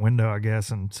a different window, I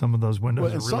guess, and some of those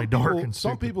windows And are really dark and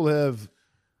some stupid. people have.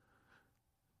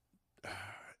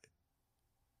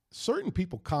 Certain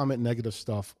people comment negative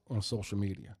stuff on social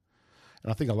media.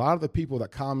 And I think a lot of the people that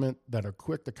comment, that are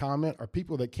quick to comment, are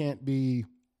people that can't be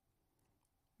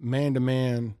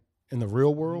man-to-man in the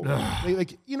real world.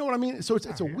 Like, you know what I mean? So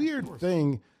it's a weird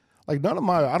thing. Like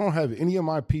I don't have any of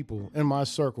my people in my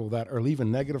circle that are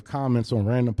leaving negative comments on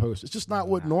random posts. It's just not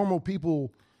what normal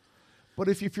people. But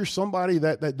if you're somebody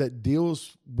that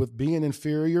deals with being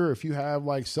inferior, if you have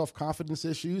like self-confidence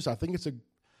issues, I think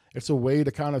it's a way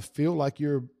to kind of feel like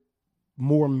you're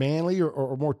more manly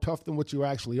or more tough than what you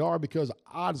actually are, because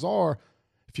odds are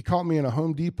if you caught me in a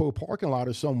Home Depot parking lot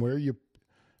or somewhere, you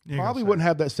probably wouldn't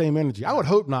have that same energy. I would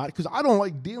hope not, because I don't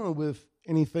like dealing with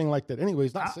anything like that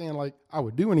anyways. Not saying like I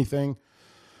would do anything.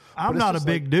 I'm not a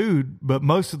big dude, but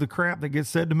most of the crap that gets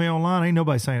said to me online, ain't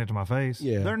nobody saying it to my face.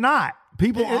 Yeah. They're not.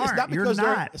 People It's aren't. not You're because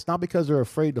not. it's not because they're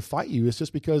afraid to fight you. It's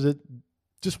just because it's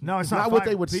It's not what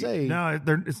they would say. No,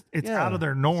 it's out of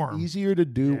their norm. It's easier to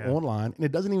do online, and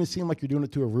it doesn't even seem like you're doing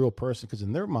it to a real person, because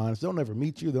in their minds, they'll never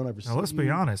meet you. They'll never see you. Now, let's be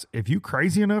honest. If you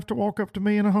crazy enough to walk up to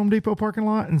me in a Home Depot parking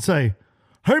lot and say,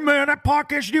 hey, man, that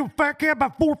podcast you do, fat cat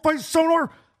about 4-phase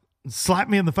sonar, and slap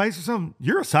me in the face or something,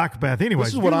 you're a psychopath anyway.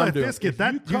 This is what I'm doing. If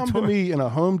You come to me in a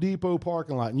Home Depot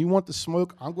parking lot and you want the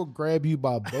smoke, I'm going to grab you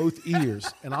by both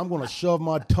ears, and I'm going to shove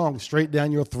my tongue straight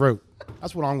down your throat.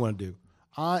 That's what I'm going to do.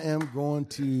 I am going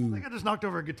to. I think I just knocked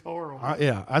over a guitar.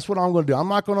 Yeah, that's what I'm going to do. I'm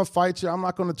not going to fight you. I'm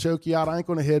not going to choke you out. I ain't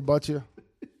going to headbutt you.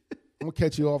 I'm going to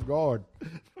catch you off guard.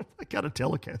 I got a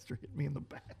Telecaster hit me in the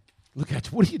back. Look at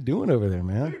you. What are you doing over there,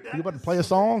 man? You about to play a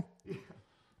song?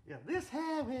 Yeah, this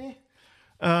heavy.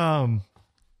 Damn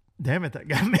it, that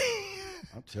got me.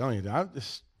 I'm telling you,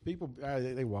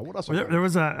 what else? There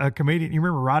was a comedian. You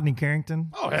remember Rodney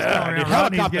Carrington? Oh,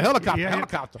 yeah.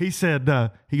 Helicopter. He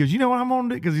said, he goes, you know what I'm going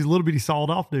to do? Because he's a little bitty sawed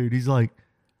off dude. He's like,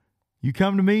 you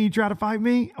come to me, you try to fight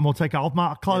me, I'm going to take off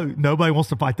my clothes. Nobody wants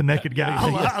to fight the naked guy.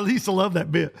 I used to love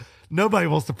that bit. Nobody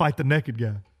wants to fight the naked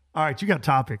guy. All right, you got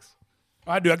topics.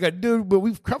 I do. But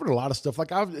we've covered a lot of stuff.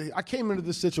 Like I came into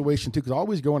this situation too, because I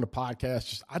always go into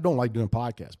podcasts. I don't like doing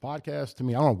podcasts. Podcasts to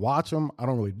me, I don't watch them. I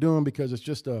don't really do them because it's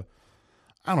just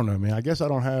I don't know, man. I guess I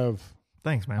don't have.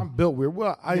 Thanks, man. I'm built weird.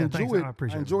 Well, I enjoy it.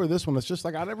 I enjoy this one. It's just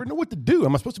like I never know what to do.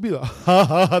 Am I supposed to be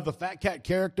the fat cat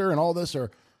character and all this,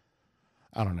 or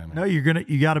I don't know, man. No,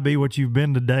 you got to be what you've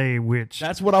been today, which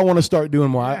that's what I want to start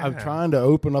doing more. I'm trying to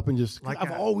open up and just,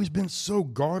 I've always been so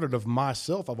guarded of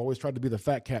myself. I've always tried to be the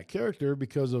fat cat character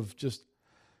because of just,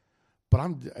 but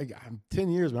I'm 10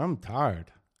 years, man. I'm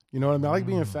tired. You know what I mean? I like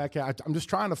being a fat cat. I'm just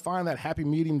trying to find that happy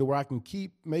medium to where I can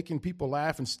keep making people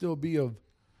laugh and still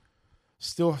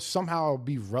somehow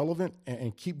be relevant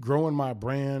and keep growing my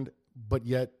brand, but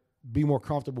yet be more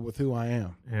comfortable with who I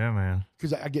am. Yeah, man.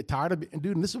 Because I get tired of it. And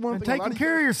dude, and this is one thing. Taking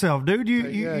care of yourself, dude.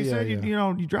 You said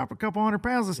you drop a couple 100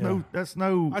 pounds. That's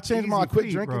no. I changed my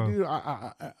quit drinking, dude.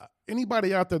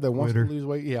 Anybody out there that wants to lose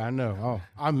weight, I know. Oh,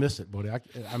 I miss it, buddy.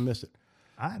 I miss it.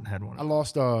 I hadn't had one. I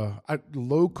lost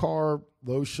low carb,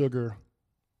 low sugar.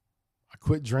 I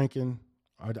quit drinking.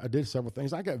 I did several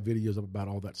things. I got videos up about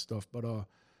all that stuff, but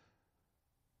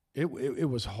it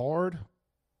was hard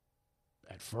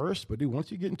at first, but dude, once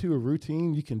you get into a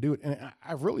routine, you can do it. And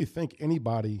I really think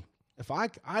anybody, if I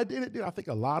did it, dude, I think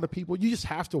a lot of people, you just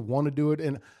have to want to do it.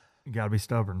 And you got to be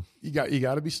stubborn. You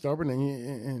got to be stubborn,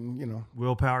 and you know,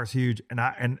 willpower is huge.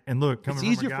 And look, it's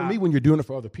easier for me when you're doing it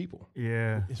for other people.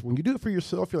 Yeah, it's when you do it for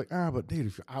yourself, you're like, but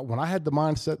dude, when I had the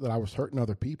mindset that I was hurting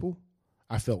other people,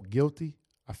 I felt guilty,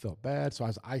 I felt bad, so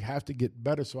I have to get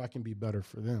better so I can be better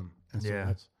for them. And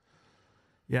so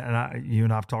and you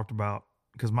and I've talked about,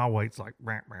 because my weight's like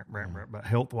but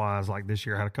health wise, like this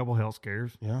year I had a couple health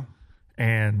scares. Yeah,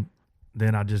 and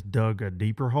then I just dug a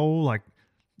deeper hole, like,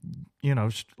 you know,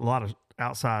 a lot of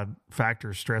outside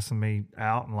factors stressing me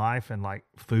out in life, and like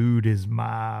food is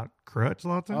my crutch a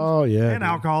lot of times. Oh yeah, and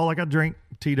alcohol. Like I drink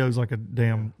Tito's like a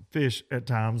damn fish at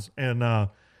times, and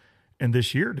And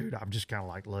this year, dude, I've just kind of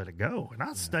like let it go. And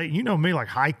I stay, you know me, like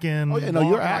hiking. Oh, yeah, no,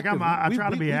 you're walking, active. I try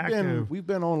to be active. We've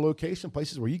been on location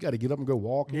places where you got to get up and go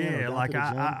walking. Yeah, like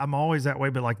I'm always that way.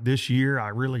 But like this year, I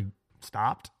really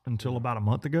stopped until about a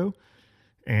month ago.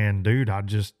 And dude, I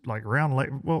just like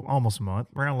almost a month,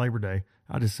 around Labor Day,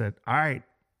 I just said, all right,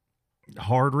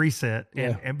 hard reset.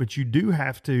 And but you do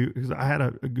have to, because I had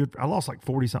I lost like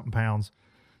 40 something pounds.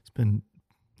 It's been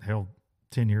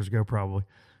 10 years ago probably.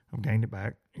 I've gained it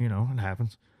back, you know, it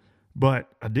happens. But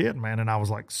I did, man. And I was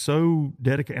like so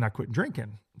dedicated, and I quit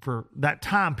drinking for that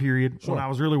time period when I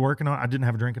was really working on it. I didn't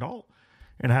have a drink at all.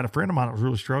 And I had a friend of mine that was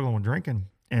really struggling with drinking.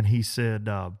 And he said,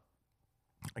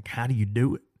 like, how do you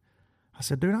do it? I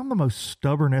said, dude, I'm the most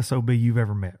stubborn SOB you've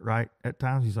ever met, right? At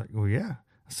times he's like, well, yeah.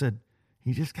 I said,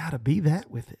 you just got to be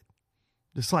that with it.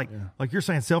 Just like you're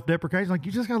saying, self-deprecation. Like,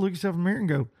 you just got to look yourself in the mirror and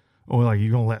go, oh, like,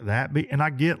 you're going to let that be? And I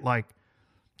get, like,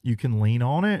 you can lean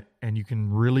on it and you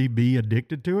can really be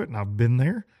addicted to it. And I've been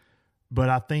there. But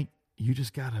I think you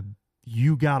just got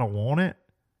to want it.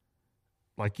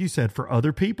 Like you said, for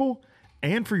other people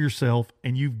and for yourself.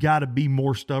 And you've got to be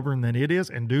more stubborn than it is.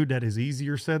 And, dude, that is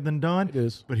easier said than done. It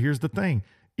is. But here's the thing.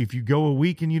 If you go a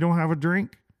week and you don't have a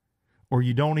drink, or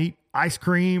you don't eat ice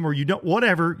cream, or you don't,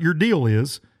 whatever your deal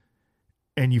is,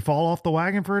 and you fall off the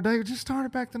wagon for a day, just start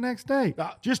it back the next day.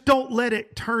 Just don't let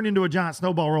it turn into a giant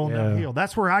snowball rolling down the hill.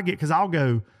 That's where I get, because I'll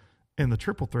go in the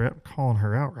triple threat. I'm calling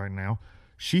her out right now.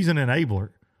 She's an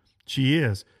enabler. She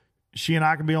is. She and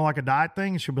I can be on like a diet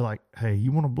thing, and she'll be like, hey,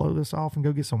 you want to blow this off and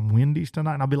go get some Wendy's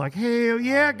tonight? And I'll be like, hell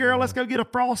yeah, girl, let's go get a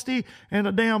Frosty and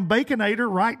a damn Baconator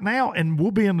right now. And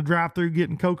we'll be in the drive-thru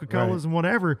getting Coca-Colas and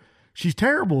whatever. She's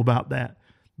terrible about that.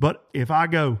 But if I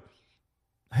go,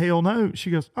 hell no,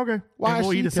 she goes, okay. Why is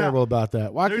she terrible about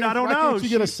that? Why dude, can't, I don't why know. Can't she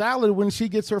get a salad when she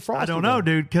gets her Frosty? I don't know,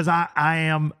 dude, because I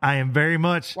am very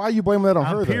much. Why are you blaming that on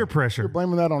her? Peer pressure. You're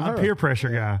blaming that on her. I'm peer pressure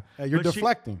guy. Yeah, you're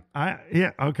deflecting.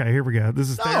 Okay, here we go. This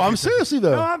is I'm seriously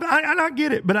though. No, I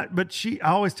get it, but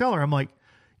I always tell her, I'm like,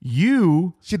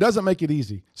 she doesn't make it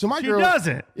easy. So my girl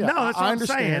doesn't. Yeah, no, that's what I'm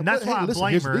saying. That's why I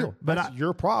blame here's her. The deal. But that's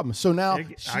your problem. So now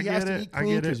she has to eat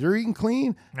clean because you're eating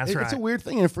clean. That's right. It's a weird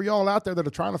thing. And for y'all out there that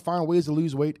are trying to find ways to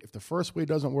lose weight, if the first way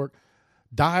doesn't work,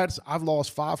 diets. I've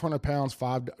lost 500 pounds.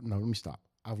 Let me stop.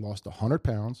 I've lost 100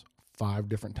 pounds 5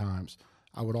 different times.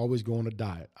 I would always go on a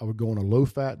diet. I would go on a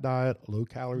low-fat diet,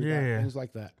 low-calorie diet, things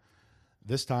like that.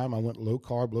 This time I went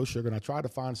low-carb, low-sugar, and I tried to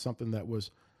find something that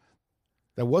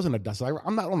wasn't a diet. So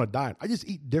I'm not on a diet. I just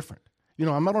eat different. You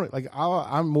know, I'm not on it. Like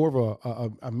I'm more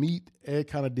of a meat, egg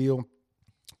kind of deal.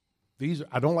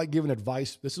 I don't like giving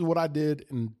advice. This is what I did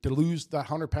to lose that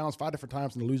 100 pounds 5 different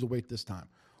times and to lose the weight this time.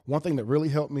 One thing that really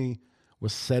helped me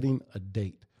was setting a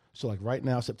date. So like right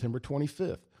now, September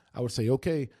 25th, I would say,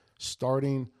 okay,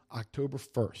 starting October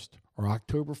 1st or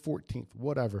October 14th,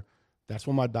 whatever, that's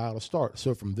when my diet will start.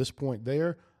 So from this point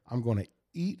there, I'm going to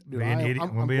eat.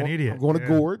 I'm going to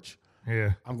gorge.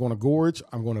 Yeah. I'm going to gorge.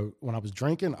 When I was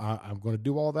drinking, I'm going to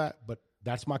do all that, but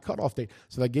that's my cutoff date.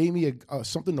 So that gave me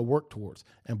something to work towards.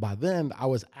 And by then I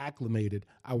was acclimated.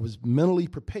 I was mentally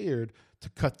prepared to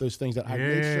cut those things out. I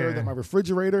made sure that my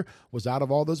refrigerator was out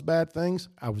of all those bad things.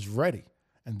 I was ready.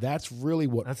 And that's really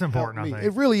that's important. Me. I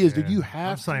think It really is. Dude, you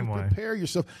have to prepare way.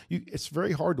 yourself. It's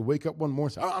very hard to wake up one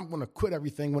morning and say, I'm going to quit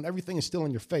everything when everything is still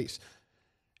in your face.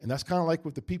 And that's kind of like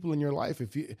with the people in your life.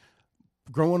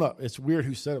 Growing up, it's weird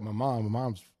who said it. My mom. My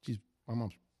mom's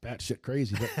batshit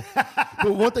crazy.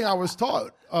 But one thing I was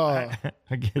taught, I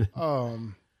get it.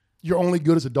 You're only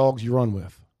good as the dogs you run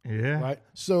with. Yeah. Right.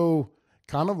 So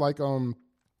kind of like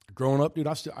growing up, dude.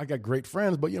 I got great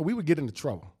friends, but we would get into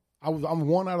trouble. I'm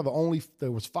one out of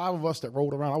there was 5 of us that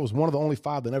rolled around. I was one of the only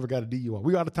 5 that never got a DUI.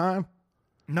 We out of time?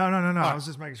 No. I was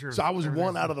just making sure. So I was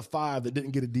one out of the 5 that didn't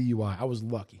get a DUI. I was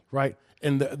lucky, right?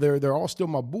 And they're all still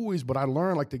my boys, but I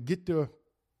learned like to get to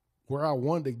where I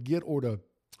wanted to get, or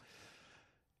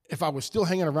if I was still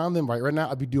hanging around them right now,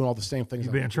 I'd be doing all the same things.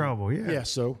 You'd be in trouble, yeah. Yeah,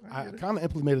 so I kind of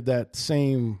implemented that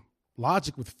same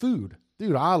logic with food.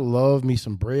 Dude, I love me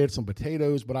some bread, some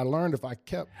potatoes, but I learned if I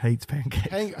kept... Hates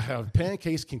pancakes.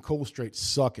 Pancakes can cold straight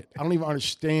suck it. I don't even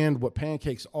understand what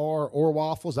pancakes are or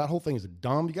waffles. That whole thing is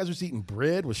dumb. You guys are just eating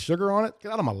bread with sugar on it?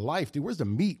 Get out of my life, dude. Where's the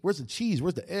meat? Where's the cheese?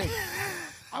 Where's the egg?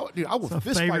 I would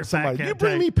fist fight somebody. You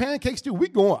bring me pancakes, dude, we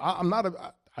going. I'm not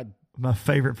a... My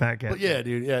favorite fat cat. But yeah,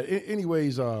 dude. Yeah.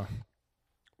 Anyways,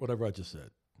 whatever I just said.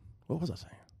 What was I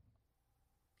saying?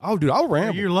 Oh, dude, I'll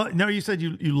ramble. You said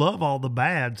you love all the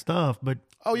bad stuff, but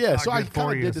oh yeah. So I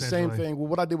kind of did the same thing. Well,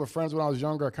 what I did with friends when I was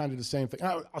younger, I kind of did the same thing.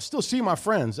 I'll still see my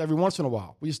friends every once in a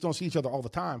while. We just don't see each other all the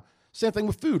time. Same thing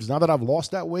with foods. Now that I've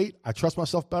lost that weight, I trust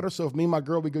myself better. So if me and my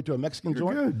girl we go to a Mexican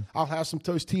joint, I'll have some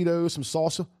Tostitos, some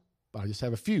salsa. but I just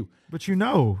have a few. But you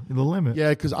know the limit. Yeah,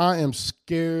 because I am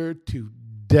scared to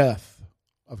death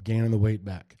of gaining the weight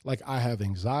back. Like, I have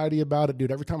anxiety about it,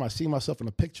 dude. Every time I see myself in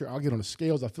a picture, I'll get on the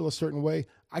scales, I feel a certain way.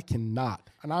 I cannot,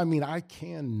 and I mean I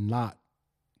cannot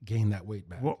gain that weight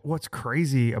back. What's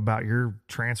crazy about your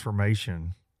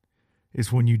transformation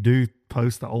is when you do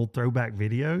post the old throwback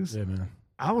videos. Yeah, man.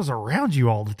 I was around you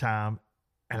all the time,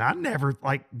 and I never,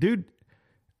 like, dude,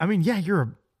 I mean, yeah,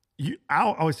 I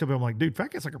always tell people, I'm like, dude,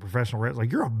 Fat Cat's like a professional wrestler.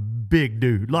 Like, you're a big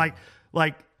dude. Like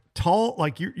tall,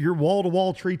 like your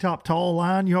wall-to-wall treetop tall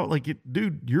line, you know, like,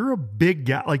 dude, you're a big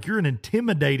guy. Like, you're an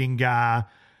intimidating guy.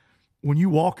 When you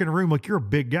walk in a room, like, you're a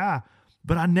big guy.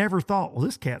 But I never thought, well,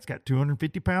 this cat's got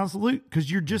 250 pounds to lose, because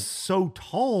you're just so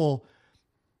tall.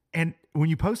 And when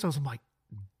you post those, I'm like,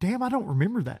 damn, I don't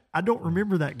remember that. I don't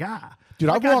remember that guy. Dude,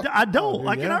 like, I don't. dude,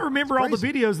 like, yeah. and I remember It's all the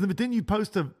crazy. videos, but then you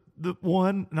post the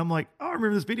one, and I'm like, oh, I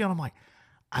remember this video. And I'm like,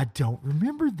 I don't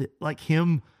remember that. Like,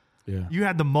 him, Yeah. you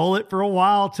had the mullet for a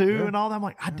while too, Yeah. and all that. I'm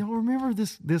like, I don't remember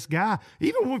this guy.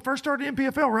 Even when we first started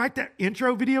MPFL, right? That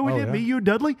intro video we did, yeah. me, you, and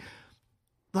Dudley.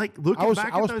 Like, looking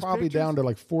back I was at those probably pictures, down to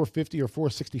like 450 or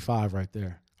 465 right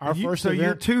there. Our first so event,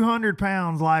 you're 200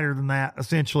 pounds lighter than that,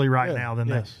 essentially, right Yeah, now. Than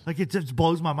yes. that. Like, it just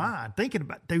blows my mind thinking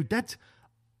about, dude. That's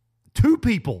 2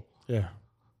 people yeah.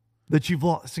 that you've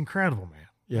lost. It's incredible, man.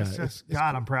 Yeah, It's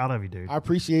God, I'm proud of you, dude. I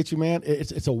appreciate you, man.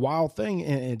 It's a wild thing,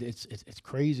 and it's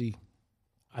crazy.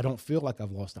 I don't feel like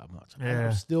I've lost that much. Yeah.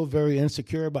 I'm still very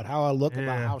insecure about how I look,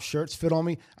 about Yeah. how shirts fit on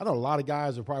me. I know a lot of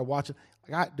guys are probably watching.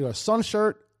 Like, I do a sun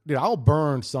shirt. Dude, I'll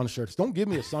burn sun shirts. Don't give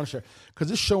me a sun shirt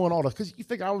because it's showing all the. Because you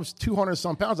think I was 200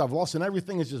 some pounds, I've lost, and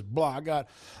everything is just blah. I got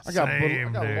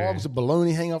Same, dude. logs of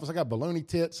bologna hanging off us. I got bologna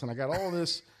tits, and I got all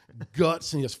this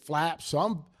guts and just flaps.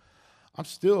 So I'm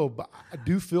still, but I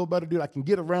do feel better, dude. I can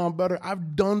get around better.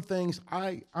 I've done things.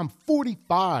 I'm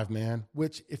 45, man.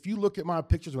 Which, if you look at my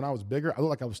pictures when I was bigger, I look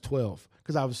like I was 12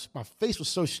 because my face was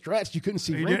so stretched you couldn't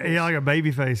see wrinkles. Yeah, like a baby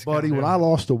face, Buddy, when I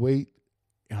lost the weight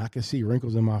and I can see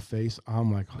wrinkles in my face,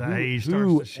 I'm like, the age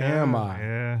who starts to show. am I?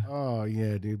 Yeah. Oh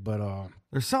yeah, dude. But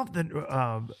There's something.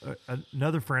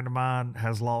 Another friend of mine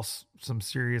has lost some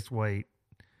serious weight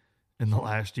in the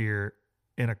last year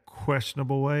in a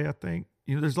questionable way. I think,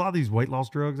 you know, there's a lot of these weight loss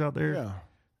drugs out there, yeah,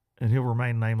 and he'll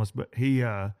remain nameless. But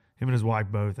him and his wife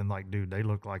both, and like, dude, they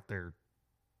look like they're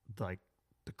like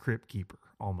the crypt keeper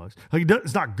almost. Like,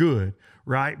 it's not good,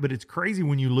 right? But it's crazy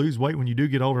when you lose weight when you do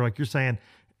get older, like you're saying,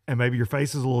 and maybe your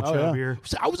face is a little oh, yeah. chubbier.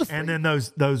 So I was afraid. And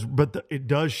then it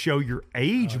does show your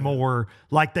age more.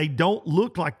 Like, they don't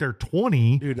look like they're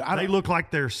 20. Dude, they look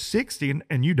like they're 60,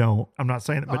 and you don't. I'm not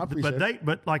saying it, No, I appreciate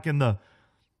but like in the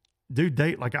dude,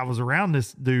 like, I was around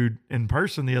this dude in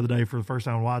person the other day for the first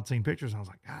time while I'd seen pictures. And I was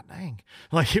like, God dang,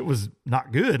 like, it was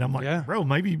not good. I'm like, Yeah. bro,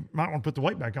 maybe you might want to put the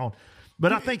weight back on.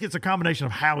 But I think it's a combination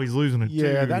of how he's losing it.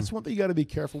 Yeah, too. that's one thing you got to be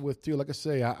careful with too. Like I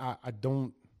say, I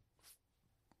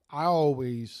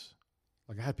always,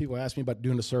 like, I had people ask me about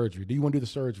doing the surgery. Do you want to do the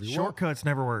surgery? Shortcuts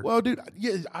never work. Well, dude,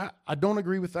 yeah, I don't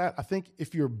agree with that. I think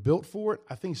if you're built for it,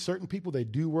 I think certain people they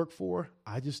do work for.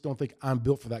 I just don't think I'm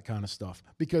built for that kind of stuff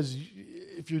because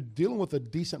if you're dealing with a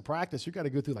decent practice, you got to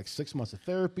go through like 6 months of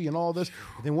therapy and all this.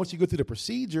 And then once you go through the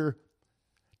procedure,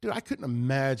 dude, I couldn't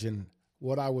imagine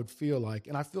what I would feel like.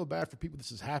 And I feel bad for people this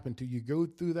has happened to. You go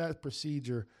through that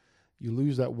procedure, you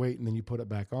lose that weight, and then you put it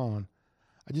back on.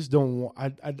 I just don't want,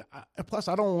 plus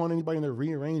I don't want anybody in there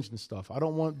rearranging stuff. I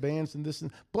don't want bands and this,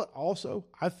 but also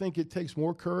I think it takes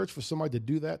more courage for somebody to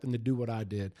do that than to do what I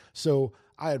did. So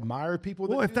I admire people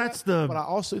that Well, if do that's that, the- but I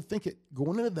also think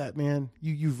going into that, man,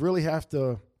 you really have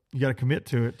to, You got to commit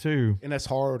to it too. and that's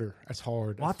harder. That's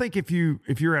hard. Well, I think if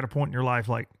you're at a point in your life,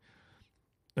 like,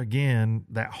 again,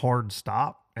 that hard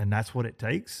stop, and that's what it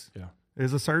takes, Yeah.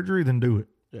 is a surgery, then do it.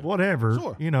 Yeah. Whatever,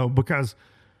 Sure. you know, because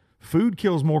food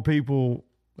kills more people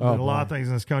than a lot of things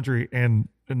in this country, and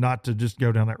not to just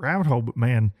go down that rabbit hole, but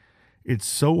man, it's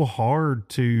so hard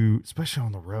to, especially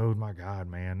on the road. My God,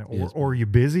 man, or you're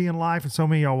busy in life, and so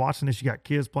many of y'all watching this, you got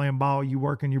kids playing ball, you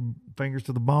working your fingers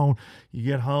to the bone. You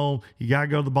get home, you got to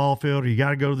go to the ball field, or you got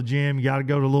to go to the gym, you got to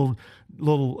go to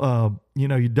little,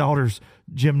 your daughter's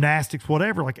gymnastics,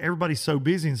 whatever. Like, everybody's so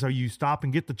busy, and so you stop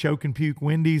and get the choke and puke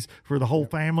Wendy's for the whole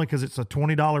family because it's a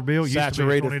 $20 bill. It used to be a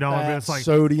Saturated $20 fat, bill. It's like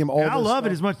sodium, all I this love it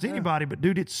stuff. as much as anybody, but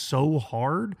dude, it's so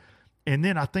hard. And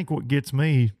then I think what gets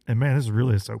me, and man, this is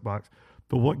really a soapbox,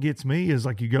 but what gets me is,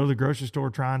 like, you go to the grocery store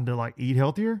trying to, like, eat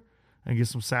healthier and get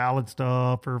some salad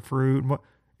stuff or fruit, and what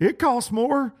it costs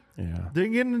more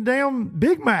than getting a damn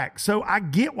Big Mac. So I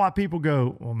get why people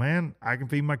go, well, man, I can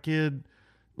feed my kid.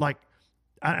 Like,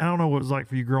 I don't know what it was like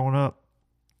for you growing up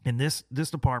in this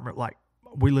department. Like,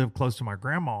 we live close to my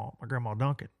grandma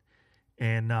Duncan.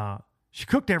 And she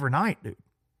cooked every night, dude.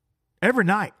 Every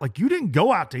night. Like, you didn't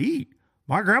go out to eat.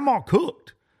 My grandma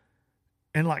cooked.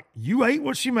 And, like, you ate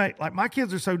what she made. Like, my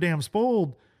kids are so damn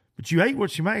spoiled, but you ate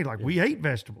what she made. Like, we ate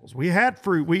vegetables. We had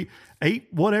fruit. We ate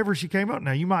whatever she came up.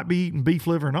 Now, you might be eating beef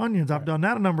liver and onions. I've done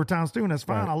that a number of times, too, and that's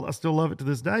fine. I still love it to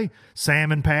this day.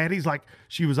 Salmon patties. Like,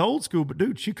 she was old school, but,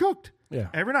 dude, she cooked. Yeah.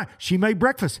 Every night. She made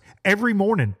breakfast every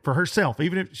morning for herself,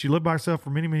 even if she lived by herself for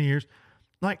many, many years.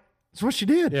 Like, that's what she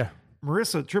did. Yeah.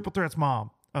 Marissa, Triple Threat's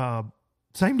mom,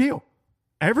 same deal.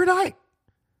 Every night.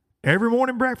 Every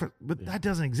morning breakfast. But that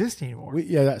doesn't exist anymore.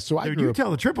 So I Dude, grew you up.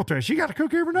 tell the Triple Threat, she got to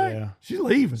cook every night. Yeah. She's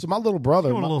leaving. So my little brother,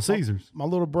 Going to Little Caesars. my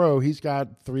little bro, he's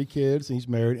got 3 kids and he's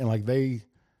married, and like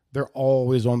they're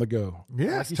always on the go.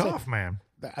 Yeah, Like it's you said, tough, man.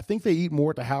 I think they eat more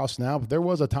at the house now, but there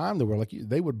was a time where like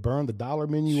they would burn the dollar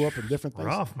menu up and different things.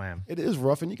 Rough, man. It is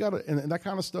rough, and you got to, and that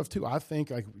kind of stuff too. I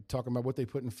think like talking about what they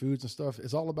put in foods and stuff.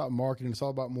 It's all about marketing. It's all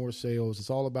about more sales.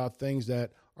 It's all about things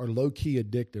that are low key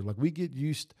addictive. Like we get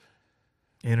used.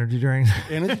 Energy drinks.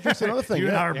 Energy drinks, another thing. You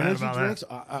and I Yeah, are mad energy about drinks,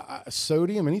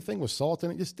 sodium, anything with salt in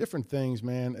it, just different things,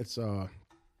 man.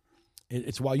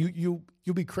 It's why you'll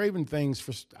be craving things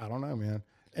for, I don't know, man.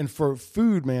 And for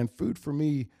food, man, food for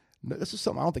me, this is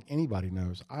something I don't think anybody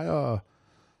knows. I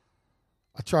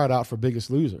tried out for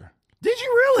Biggest Loser. Did you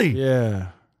really? Yeah.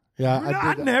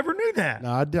 I never knew that.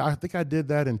 No, I think I did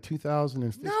that in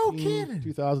 2015. No kidding.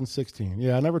 2016.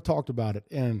 Yeah, I never talked about it.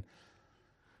 And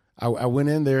I went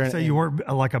in there and So you weren't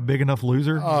like a big enough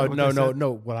loser? Oh, Is that what they said?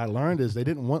 no. What I learned is they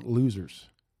didn't want losers.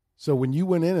 So when you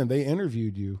went in and they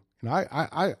interviewed you, and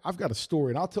I've got a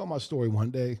story, and I'll tell my story one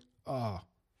day.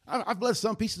 I've left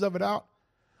some pieces of it out,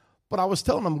 but I was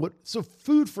telling them so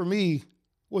food for me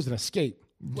was an escape.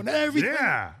 When everything,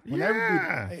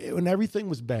 when everything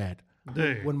was bad,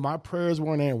 Dude. when my prayers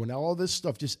weren't there, when all this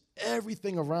stuff, just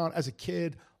everything around as a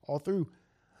kid, all through,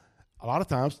 a lot of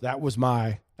times that was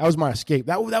my escape.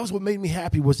 That was what made me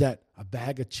happy, was that a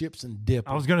bag of chips and dip.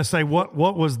 I was going to say, what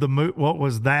was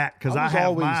that? Because I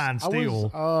have mine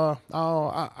still.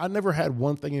 I never had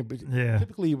one thing. Yeah.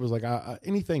 Typically, it was like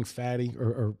anything fatty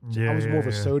or I was more of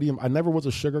a sodium. I never was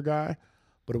a sugar guy,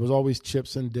 but it was always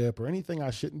chips and dip or anything I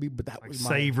shouldn't be. But that was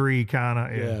savory kind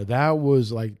of. Yeah, that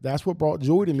was like, that's what brought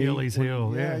joy to me. Achilles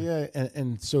heel. Yeah.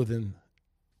 And so then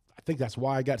I think that's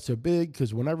why I got so big,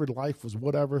 because whenever life was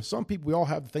whatever, some people, we all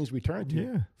have the things we turn to.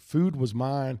 Yeah. Food was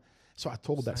mine. So I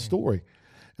told that story,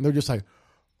 and they're just like,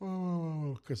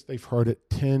 oh, because they've heard it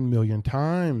 10 million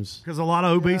times. Because a lot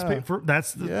of obese people,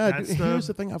 Here's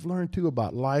the thing I've learned too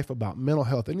about life, about mental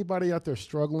health. Anybody out there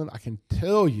struggling, I can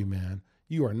tell you, man,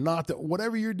 you are not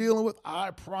whatever you're dealing with,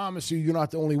 I promise you're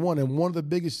not the only one. And one of the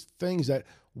biggest things that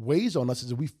weighs on us is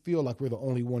that we feel like we're the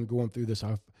only one going through this.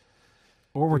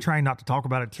 Or we're trying not to talk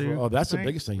about it too. Oh, that's the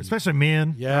biggest thing. Especially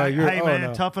men. Yeah, like, hey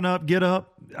man, toughen up, get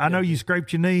up. I know you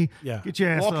scraped your knee. Yeah, get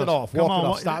your ass walk up. it off. Come Walk on, it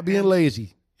off. Stop being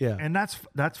lazy. Yeah, and that's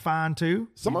fine too.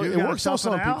 It works on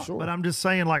some people, sure. But I'm just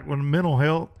saying, like when mental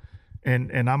health,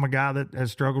 and I'm a guy that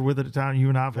has struggled with it at times. You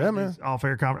and I've had these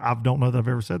off-air conversations. I don't know that I've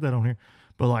ever said that on here,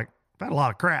 but like I've had a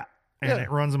lot of crap, and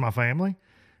it runs in my family,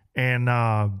 and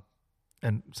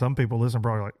some people listen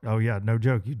probably like, oh yeah, no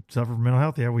joke, you suffer from mental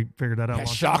health. Yeah, we figured that out. Yeah, a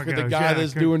long shock time at ago. the guy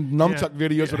that's doing nunchuck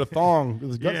videos with a thong. With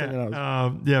his guts hanging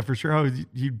out. Yeah, for sure. Oh,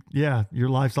 your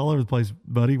life's all over the place,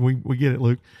 buddy. We get it,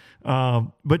 Luke.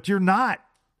 But you're not.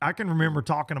 I can remember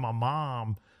talking to my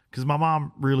mom, because my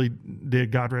mom really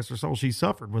did, God rest her soul, she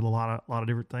suffered with a lot of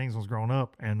different things when I was growing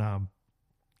up, and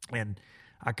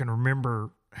I can remember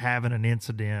having an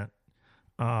incident,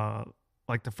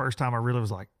 like the first time I really was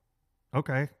like,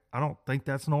 okay, I don't think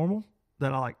that's normal,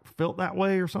 that I like felt that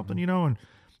way or something,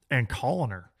 and calling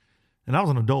her. And I was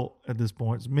an adult at this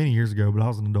point. It's many years ago, but I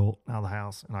was an adult out of the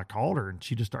house, and I called her, and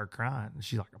she just started crying, and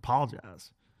she's like,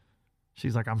 apologize.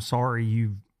 She's like, I'm sorry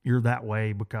you're that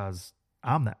way because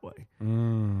I'm that way.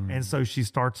 And so she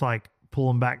starts like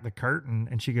pulling back the curtain,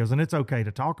 and she goes, and it's okay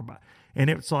to talk about it. And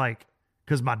it's like,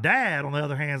 because my dad, on the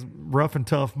other hand, is rough and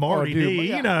tough Marty D,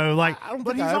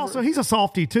 he's a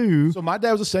softy too. So my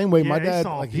dad was the same way. Yeah, My dad,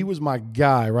 like, he was my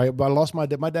guy, right? But I lost my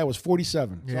dad. My dad was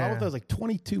 47. So I was like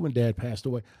 22 when Dad passed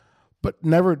away. But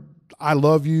never, I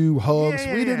love you, hugs.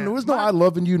 There was no I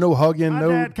loving you, no hugging. My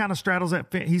dad kind of straddles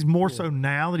that fence. He's more so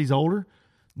now that he's older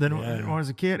than when I was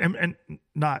a kid. And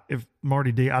not if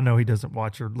Marty D, I know he doesn't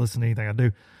watch or listen to anything I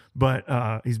do,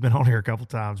 but he's been on here a couple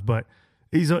times. But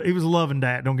he was a loving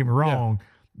dad, don't get me wrong. Yeah.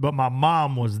 But my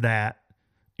mom was that,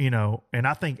 and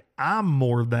I think I'm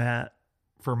more that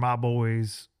for my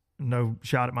boys, no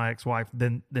shot at my ex-wife,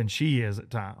 than she is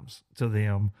at times to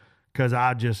them. Because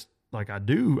I just, like I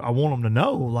want them to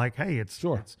know, like, hey, it's,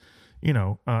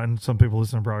 and some people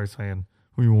listening are probably saying,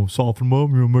 you want to soften them up,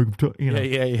 you want to make them,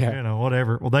 Yeah. you know,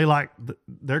 whatever. Well, they like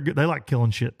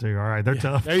killing shit too. All right, they're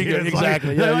tough. There you go. It's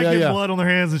Exactly. They like getting Yeah. blood on their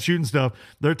hands and shooting stuff.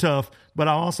 They're tough, but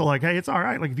I'm also like, hey, it's all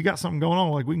right. Like if you got something going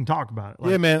on, like we can talk about it.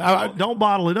 Like, Yeah, man. don't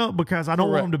bottle it up because I don't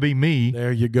Correct. want them to be me.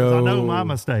 There you 'Cause go. I know my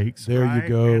mistakes. There you right?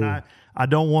 go. And I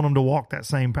don't want them to walk that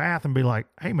same path and be like,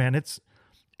 hey, man, it's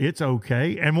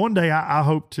okay. And one day I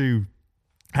hope to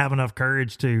have enough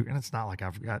courage to, and it's not like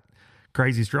I've got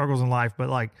crazy struggles in life, but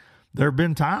like there have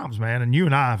been times, man, and you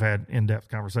and I have had in-depth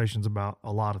conversations about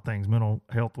a lot of things, mental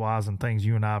health wise, and things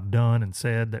you and I have done and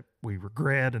said that we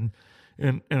regret and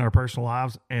in our personal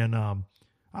lives. And I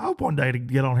hope one day to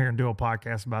get on here and do a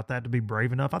podcast about that, to be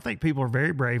brave enough. I think people are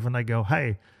very brave when they go,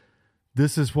 hey,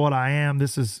 this is what I am.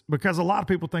 This is because a lot of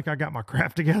people think I got my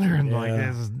crap together, and like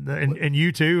this is, and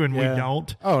you too, and we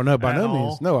don't. Oh no, by no all.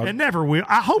 means, no. And never will.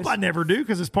 I hope I never do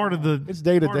because it's part of the. It's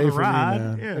day to part of day the for me, ride.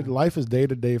 man. Yeah. Life is day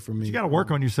to day for me. You got to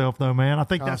work on yourself, though, man. I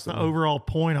think that's Constantly. the overall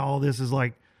point of all this is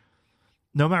like,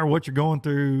 no matter what you're going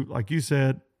through, like you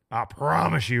said, I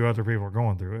promise you other people are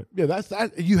going through it. Yeah, that's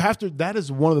that. You have to. That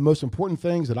is one of the most important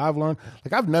things that I've learned.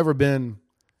 Like I've never been.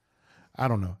 I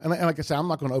don't know, and like I said, I'm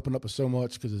not going to open up so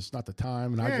much because it's not the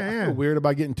time, and I feel weird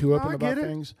about getting too open I about get it.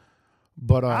 things.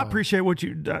 But I appreciate what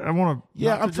you. I want to.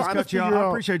 Yeah, I'm just trying to cut you off. figure I out-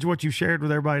 appreciate what you shared with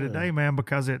everybody today, man,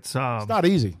 because it's not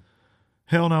easy.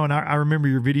 hell no. And I remember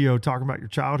your video talking about your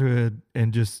childhood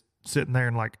and just sitting there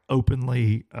and like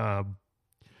openly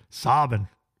sobbing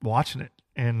watching it,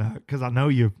 and because I know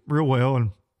you real well,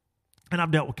 and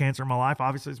I've dealt with cancer in my life.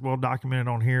 Obviously, it's well documented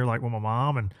on here, like with my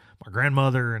mom and my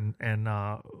grandmother and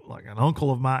like an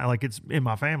uncle of mine. Like it's in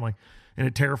my family, and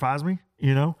it terrifies me,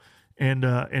 you know. And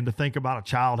to think about a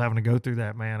child having to go through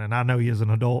that, man. And I know you as an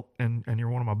adult, and you're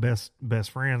one of my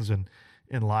best friends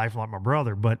in life, like my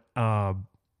brother. But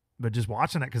just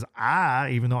watching that, because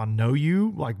even though I know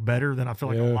you like better than I feel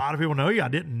like a lot of people know you, I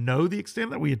didn't know the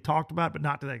extent that we had talked about, but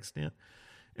not to that extent.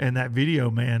 And that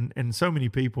video, man, and so many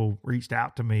people reached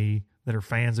out to me that are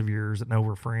fans of yours that know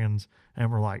we're friends, and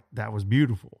were like, that was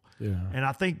beautiful. Yeah. And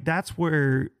I think that's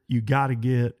where you got to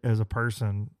get as a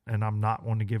person, and I'm not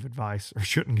one to give advice, or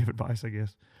shouldn't give advice, I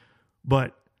guess,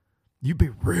 but you'd be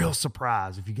real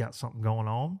surprised if you got something going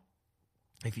on,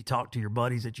 if you talk to your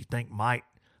buddies that you think might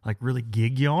like really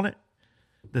gig you on it,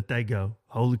 that they go,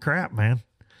 holy crap, man.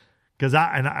 Because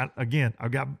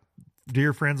I've got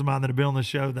dear friends of mine that have been on the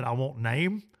show that I won't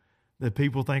name, that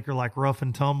people think are like rough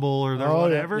and tumble or they're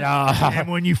whatever. Yeah. And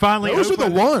when you finally Those are the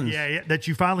ones. Yeah, that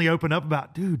you finally open up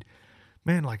about, dude,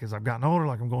 man, like as I've gotten older,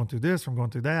 like I'm going through this, I'm going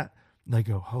through that. And they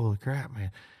go, holy crap,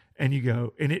 man. And you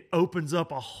go, and it opens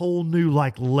up a whole new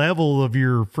like level of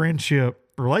your friendship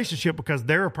relationship, because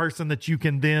they're a person that you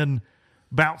can then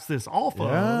bounce this off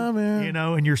of, man. you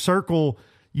know, in your circle.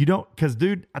 You don't, because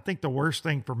dude, I think the worst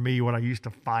thing for me, what I used to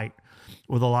fight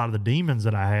with a lot of the demons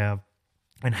that I have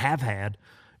and have had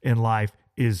in life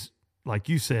is, like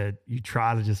you said, you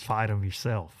try to just fight them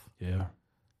yourself. Yeah.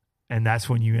 And that's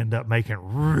when you end up making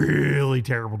really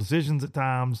terrible decisions at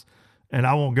times. And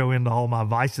I won't go into all my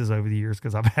vices over the years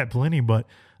because I've had plenty, but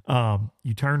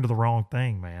you turn to the wrong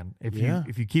thing, man. If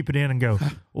you keep it in and go,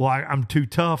 well, I'm too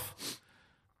tough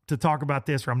to talk about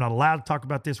this, or I'm not allowed to talk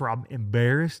about this, or I'm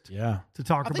embarrassed to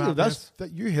talk about this.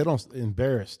 That you hit on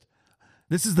embarrassed.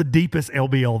 This is the deepest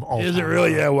LBL of all Is time. it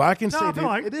really? Yeah. Well, I can No, say I feel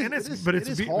like- it and is. it's- but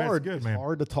it's hard. good, it's man.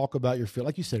 hard to talk about your feel.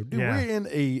 Like you said, dude, Yeah. we're in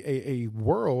a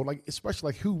world, like especially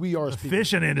like who we are as The people.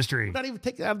 fishing industry. Not even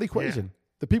take that out of the equation.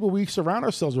 The people we surround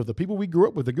ourselves with, the people we grew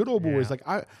up with, the good old boys.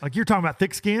 Yeah. Like you're talking about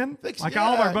thick skin. Like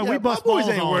all of our, but we bust my boys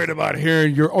balls ain't on. worried about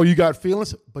hearing you got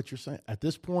feelings. But you're saying at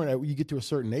this point, you get to a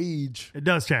certain age, It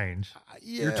does change.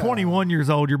 yeah. You're 21 years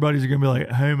old. Your buddies are gonna be like,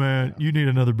 "Hey man, you need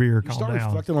another beer. You Calm start down."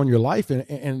 reflecting on your life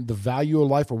and the value of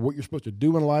life, or what you're supposed to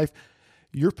do in life.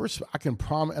 I can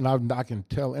promise, and I can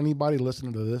tell anybody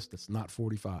listening to this that's not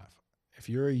 45. If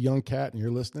you're a young cat and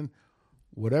you're listening,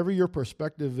 whatever your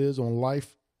perspective is on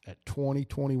life at 20,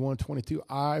 21, 22,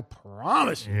 I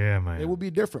promise you, Yeah, man. it will be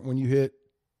different when you hit.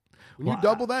 When you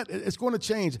double that, it's going to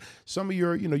change. Some of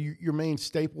your main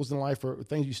staples in life are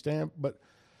things you stand, but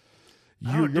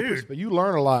you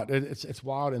learn a lot. It's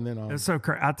wild, and then It's so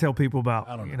crazy. I tell people about,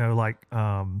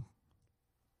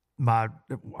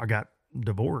 I got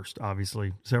divorced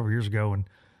obviously several years ago, and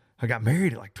I got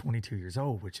married at like 22 years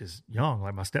old, which is young.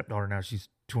 Like my stepdaughter now, she's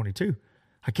 22.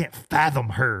 I can't fathom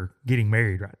her getting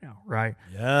married right now, right?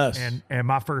 yes, And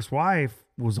my first wife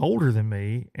was older than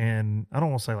me, and I don't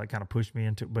want to say like kind of pushed me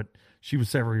into it, but she was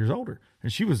several years older,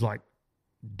 and she was like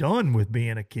done with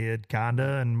being a kid,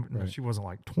 kinda, and she wasn't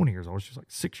like 20 years old. She was like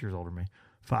 6 years older than me,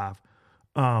 5.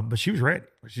 But she was ready.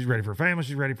 She's ready for a family.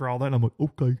 She's ready for all that. And I'm like,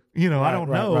 okay. I don't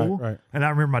know. Right. And I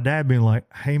remember my dad being like,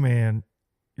 hey, man,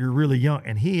 you're really young.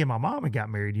 And he and my mom had got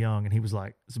married young. And he was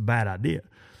like, it's a bad idea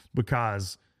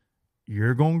because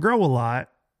you're going to grow a lot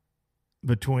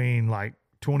between like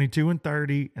 22 and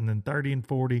 30 and then 30 and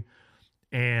 40.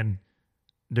 And,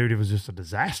 dude, it was just a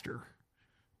disaster.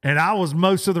 And I was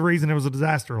most of the reason it was a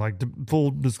disaster. Like,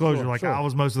 full disclosure, Sure. I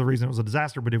was most of the reason it was a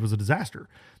disaster, but it was a disaster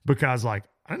because, like,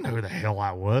 I didn't know who the hell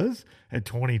I was at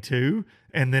 22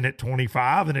 and then at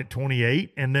 25 and at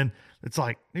 28. And then it's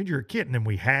like, dude, you're a kid. And then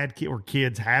we're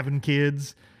kids having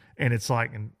kids. And it's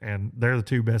like, and they're the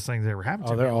two best things that ever happened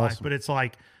to me in life. Awesome. But it's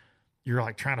like, you're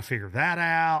like trying to figure that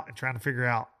out and trying to figure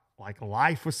out like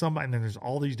life with somebody. And then there's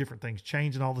all these different things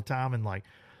changing all the time. And like,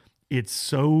 it's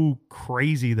so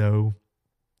crazy though.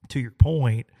 To your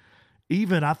point,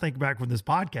 even I think back when this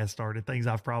podcast started, things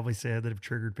I've probably said that have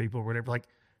triggered people or whatever, like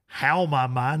how my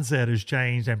mindset has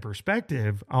changed and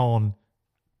perspective on,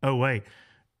 oh, wait,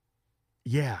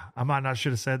 yeah, I might not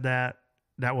should have said that.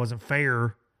 That wasn't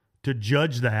fair to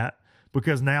judge that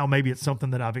because now maybe it's something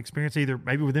that I've experienced either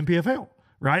maybe with MPFL,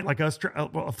 right? Like us,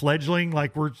 a fledgling,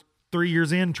 like we're 3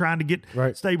 years in trying to get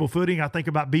stable footing. I think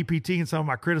about BPT and some of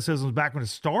my criticisms back when it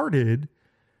started.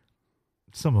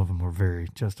 Some of them were very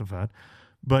justified,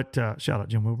 but shout out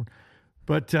Jim Wilburn.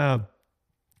 But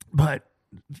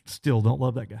still don't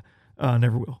love that guy.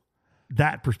 Never will.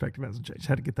 That perspective hasn't changed.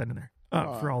 Had to get that in there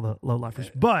for all the low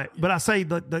lifers. But I say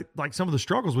that like some of the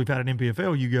struggles we've had in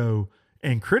MPFL, you go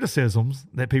and criticisms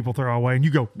that people throw away, and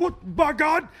you go, "What by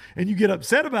God?" and you get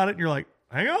upset about it, and you're like,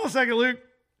 "Hang on a second, Luke."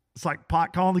 It's like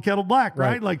pot calling the kettle black,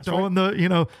 right? Like throwing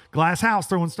the glass house,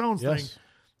 throwing stones thing.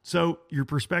 So your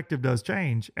perspective does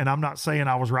change. And I'm not saying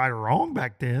I was right or wrong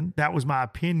back then. That was my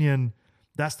opinion.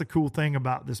 That's the cool thing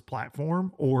about this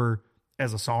platform or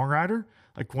as a songwriter.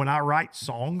 Like when I write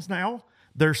songs now,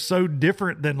 they're so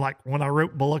different than like when I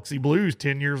wrote Biloxi Blues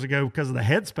 10 years ago because of the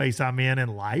headspace I'm in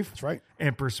life. That's right.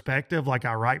 And perspective. Like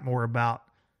I write more about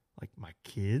like my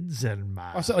kids and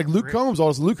my... I said like Luke Combs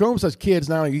also. Luke Combs has kids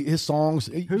now. His songs...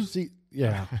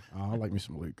 Yeah. I like me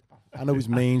some Luke. I know he's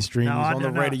mainstream. He's on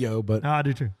the radio, but... No, I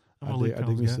do too. I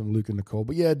dig me some Luke and Nicole.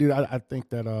 But yeah, dude, I think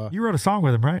that... you wrote a song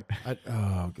with him, right?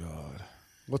 Oh, God.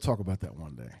 We'll talk about that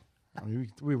one day. I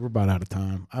mean, we're about out of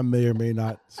time. I may or may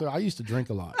not. So I used to drink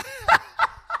a lot.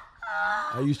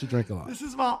 This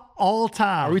is my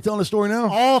all-time... Are we telling the story now?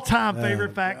 All-time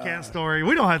favorite Fat Cat story.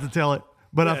 We don't have to tell it,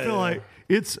 but I feel like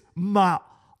it's my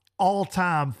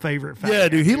all-time favorite Fat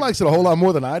Cat. Dude, he likes it a whole lot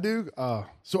more than I do.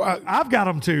 So I've got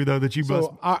them too, though, that you must...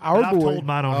 Our I've told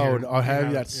mine on here. Oh, have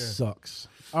you? That sucks.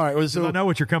 All right. So I know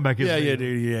what your comeback is. Yeah,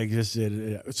 dude. Yeah, just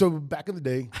yeah. So back in the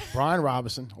day, Brian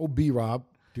Robinson, old B-Rob,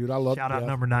 dude, I love. Shout out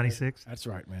number 96. That's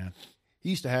right, man. He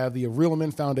used to have the Real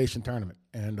Men Foundation tournament,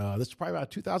 and this is probably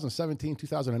about 2017,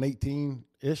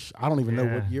 2018-ish. I don't even know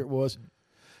what year it was.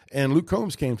 And Luke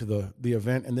Combs came to the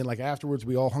event, and then like afterwards,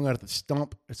 we all hung out at the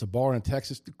Stump. It's a bar in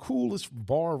Texas, the coolest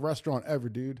bar restaurant ever,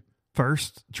 dude.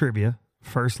 First trivia,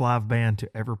 first live band to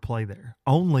ever play there,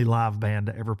 only live band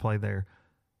to ever play there,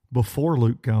 before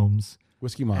Luke Combs,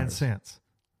 Whiskey Myers, and since.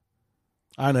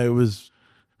 I know it was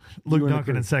Luke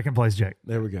Duncan in second place, Jake.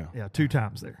 There we go. Yeah, 2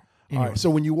 times there. All right, so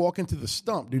when you walk into the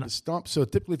Stump, dude, the Stump. So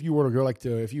typically, if you were to go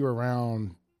if you were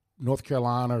around North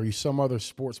Carolina or some other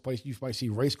sports place, you might see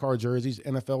race car jerseys,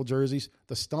 NFL jerseys.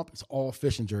 The Stump, it's all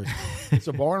fishing jerseys. It's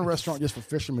a bar and restaurant just for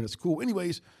fishermen. It's cool.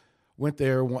 Anyways, went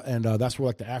there, and that's where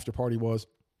like the after party was.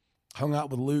 Hung out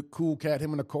with Luke, cool cat,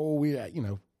 him and Nicole. We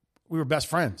were best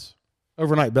friends.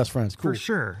 Overnight best friends. Cool. For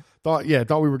sure. Thought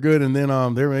we were good. And then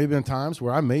there may have been times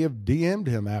where I may have DM'd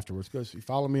him afterwards because he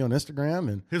followed me on Instagram.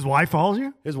 And his wife follows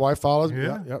you? His wife follows me.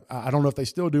 Yeah. I don't know if they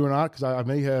still do or not because I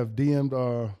may have DM'd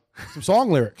some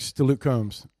song lyrics to Luke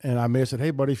Combs. And I may have said,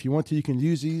 hey, buddy, if you want to, you can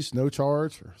use these, no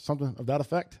charge or something of that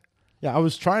effect. Yeah, I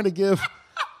was trying to give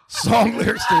song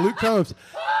lyrics to Luke Combs.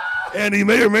 And he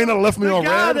may or may not have left me on red. The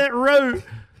guy that wrote...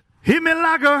 Hit me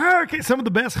like a hurricane. Some of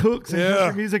the best hooks in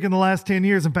country music in the last 10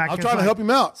 years. In fact, I'm trying to help him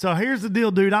out. So here's the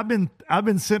deal, dude. I've been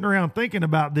sitting around thinking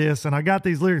about this, and I got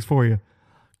these lyrics for you.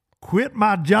 Quit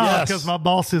my job because my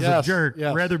boss is a jerk.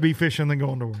 Yes. Rather be fishing than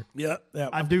going to work. Yeah.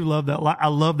 I do love that. I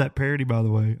love that parody, by the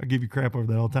way. I give you crap over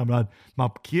that all the time. But my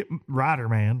kid, Ryder,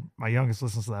 man, my youngest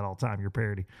listens to that all the time. Your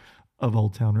parody of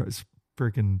Old Town Road. It's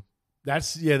freaking...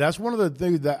 That's one of the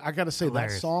things that I got to say.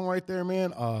 Hilarious. That song right there,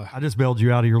 man. I just bailed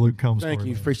you out of your Luke Combs. Thank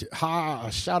you. Appreciate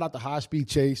it. Shout out to High Speed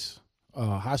Chase.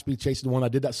 High Speed Chase is the one I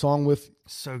did that song with.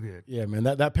 So good. Yeah, man.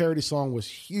 That parody song was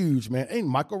huge, man. And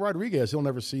Michael Rodriguez, he'll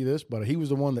never see this, but he was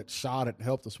the one that shot it and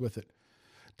helped us with it.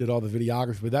 did all the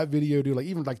videography. But that video, dude, like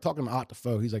even like talking to Ott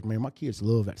Defoe, he's like, man, my kids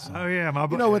love that song. Oh yeah,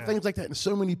 with things like that, and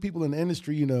so many people in the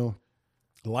industry,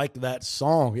 like that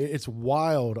song. It's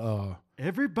wild.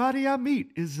 Everybody I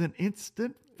meet is an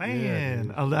instant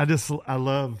fan. I love it so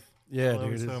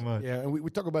much. Yeah, and we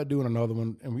talk about doing another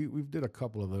one, and we did a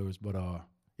couple of those, but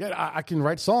I can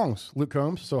write songs, Luke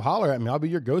Combs. So holler at me. I'll be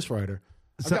your ghostwriter.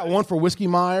 I got one for Whiskey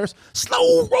Myers.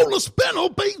 Slow roller spinner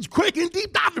beats, cranking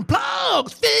deep diving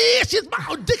plugs. Fish is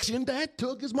my addiction. That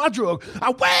tug is my drug.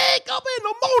 I wake up in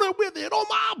the morning with it on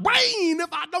my brain.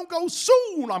 If I don't go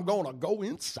soon, I'm gonna go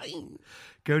insane.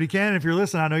 Cody Cannon, if you're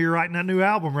listening, I know you're writing that new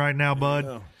album right now, bud.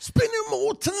 Yeah. Spending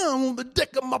more time on the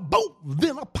deck of my boat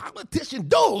than a politician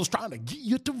does trying to get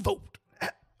you to vote.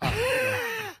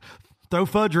 Throw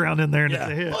Fudge Round in there and it's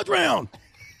a hit. Fudge Round.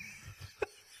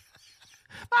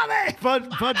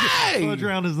 Fudge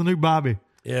Round is the new Bobby.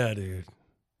 Yeah, dude.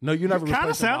 No, you're never. Kind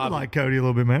of sounded like Cody a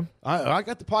little bit, man. I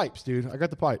got the pipes, dude. I got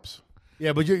the pipes.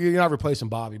 Yeah, but you're not replacing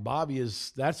Bobby.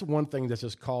 That's one thing that's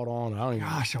just caught on.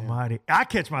 Gosh almighty. I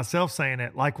catch myself saying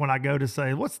it like when I go to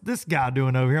say, what's this guy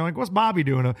doing over here? I'm like, what's Bobby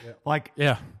doing over here? Like,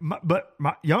 but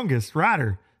my youngest,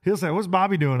 Ryder, he'll say, what's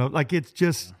Bobby doing over? Like, it's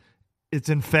just, it's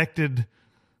infected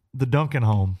the Duncan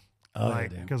home.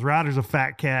 Because Ryder's a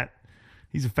fat cat.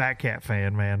 He's a Fat Cat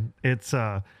fan, man. It's,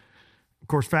 of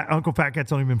course, Uncle Fat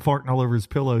Cat's only been farting all over his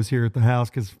pillows here at the house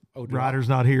because Ryder's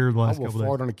not here the last couple days. I will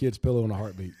fart on a kid's pillow in a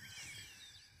heartbeat.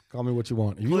 Call me what you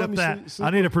want. If you clip let me that. sleep, I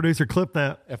need a producer. Clip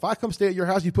that. If I come stay at your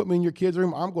house, you put me in your kid's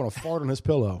room, I'm going to fart on his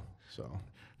pillow. So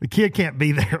the kid can't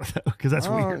be there though, because that's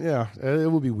weird. Yeah,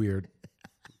 it would be weird.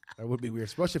 That would be weird,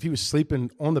 especially if he was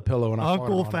sleeping on the pillow and I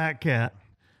Uncle Fat Cat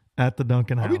at the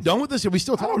Duncan house. Are we done with this? Are we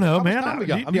still talking? I don't know, man. I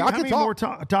can how talk. many more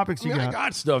topics you got? I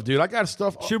got stuff, dude. I got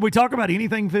stuff. Should we talk about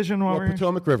anything fishing while we're here?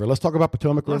 Potomac River. Let's talk about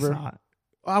Potomac Let's River. not.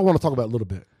 I want to talk about it a little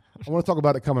bit. I want to talk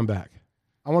about it coming back.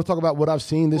 I want to talk about what I've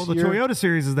seen this year. Well, the Toyota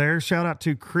Series is there. Shout out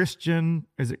to Christian.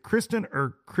 Is it Kristen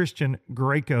or Christian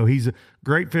Greco? He's a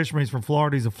great fisherman. He's from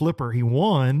Florida. He's a flipper. He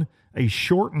won a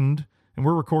shortened, and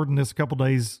we're recording this a couple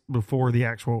days before the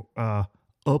actual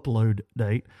upload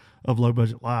date of Low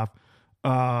Budget Live.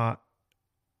 A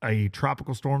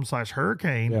tropical storm /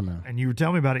 hurricane. Yeah, man. And you were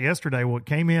telling me about it yesterday. Well, it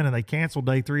came in and they canceled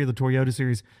day 3 of the Toyota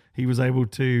Series. He was able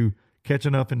to catch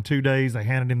enough in 2 days. They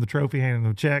handed him the trophy, handed him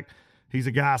the check. He's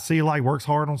a guy I see like works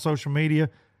hard on social media.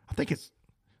 I think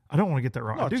I don't want to get that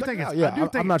wrong. No, I do think it's, yeah,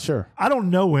 I'm not sure. I don't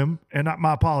know him. And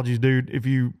my apologies, dude, if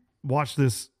you watch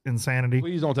this insanity.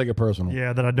 Please don't take it personal.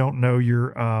 Yeah, that I don't know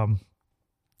your, I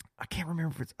can't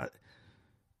remember if it's,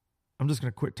 I'm just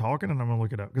going to quit talking and I'm going to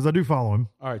look it up because I do follow him.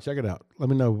 All right, check it out. Let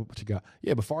me know what you got.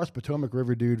 Yeah, but far as Potomac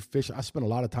River, dude, fishing, I spent a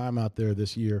lot of time out there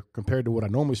this year compared to what I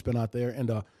normally spend out there.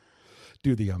 And,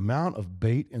 dude, the amount of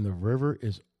bait in the river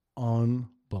is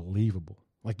unbelievable.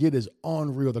 Like, it is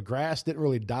unreal. The grass didn't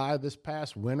really die this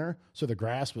past winter, so the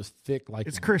grass was thick. Like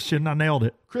it's Christian. I nailed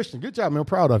it. Christian, good job, man. I'm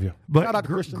proud of you. But shout out to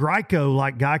Christian. Geico,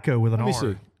 like Geico with an R. Let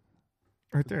me see.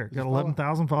 Right there. Got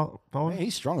 11,000 followers. Man,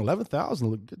 he's strong.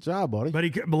 11,000. Good job, buddy. But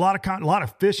a lot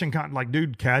of fishing content. Like,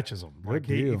 dude catches them. Like,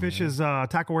 he deal, fishes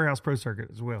Tackle Warehouse Pro Circuit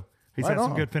as well. He's Right had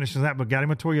some on. good finishes in that, but got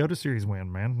him a Toyota Series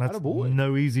win, man. That's Attaboy.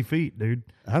 no easy feat, dude.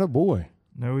 Attaboy.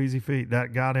 No easy feat.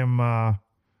 That got him. No,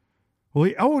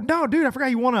 dude, I forgot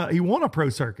he won a Pro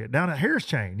Circuit down at Harris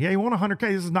Chain. Yeah, he won 100K.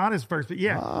 This is not his first, but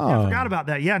yeah, I forgot about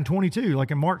that. Yeah, in 22,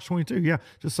 like in March 22. Yeah,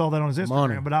 just saw that on his Instagram,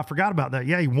 Money. but I forgot about that.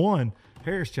 Yeah, he won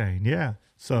Harris Chain. Yeah,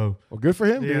 so Well, good for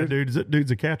him, yeah, dude.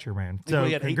 dude's a catcher, man. So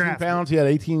he had 18 congrats. pounds. He had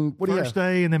 18. What do you First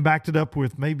day, and then backed it up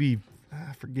with maybe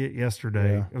I forget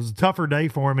yesterday. Yeah. It was a tougher day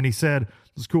for him, and he said it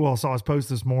was cool. I saw his post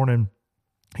this morning.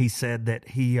 He said that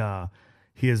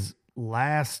his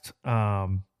last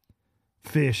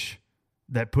fish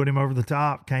that put him over the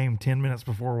top came 10 minutes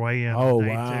before weigh-in on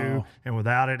day 2, and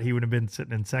without it, he would have been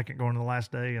sitting in second going to the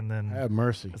last day. And then Have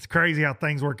mercy. it's crazy how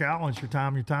things work out. Once your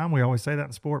time. We always say that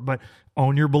in sport, but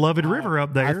on your beloved river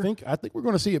up there, I think we're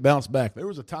going to see it bounce back. There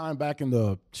was a time back in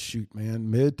the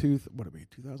mid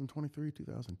 2023,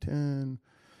 2010.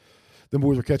 Them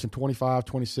boys were catching 25,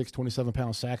 26, 27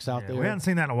 pound sacks out there. we haven't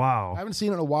seen that in a while. I haven't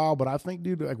seen it in a while, but I think,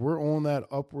 dude, like we're on that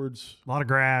upwards. A lot of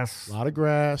grass. A lot of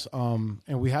grass, and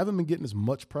we haven't been getting as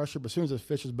much pressure. But as soon as the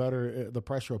fish is better, the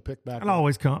pressure will pick back. It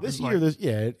always comes. This Like,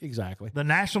 year, exactly. the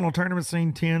national tournament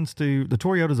scene tends to, the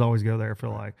Toyotas always go there, I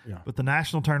feel like. Yeah. But the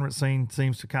national tournament scene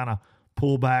seems to kind of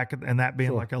pull back, and that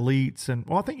being like elites. And,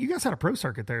 well, I think you guys had a pro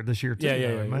circuit there this year, too.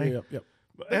 in May. Yep.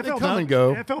 FLW, They come and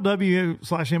go.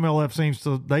 FLW/MLF seems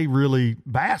to,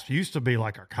 Bass used to be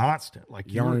like a constant.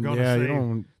 Like you were going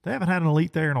to see. They haven't had an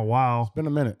elite there in a while. Been a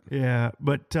minute. Yeah,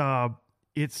 but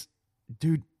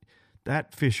dude,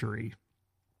 that fishery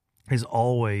has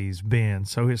always been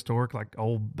so historic, like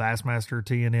old Bassmaster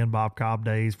TNN Bob Cobb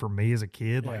days for me as a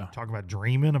kid. Yeah. Like talking about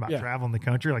dreaming about Yeah. traveling the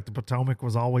country. Like the Potomac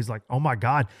was always like, oh my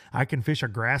God, I can fish a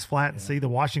grass flat and see the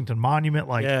Washington Monument.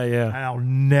 Like, Yeah. I'll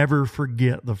never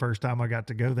forget the first time I got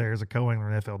to go there as a co-angler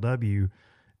in FLW,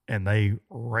 and they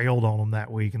railed on them that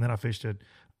week. And then I fished it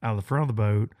out of the front of the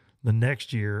boat the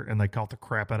next year, and they caught the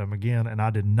crap out of them again. And I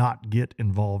did not get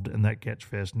involved in that catch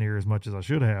fest near as much as I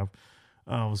should have.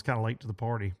 I was kind of late to the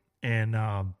party. And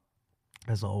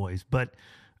as always, but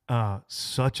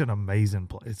such an amazing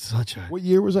place. It's such a What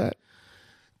year was that?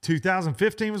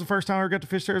 2015 was the first time I ever got to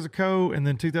fish there as a co, and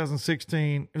then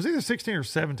 2016, it was either 16 or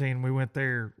 17. We went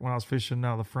there when I was fishing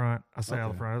out of the front. I say out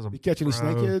of the front. I was You catch any pro.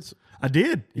 snakeheads? I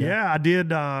did. Yeah, I did.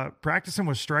 Practicing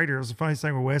with Strader. It was the funniest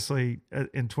thing with Wesley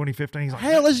in 2015. He's like,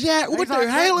 Hell is that? What He's the like,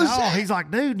 hell is no. that? He's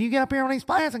like, dude, you get up here on these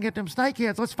flats and get them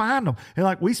snakeheads. Let's find them. And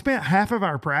like, we spent half of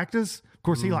our practice. Of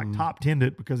course, he like top 10'd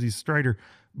it because he's Strader,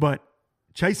 but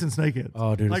chasing snakeheads.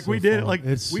 Oh, dude, like it's we so did it. fun. Like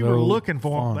It's we so were looking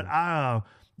for fun. them, but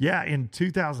yeah, in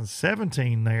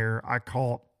 2017 there, I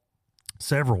caught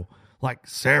several,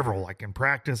 like in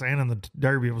practice and in the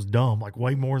Derby. It was dumb, like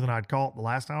way more than I'd caught the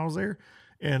last time I was there.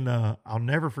 And I'll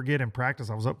never forget in practice,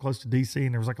 I was up close to DC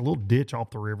and there was like a little ditch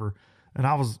off the river. And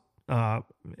I was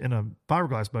in a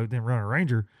fiberglass boat, then running a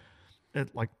Ranger,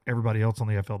 like everybody else on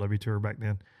the FLW tour back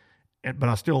then. But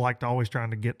I still liked always trying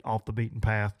to get off the beaten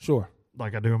path Sure.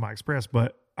 like I do in my Express.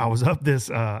 But I was up this,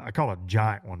 I caught a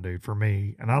giant one, dude, for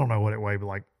me. And I don't know what it weighed, but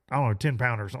like, I don't know, 10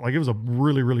 pounder or something. Like it was a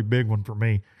really, really big one for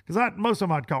me. Because most of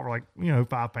them I'd caught were like,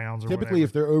 5 pounds or Typically, whatever.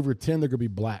 if they're over 10, they're going to be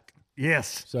black.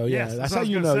 Yes. So, yeah, Yes, that's what how I was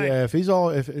you gonna know. say. Yeah, if he's all,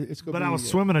 if it's going to But be. I was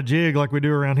swimming a jig like we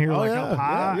do around here, like yeah, up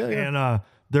high. yeah. And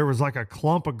there was like a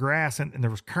clump of grass and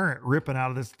there was current ripping out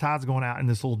of this, tide's going out in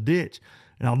this little ditch.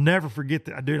 And I'll never forget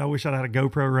that. Dude, I wish I'd had a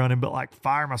GoPro running, but like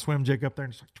fire my swim jig up there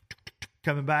and just like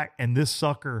coming back. And this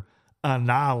sucker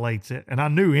annihilates it. And I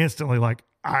knew instantly, like,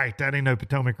 all right, that ain't no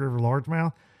Potomac River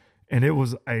largemouth. And it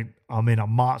was a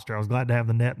monster. I was glad to have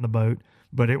the net in the boat,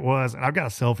 but it was, and I've got a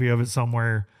selfie of it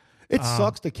somewhere. It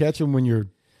sucks to catch them when you're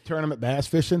tournament bass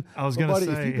fishing. I was But, gonna buddy,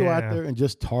 say, if you go out yeah. there and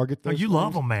just target Oh, those, you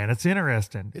love things, them, man. It's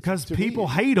interesting because to me, people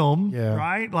hate them, Yeah.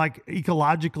 right? Like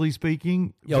ecologically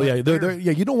speaking. Oh but yeah, they're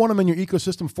you don't want them in your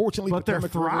ecosystem. Fortunately, but they're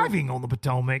Potomac River- thriving on the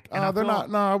Potomac. And I They're feel not.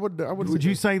 No, I would. Would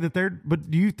you say that they're? But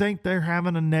do you think they're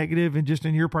having a negative and just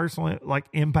in your personal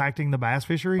like impacting the bass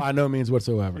fishery? By no means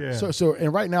whatsoever. Yeah. So,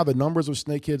 and right now the numbers of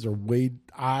snakeheads are way.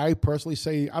 I personally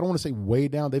say I don't want to say way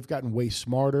down. They've gotten way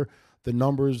smarter. The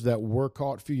numbers that were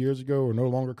caught a few years ago are no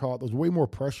longer caught. There's way more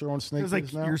pressure on Because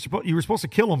snakeheads now. you were supposed to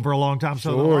kill them for a long time,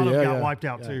 so a Sure, lot of them yeah, got yeah. wiped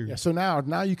out Yeah, too. Yeah. So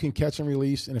now you can catch and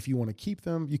release, and if you want to keep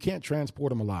them, you can't transport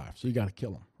them alive. So you got to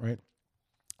kill them, right?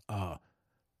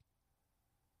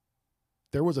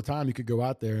 There was a time you could go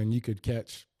out there and you could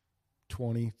catch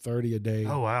 20, 30 a day.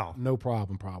 Oh wow! No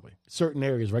problem, probably. Certain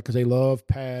areas, right? Because they love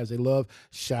paths, they love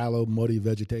shallow, muddy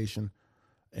vegetation,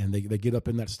 and they get up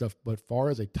in that stuff. But far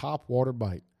as a top water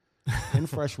bite in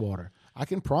freshwater, I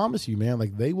can promise you, man,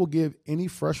 like they will give any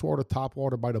freshwater top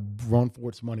water bite a run for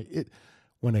its money.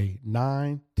 When a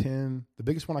 9, 10, the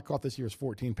biggest one I caught this year is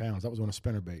 14 pounds. That was on a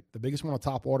spinnerbait. The biggest one on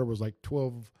top water was like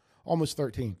 12, almost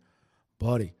 13.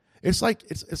 Buddy, it's like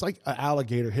an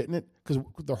alligator hitting it because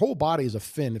their whole body is a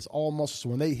fin. It's all muscle. So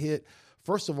when they hit,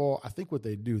 first of all, I think what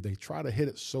they do, they try to hit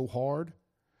it so hard,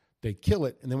 they kill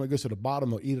it, and then when it goes to the bottom,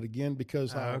 they'll eat it again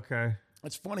because Okay.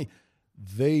 it's funny.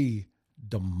 They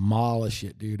demolish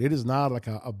it, dude. It is not like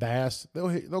a bass.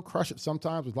 They'll crush it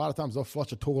sometimes, but a lot of times they'll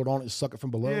flush a toilet on it and suck it from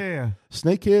below. Yeah.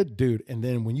 Snakehead, dude. And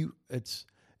then when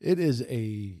it is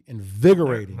a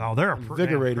invigorating. No, they're a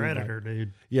invigorating predator, bite.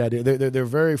 dude. Yeah, they're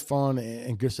very fun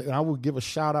and good. And I will give a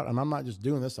shout out. And I'm not just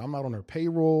doing this. I'm not on their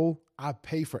payroll. I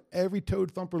pay for every Toad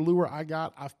Thumper lure I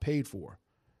got. I've paid for.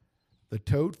 The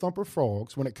Toad Thumper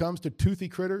frogs, when it comes to toothy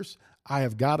critters, I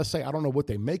have got to say, I don't know what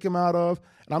they make them out of.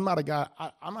 And I'm not a guy,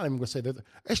 I'm not even going to say that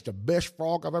it's the best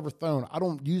frog I've ever thrown. I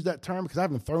don't use that term because I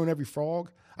haven't thrown every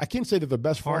frog. I can say they're the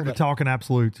best frog. Hard to talk in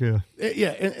absolutes, yeah.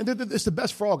 Yeah, and it's the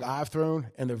best frog I've thrown,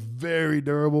 and they're very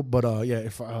durable. But,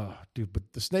 dude, but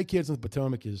the snakeheads in the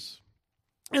Potomac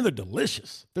and they're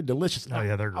delicious. They're delicious. Oh,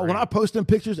 yeah, they're When great. I post them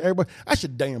pictures, everybody, that's a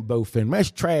damn bowfin. Man,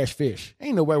 that's trash fish.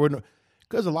 Ain't no way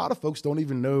because a lot of folks don't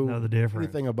even know the difference.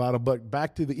 anything about them. But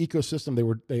back to the ecosystem,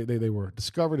 they were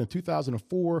discovered in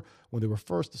 2004. When they were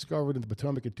first discovered in the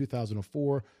Potomac in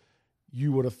 2004,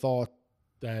 you would have thought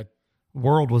that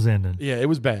World was ending. yeah, it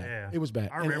was bad. Yeah. It was bad.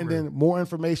 I And remember. then more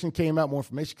information came out, more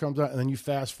information comes out, and then you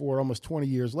fast forward almost 20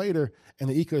 years later, and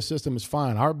the ecosystem is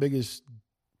fine. Our biggest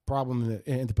problem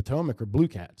in the Potomac are blue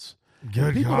cats.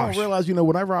 Good People gosh. don't realize,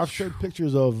 whenever I've showed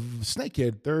pictures of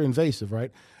snakehead, they're invasive,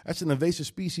 right? That's an invasive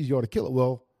species. You ought to kill it.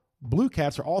 Well, blue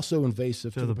cats are also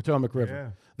invasive to the Potomac River. Yeah.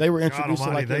 They were God introduced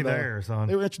almighty, in son.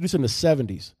 they were introduced in the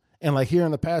 70s. And like here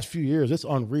in the past few years, it's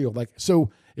unreal. Like, so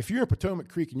if you're in Potomac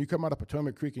Creek and you come out of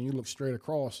Potomac Creek and you look straight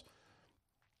across,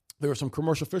 there were some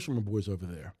commercial fishermen boys over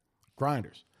there,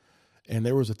 grinders. And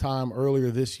there was a time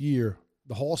earlier this year,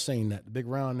 the Hall seine net, the big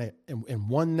round net, in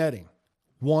one netting,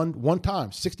 one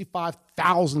time,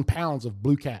 65,000 pounds of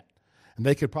blue cat. And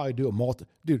they could probably do a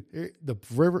dude, the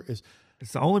river is.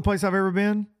 It's the only place I've ever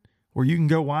been where you can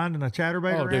go winding a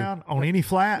chatterbait around on any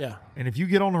flat. Yeah. And if you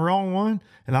get on the wrong one,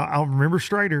 and I'll remember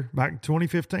Strader back in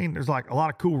 2015, there's like a lot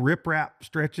of cool riprap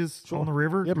stretches on the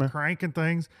river, Yeah, man. cranking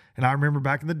things. And I remember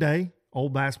back in the day,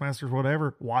 old Bassmasters,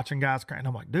 whatever, watching guys crank.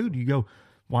 I'm like, dude, you go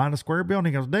wind a square bill. And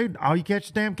he goes, dude, all you catch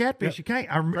is damn catfish. You can't.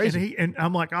 And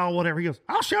I'm like, oh, whatever. He goes,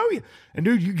 I'll show you. And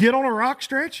dude, you get on a rock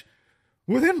stretch,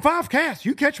 within 5 casts,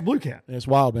 you catch a blue cat. It's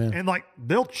wild, man. And like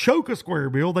they'll choke a square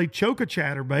bill, they choke a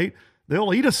chatterbait,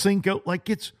 they'll eat a Cinco. Like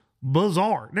it's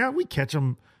bizarre. Now we catch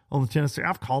them on the Tennessee.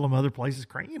 I've called them other places,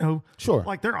 Sure.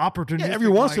 like they're opportunistic. Yeah, every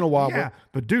once in a while, Yeah,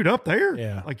 but dude, up there,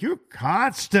 Yeah. like you're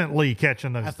constantly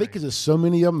catching those. I think because there's so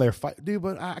many of them, they're fighting. Dude,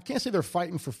 but I can't say they're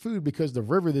fighting for food because the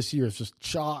river this year is just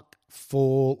chock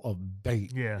full of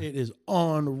bait. Yeah. It is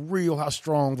unreal how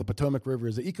strong the Potomac River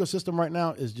is. The ecosystem right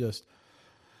now is just,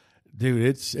 dude,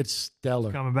 it's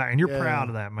stellar. coming back, and you're Yeah. proud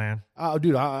of that, man.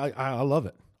 Dude, I love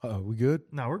it. We good?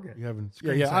 No, we're good. You haven't?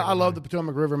 Screen Yeah. I saver, love man. the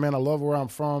Potomac River, man. I love where I'm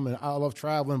from, and I love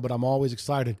traveling. But I'm always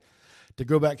excited to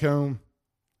go back home.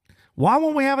 Why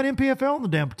won't we have an NPFL in the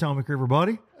damn Potomac River,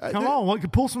 buddy? Come on, we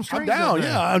could pull some I'm strings. down. up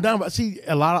there. Yeah, I'm down. But see,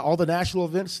 a lot of all the national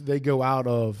events they go out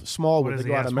of Smallwood. What is They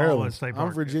it? go out Yeah, of Smallwood Maryland. State I'm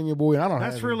Park. Virginia boy, and I don't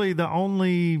have That's any. really the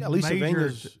only Lisa major.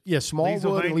 Vanya's,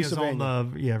 Smallwood and Lisa Vanya's Vanya.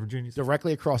 on the Virginia.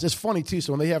 Directly across. It's funny too.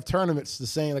 So when they have tournaments, the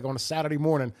same like on a Saturday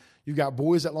morning, you got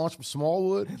boys that launch from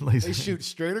Smallwood. Lisa They shoot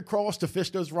straight across to fish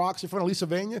those rocks in front of Lisa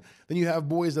Vanya. Then you have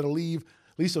boys that'll leave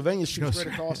Lisa Vanya, shoot straight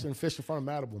across and fish in front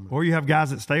of Mattawoman. Or you have guys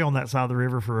that stay on that side of the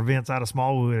river for events out of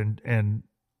Smallwood and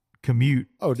commute.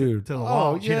 Oh, dude. To the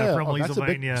launch, from that's a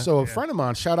big- Leesylvania. So a Yeah. friend of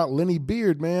mine, shout out Lenny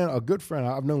Beard, man, a good friend.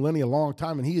 I've known Lenny a long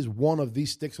time, and he is one of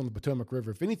these sticks on the Potomac River.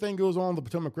 If anything goes on the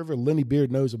Potomac River, Lenny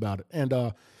Beard knows about it. And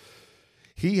there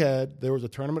was a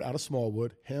tournament out of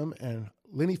Smallwood. Him and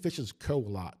Lenny fishes a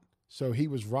lot. So he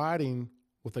was riding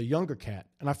with a younger cat.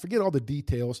 And I forget all the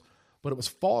details, but it was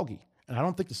foggy. And I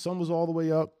don't think the sun was all the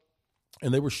way up.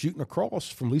 And they were shooting across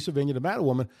from Lisa Vanya to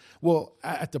Mattawoman. Well,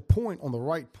 at the point, on the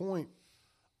right point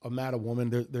of Mattawoman,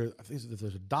 I think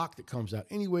there's a dock that comes out.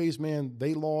 Anyways, man,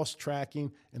 they lost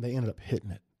tracking and they ended up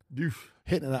hitting it.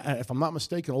 Hitting it. If I'm not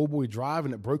mistaken, old boy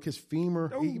driving it broke his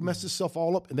femur. He messed himself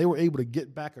all up, and they were able to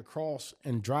get back across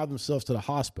and drive themselves to the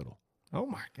hospital. Oh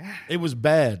my God. It was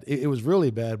bad. It was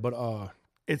really bad. But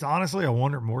It's honestly, I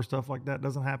wonder more stuff like that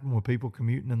doesn't happen with people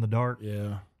commuting in the dark,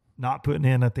 yeah, not putting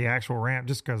in at the actual ramp,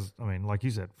 just because, I mean, like you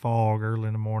said, fog early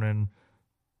in the morning,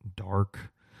 dark.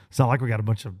 It's not like we got a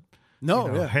bunch of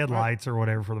headlights or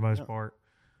whatever for the most part.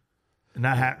 And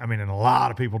that, and a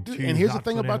lot of people choose. And here's the not to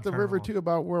thing put in about the turn river on. too,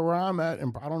 about where I'm at,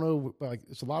 and I don't know, like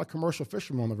it's a lot of commercial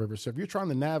fishermen on the river. So if you're trying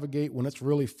to navigate when it's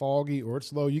really foggy or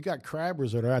it's low, you got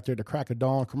crabbers that are out there at the crack of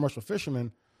dawn, commercial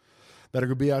fishermen that are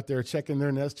going to be out there checking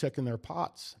their nets, checking their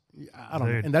pots. I don't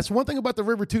know. Dude. And that's one thing about the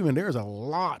river too, man. There's a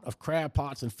lot of crab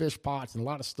pots and fish pots, and a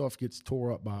lot of stuff gets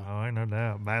tore up by. Oh, ain't no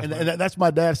doubt. Bass And boat. that's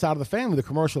my dad's side of the family, the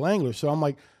commercial anglers. So I'm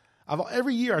like,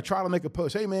 every year I try to make a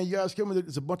post. Hey man, you guys come with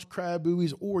there's a bunch of crab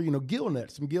buoys or gill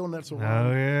nets, some gill nets around.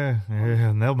 Oh yeah,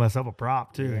 and they'll mess up a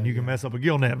prop too, and you can mess up a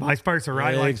gill net, vice versa,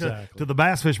 right? Yeah, Like exactly. to the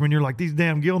bass fisherman, you're like these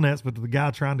damn gill nets, but to the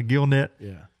guy trying to gill net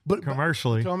Yeah, but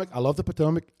commercially. Potomac, I love the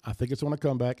Potomac. I think it's on a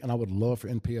comeback, and I would love for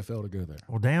NPFL to go there.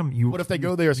 Well, damn you. What if they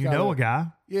go there? It's You gotta- know a guy?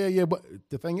 Yeah, but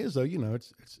the thing is though,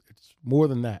 it's more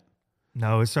than that.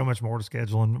 No, it's so much more to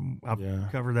schedule, and I've Yeah.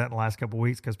 covered that in the last couple of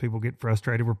weeks because people get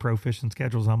frustrated with pro fishing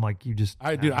schedules. I'm like, you just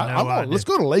I do. have no idea. Let's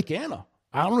go to Lake Anna.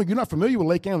 I don't know. You're not familiar with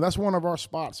Lake Anna. That's one of our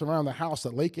spots around the house.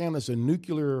 That Lake Anna is a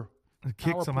nuclear. It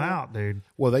kicks them power plant. out, dude.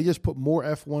 Well, they just put more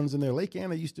F1s in there. Lake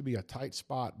Anna used to be a tight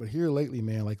spot, but here lately,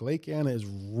 man, like Lake Anna is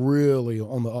really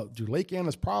on the up. Dude, Lake Anna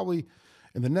is probably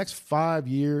in the next 5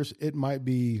 years, it might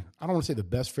be. I don't want to say the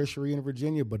best fishery in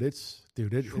Virginia, but it's the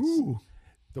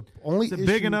only. Is it issue,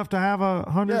 big enough to have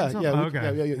 100? Yeah, or something?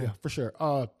 Okay. yeah, for sure.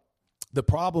 The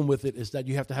problem with it is that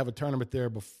you have to have a tournament there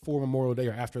before Memorial Day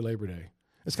or after Labor Day.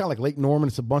 It's kind of like Lake Norman.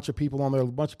 It's a bunch of people on there, a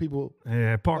bunch of people,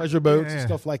 Yeah, pleasure boats yeah. and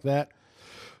stuff like that.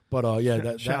 But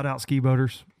yeah, Shout out ski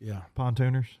boaters, Yeah,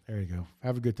 pontooners. there you go.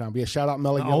 Have a good time. But yeah, shout out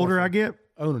Melly. The older I get,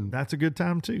 owning. that's a good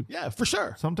time too. Yeah, for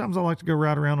sure. Sometimes I like to go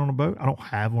ride around on a boat. I don't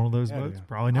have one of those boats. dude.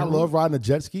 Probably I never. love riding a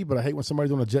jet ski, but I hate when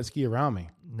somebody's on a jet ski around me.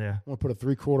 Yeah. I want to put a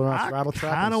 3/4 ounce I rattle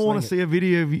trap. kind and of want to sling see a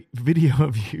video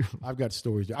of you. I've got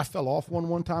stories. I fell off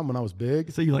one time when I was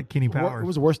big. See you like Kenny It Powers.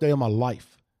 was the worst day of my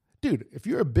life. Dude, if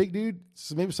you're a big dude,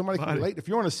 so maybe somebody can Buddy. relate. If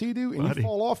you're on a Sea-Doo and Buddy. you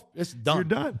fall off, it's done. You're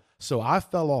done. So I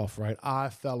fell off, right? I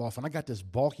fell off, and I got this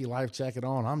bulky life jacket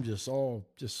on. I'm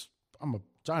I'm a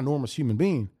ginormous human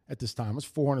being at this time. It's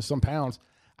 400 some pounds.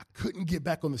 I couldn't get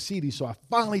back on the Sea-Doo, so I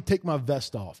finally take my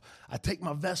vest off. I take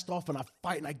my vest off, and I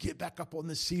fight, and I get back up on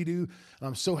the Sea-Doo, and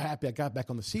I'm so happy I got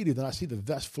back on the Sea-Doo. Then I see the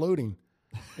vest floating,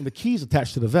 and the keys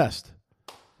attached to the vest.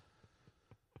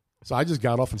 So I just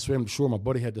got off and swam to shore. My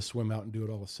buddy had to swim out and do it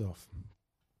all himself.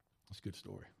 That's a good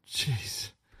story.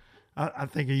 Jeez. I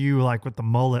think of you like with the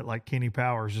mullet, like Kenny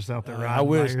Powers, just out there riding. I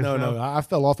wish. by No. yourself. I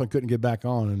fell off and couldn't get back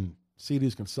on, and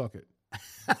Sea-Doos can suck it.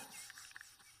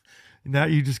 Now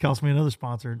you just cost me another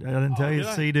sponsor. I didn't tell you did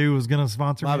I? Sea-Doo was going to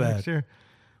sponsor My me bad. next year.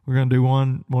 We're going to do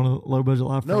one of the low budget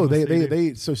life. No, programs,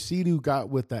 Sea-Doo. so Sea-Doo got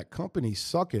with that company,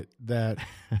 Suck It, that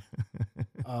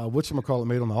whatchamacallit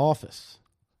made on The Office.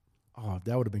 Oh,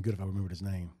 that would have been good if I remembered his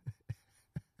name.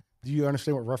 Do you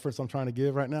understand what reference I'm trying to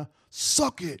give right now?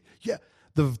 Suck It. Yeah.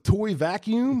 The toy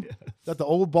vacuum that the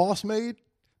old boss made.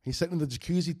 He sat in the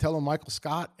jacuzzi telling Michael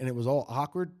Scott, and it was all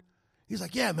awkward. He's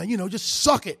like, yeah, man, just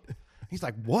suck it. He's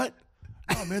like, what?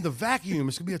 Oh, man, the vacuum.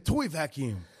 It's going to be a toy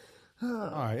vacuum. All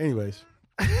right, anyways.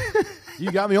 You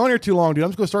got me on here too long, dude. I'm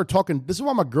just going to start talking. This is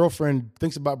why my girlfriend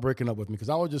thinks about breaking up with me, because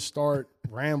I would just start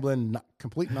rambling,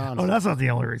 complete nonsense. Oh, that's not the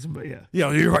only reason, but yeah.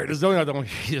 Yeah, you're right. There's only the only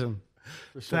reason.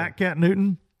 For sure. Fat Cat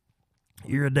Newton,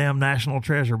 you're a damn national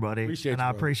treasure, buddy. Appreciate and you, I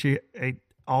brother. appreciate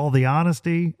all the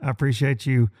honesty. I appreciate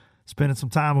you spending some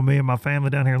time with me and my family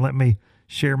down here and letting me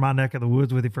share my neck of the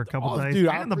woods with you for a couple days. dude,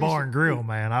 I and the bar and appreciate- grill,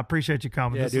 man. I appreciate you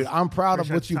coming. Yeah, This dude, is- I'm proud of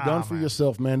appreciate what you've the done time, for man.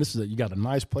 yourself, man. This is you got a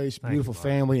nice place, beautiful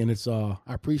family, and it's I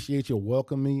appreciate you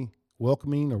welcoming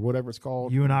or whatever it's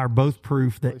called. You and I are both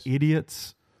proof that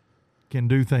idiots can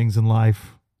do things in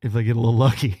life if they get a little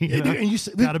lucky. Yeah, dude, and you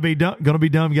said- gotta be dumb. Gonna be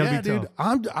dumb. Gotta yeah, be dude,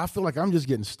 tough. I feel like I'm just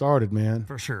getting started, man.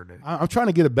 For sure, dude. I'm trying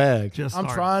to get a bag. Just I'm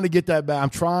started. trying to get that bag. I'm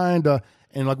trying to,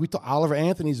 and like we talk, Oliver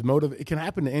Anthony's motive. It can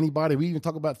happen to anybody. We even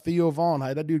talk about Theo Vaughn.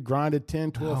 How that dude grinded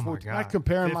 10, 12, Oh my 14. I'm God. not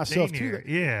comparing 15 myself to years. that.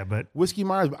 Yeah, but Whiskey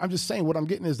Myers. But I'm just saying what I'm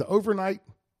getting is the overnight.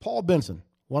 Paul Benson,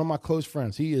 one of my close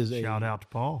friends. He is shout out to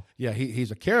Paul. Yeah,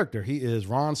 he's a character. He is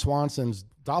Ron Swanson's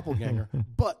doppelganger.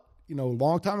 But, a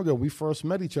long time ago, we first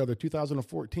met each other,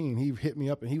 2014. He hit me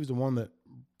up, and he was the one that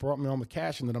brought me on with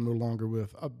Cashin that I'm no longer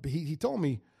with. He told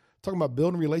me, talking about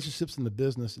building relationships in the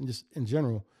business and just in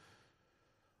general,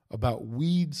 about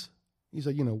weeds. He's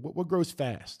like, what grows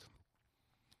fast?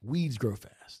 Weeds grow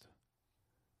fast.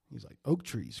 He's like, oak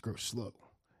trees grow slow.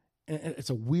 And it's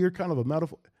a weird kind of a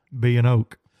metaphor. Be an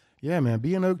oak. Yeah, man,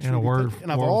 be an oak tree. In a word-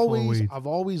 and I've world full of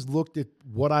always weeds. looked at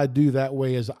what I do that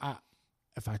way as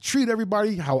if I treat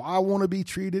everybody how I want to be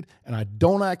treated, and I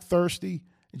don't act thirsty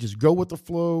and just go with the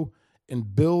flow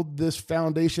and build this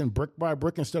foundation brick by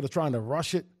brick instead of trying to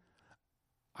rush it,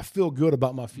 I feel good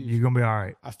about my future. You're gonna be all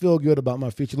right. I feel good about my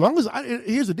future. As long as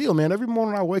here's the deal, man. Every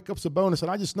morning I wake up's a bonus,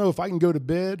 and I just know if I can go to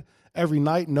bed every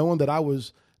night knowing that I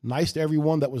was nice to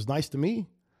everyone that was nice to me,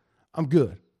 I'm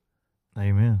good.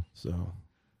 Amen. So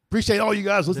appreciate all you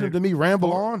guys listening to me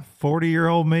ramble on.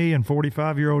 40-year-old me and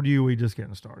 45-year-old you, we just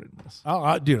getting started in this.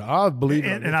 Dude, I believe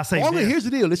And- it. and I say Long as- this. here's the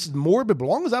deal. This is morbid, but as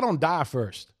long as I don't die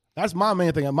first. That's my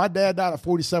main thing. My dad died at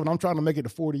 47. I'm trying to make it to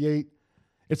 48.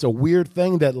 It's a weird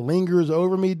thing that lingers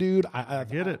over me, dude. I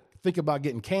get it. I think about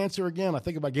getting cancer again. I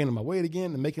think about gaining my weight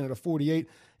again and making it a 48.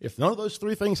 If none of those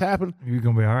three things happen, You're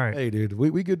gonna be all right. hey, dude,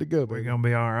 we good to go, We're baby. gonna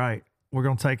be all right. We're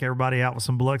gonna take everybody out with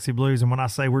some Biloxi Blues. And when I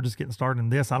say we're just getting started in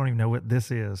this, I don't even know what this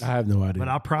is. I have no idea. But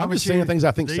I promise I'm just you, saying things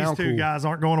I think these sound two cool. guys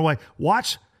aren't going away.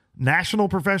 Watch National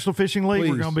Professional Fishing League.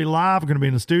 We're Please. going to be live. We're going to be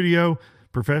in the studio.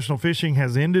 Professional fishing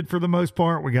has ended for the most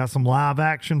part. We got some live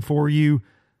action for you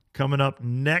coming up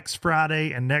next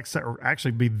Friday and or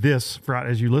actually be this Friday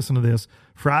as you listen to this.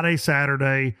 Friday,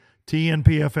 Saturday,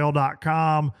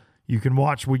 TNPFL.com. You can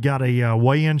watch. We got a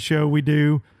weigh-in show we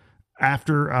do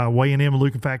after weighing in with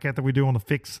Luke and Fat Cat that we do on the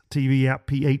Fix TV app,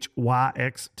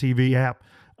 PHYX TV app.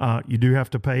 You do have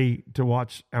to pay to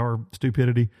watch our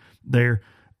stupidity there.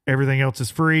 Everything else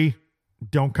is free.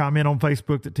 Don't comment on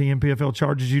Facebook that TNPFL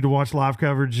charges you to watch live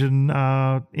coverage and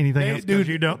anything else. 'Cause dude,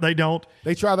 you don't. They don't.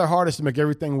 They try their hardest to make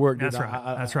everything work. That's dude.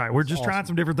 right. That's right. We're it's just awesome. trying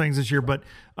some different things this year, but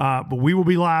we will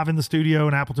be live in the studio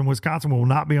in Appleton, Wisconsin. We will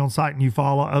not be on site in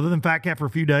Eufaula other than Fat Cat for a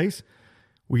few days.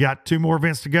 We got 2 more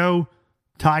events to go.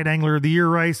 tight Angler of the Year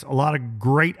race. A lot of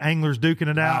great anglers duking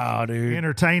it out. Oh, dude.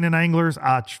 Entertaining anglers.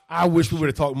 I wish we would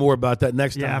have talked more about that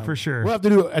next time. Yeah, for sure. We'll have to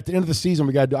do it at the end of the season.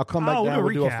 We got to do. I'll come back we'll down.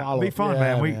 We'll do a recap. follow. Be fun,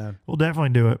 Yeah, man. We'll definitely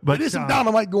do it. But It is some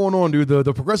dynamite going on, dude.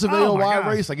 The Progressive Oh, my AOY God.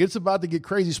 race, like it's about to get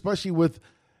crazy, especially with.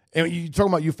 And you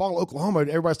talking about you follow Oklahoma.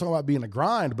 Everybody's talking about being a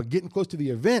grind, but getting close to the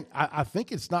event, I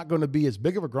think it's not going to be as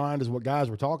big of a grind as what guys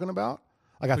were talking about.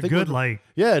 Like I It's a think good lake.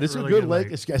 Yeah, it's Really a good good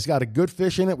lake. lake. It's got a good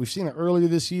fish in it. We've seen it earlier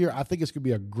this year. I think it's going to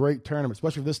be a great tournament,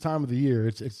 especially for this time of the year.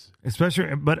 It's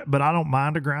especially, but I don't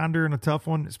mind a grinder and a tough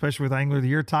one, especially with Angler of the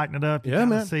Year. Tighten it up. You Yeah, gotta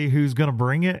man. See who's going to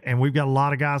bring it, and we've got a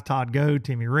lot of guys: Todd Go,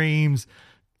 Timmy Reams,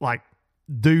 like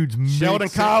dudes. Sheldon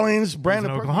mixing- Collins, He's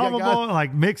Brandon an Perkins, Oklahoma you got guys- boy,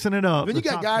 like mixing it up. Then you The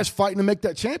got top- guys fighting to make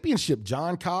that championship.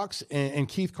 John Cox and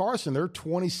Keith Carson. They're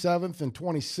 27th and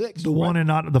 26th. The one and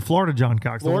not the Florida John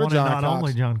Cox. Florida the one John and not Cox.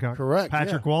 only John Cox. Correct,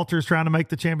 Patrick yeah. Walters trying to make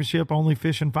the championship, only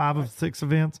fishing 5 of 6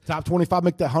 events. Top 25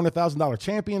 make that $100,000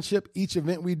 championship. Each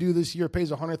event we do this year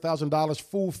pays $100,000.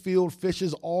 Full field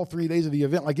fishes all 3 days of the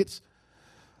event. Like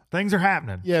Things are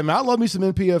happening. yeah, man, I love me some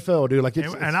NPFL, dude. Like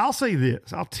And I'll say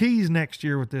this. I'll tease next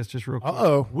year with this just real quick.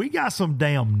 Uh-oh. We got some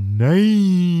damn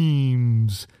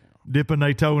names dipping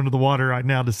their toe into the water right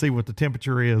now to see what the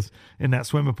temperature is in that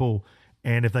swimming pool.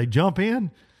 And if they jump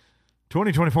in,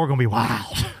 2024 going to be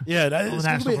wild. yeah, that, On the it's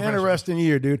going to national be an professional. interesting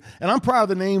year, dude. And I'm proud of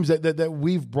the names that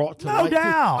we've brought to No light. too.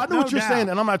 doubt, I know no what you're doubt. saying,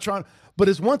 and I'm not trying, but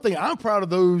it's one thing. I'm proud of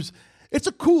those. It's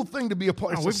a cool thing to be a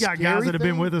part. It's We've a got guys scary that have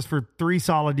been thing. with us for 3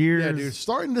 solid years. Yeah, dude.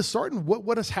 Starting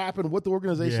what has happened, what the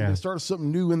organization Yeah. can start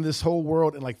something new in this whole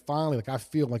world, and like finally, like I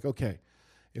feel like okay,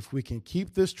 if we can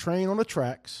keep this train on the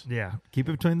tracks, Yeah, keep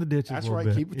it between the ditches. that's a little right.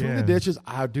 bit. Keep it between Yeah. the ditches.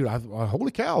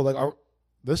 Holy cow! Like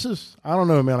this is I don't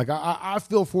know, man. Like I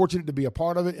feel fortunate to be a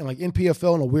part of it, and like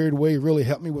NPFL in a weird way really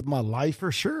helped me with my life.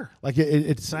 For sure. Like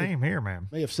it's Same here, man.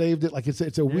 may have saved it. Like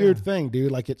it's a weird thing,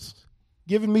 dude. Like it's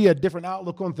giving me a different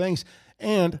outlook on things.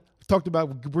 And we talked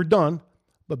about we're done,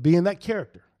 but being that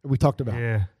character that we talked about.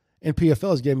 Yeah.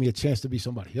 NPFL has given me a chance to be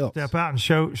somebody else. Step out and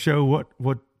show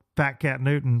what Fat Cat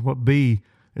Newton, what B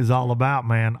is all about,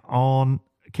 man, on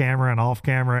camera and off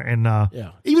camera. And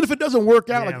Yeah. Even if it doesn't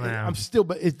work out, Yeah, like man. I'm still,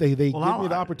 but they give me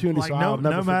the opportunity. Like so I'll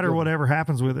never no matter forget it. whatever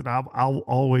happens with it, I'll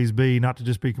always be, not to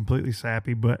just be completely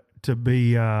sappy, but to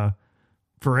be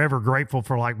forever grateful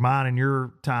for like mine and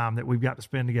your time that we've got to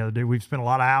spend together, dude. We've spent a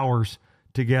lot of hours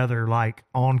together, like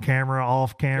on camera,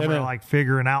 off camera, man. like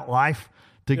figuring out life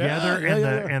together Yeah,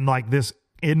 yeah. and like this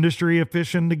industry of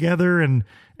fishing together, and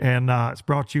it's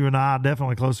brought you and I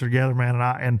definitely closer together,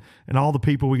 man. And all the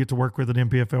people we get to work with at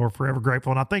NPFL are forever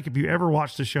grateful. And I think if you ever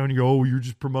watch the show and you go, oh, you're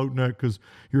just promoting that because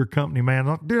you're a company, man,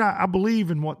 like, dude, I believe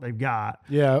in what they've got.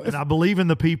 Yeah, and I believe in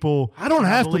the people. I don't and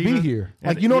have to believe be in- here.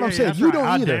 and- Like, you know what I'm yeah, saying? that's You right. don't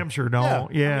I either. damn sure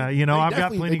don't. Yeah. Yeah, They I've got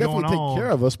definitely- plenty they going definitely on. take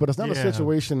care of us, but it's not a Yeah.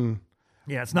 situation.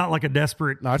 Yeah, it's not like a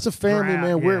desperate. No, it's a family, grab. man.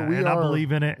 Yeah, We and are. I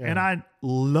believe in it, yeah. and I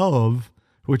love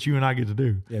what you and I get to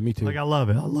do. Yeah, me too. Like I love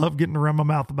it. I love getting to run my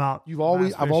mouth about. I've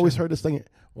always heard this thing.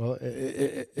 Well,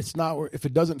 it's not if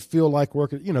it doesn't feel like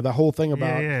work. You know, the whole thing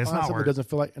about yeah, it's find not something work. that doesn't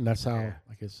feel like, and that's how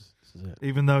like this is it.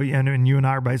 Even though, and you and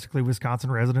I are basically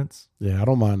Wisconsin residents. Yeah, I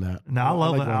don't mind that. No, I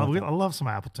love like it. going I out love some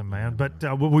Appleton, man. But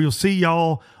we'll see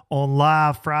y'all on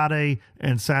live Friday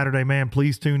and Saturday, man.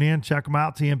 Please tune in. Check them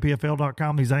out,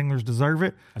 tmpfl.com. These anglers deserve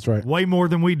it. That's right. Way more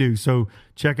than we do. So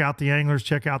check out the anglers.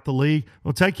 Check out the league.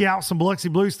 We'll take you out some Biloxi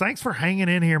Blues. Thanks for hanging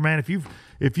in here, man.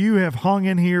 If you have hung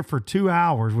in here for 2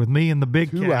 hours with me and the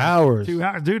big 2 cat, hours. 2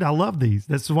 hours, dude, I love these.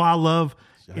 That's why I love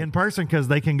in person, because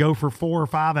they can go for 4 or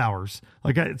 5 hours.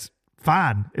 Like it's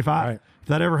fine. If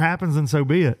that ever happens, then so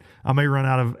be it. I may run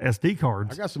out of SD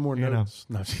cards. I got some more you know. notes.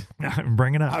 No.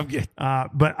 Bring it up. I'm good.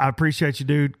 But I appreciate you,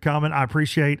 dude, coming. I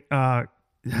appreciate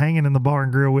hanging in the bar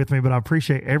and grill with me, but I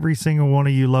appreciate every single one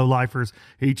of you low-lifers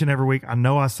each and every week. I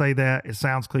know I say that. It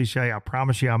sounds cliche. I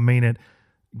promise you I mean it.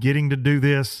 Getting to do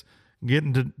this,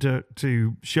 getting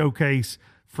to showcase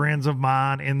friends of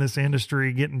mine in this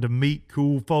industry, getting to meet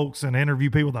cool folks and interview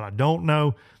people that I don't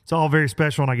know. It's all very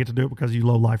special, and I get to do it because of you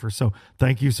low-lifers. So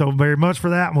thank you so very much for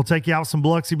that, and we'll take you out some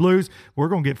Biloxi Blues. We're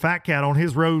going to get Fat Cat on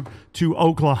his road to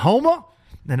Oklahoma,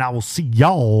 and I will see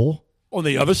y'all On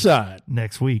the other side.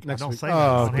 next week. Next I don't week. say that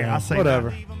Oh, on here. damn. I say Whatever.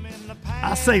 that.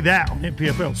 I say that on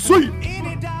NPFL. See you.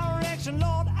 Any direction,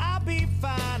 Lord, I'll be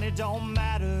fine. It don't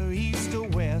matter east or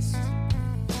west.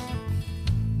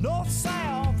 North,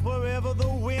 south, wherever the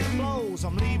wind blows,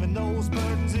 I'm leaving those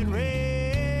burdens at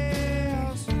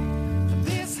rest.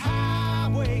 This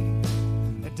highway,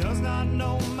 it does not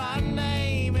know my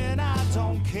name, and I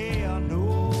don't care.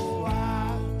 No,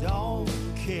 I don't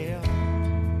care.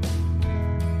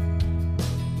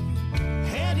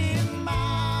 Heading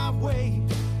my way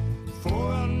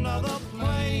for another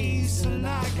place.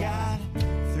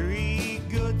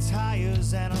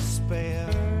 horses and a spare.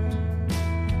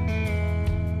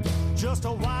 Just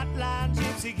a white line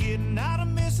gypsy getting out of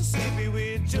Mississippi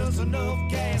with just enough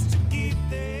gas to get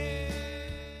there.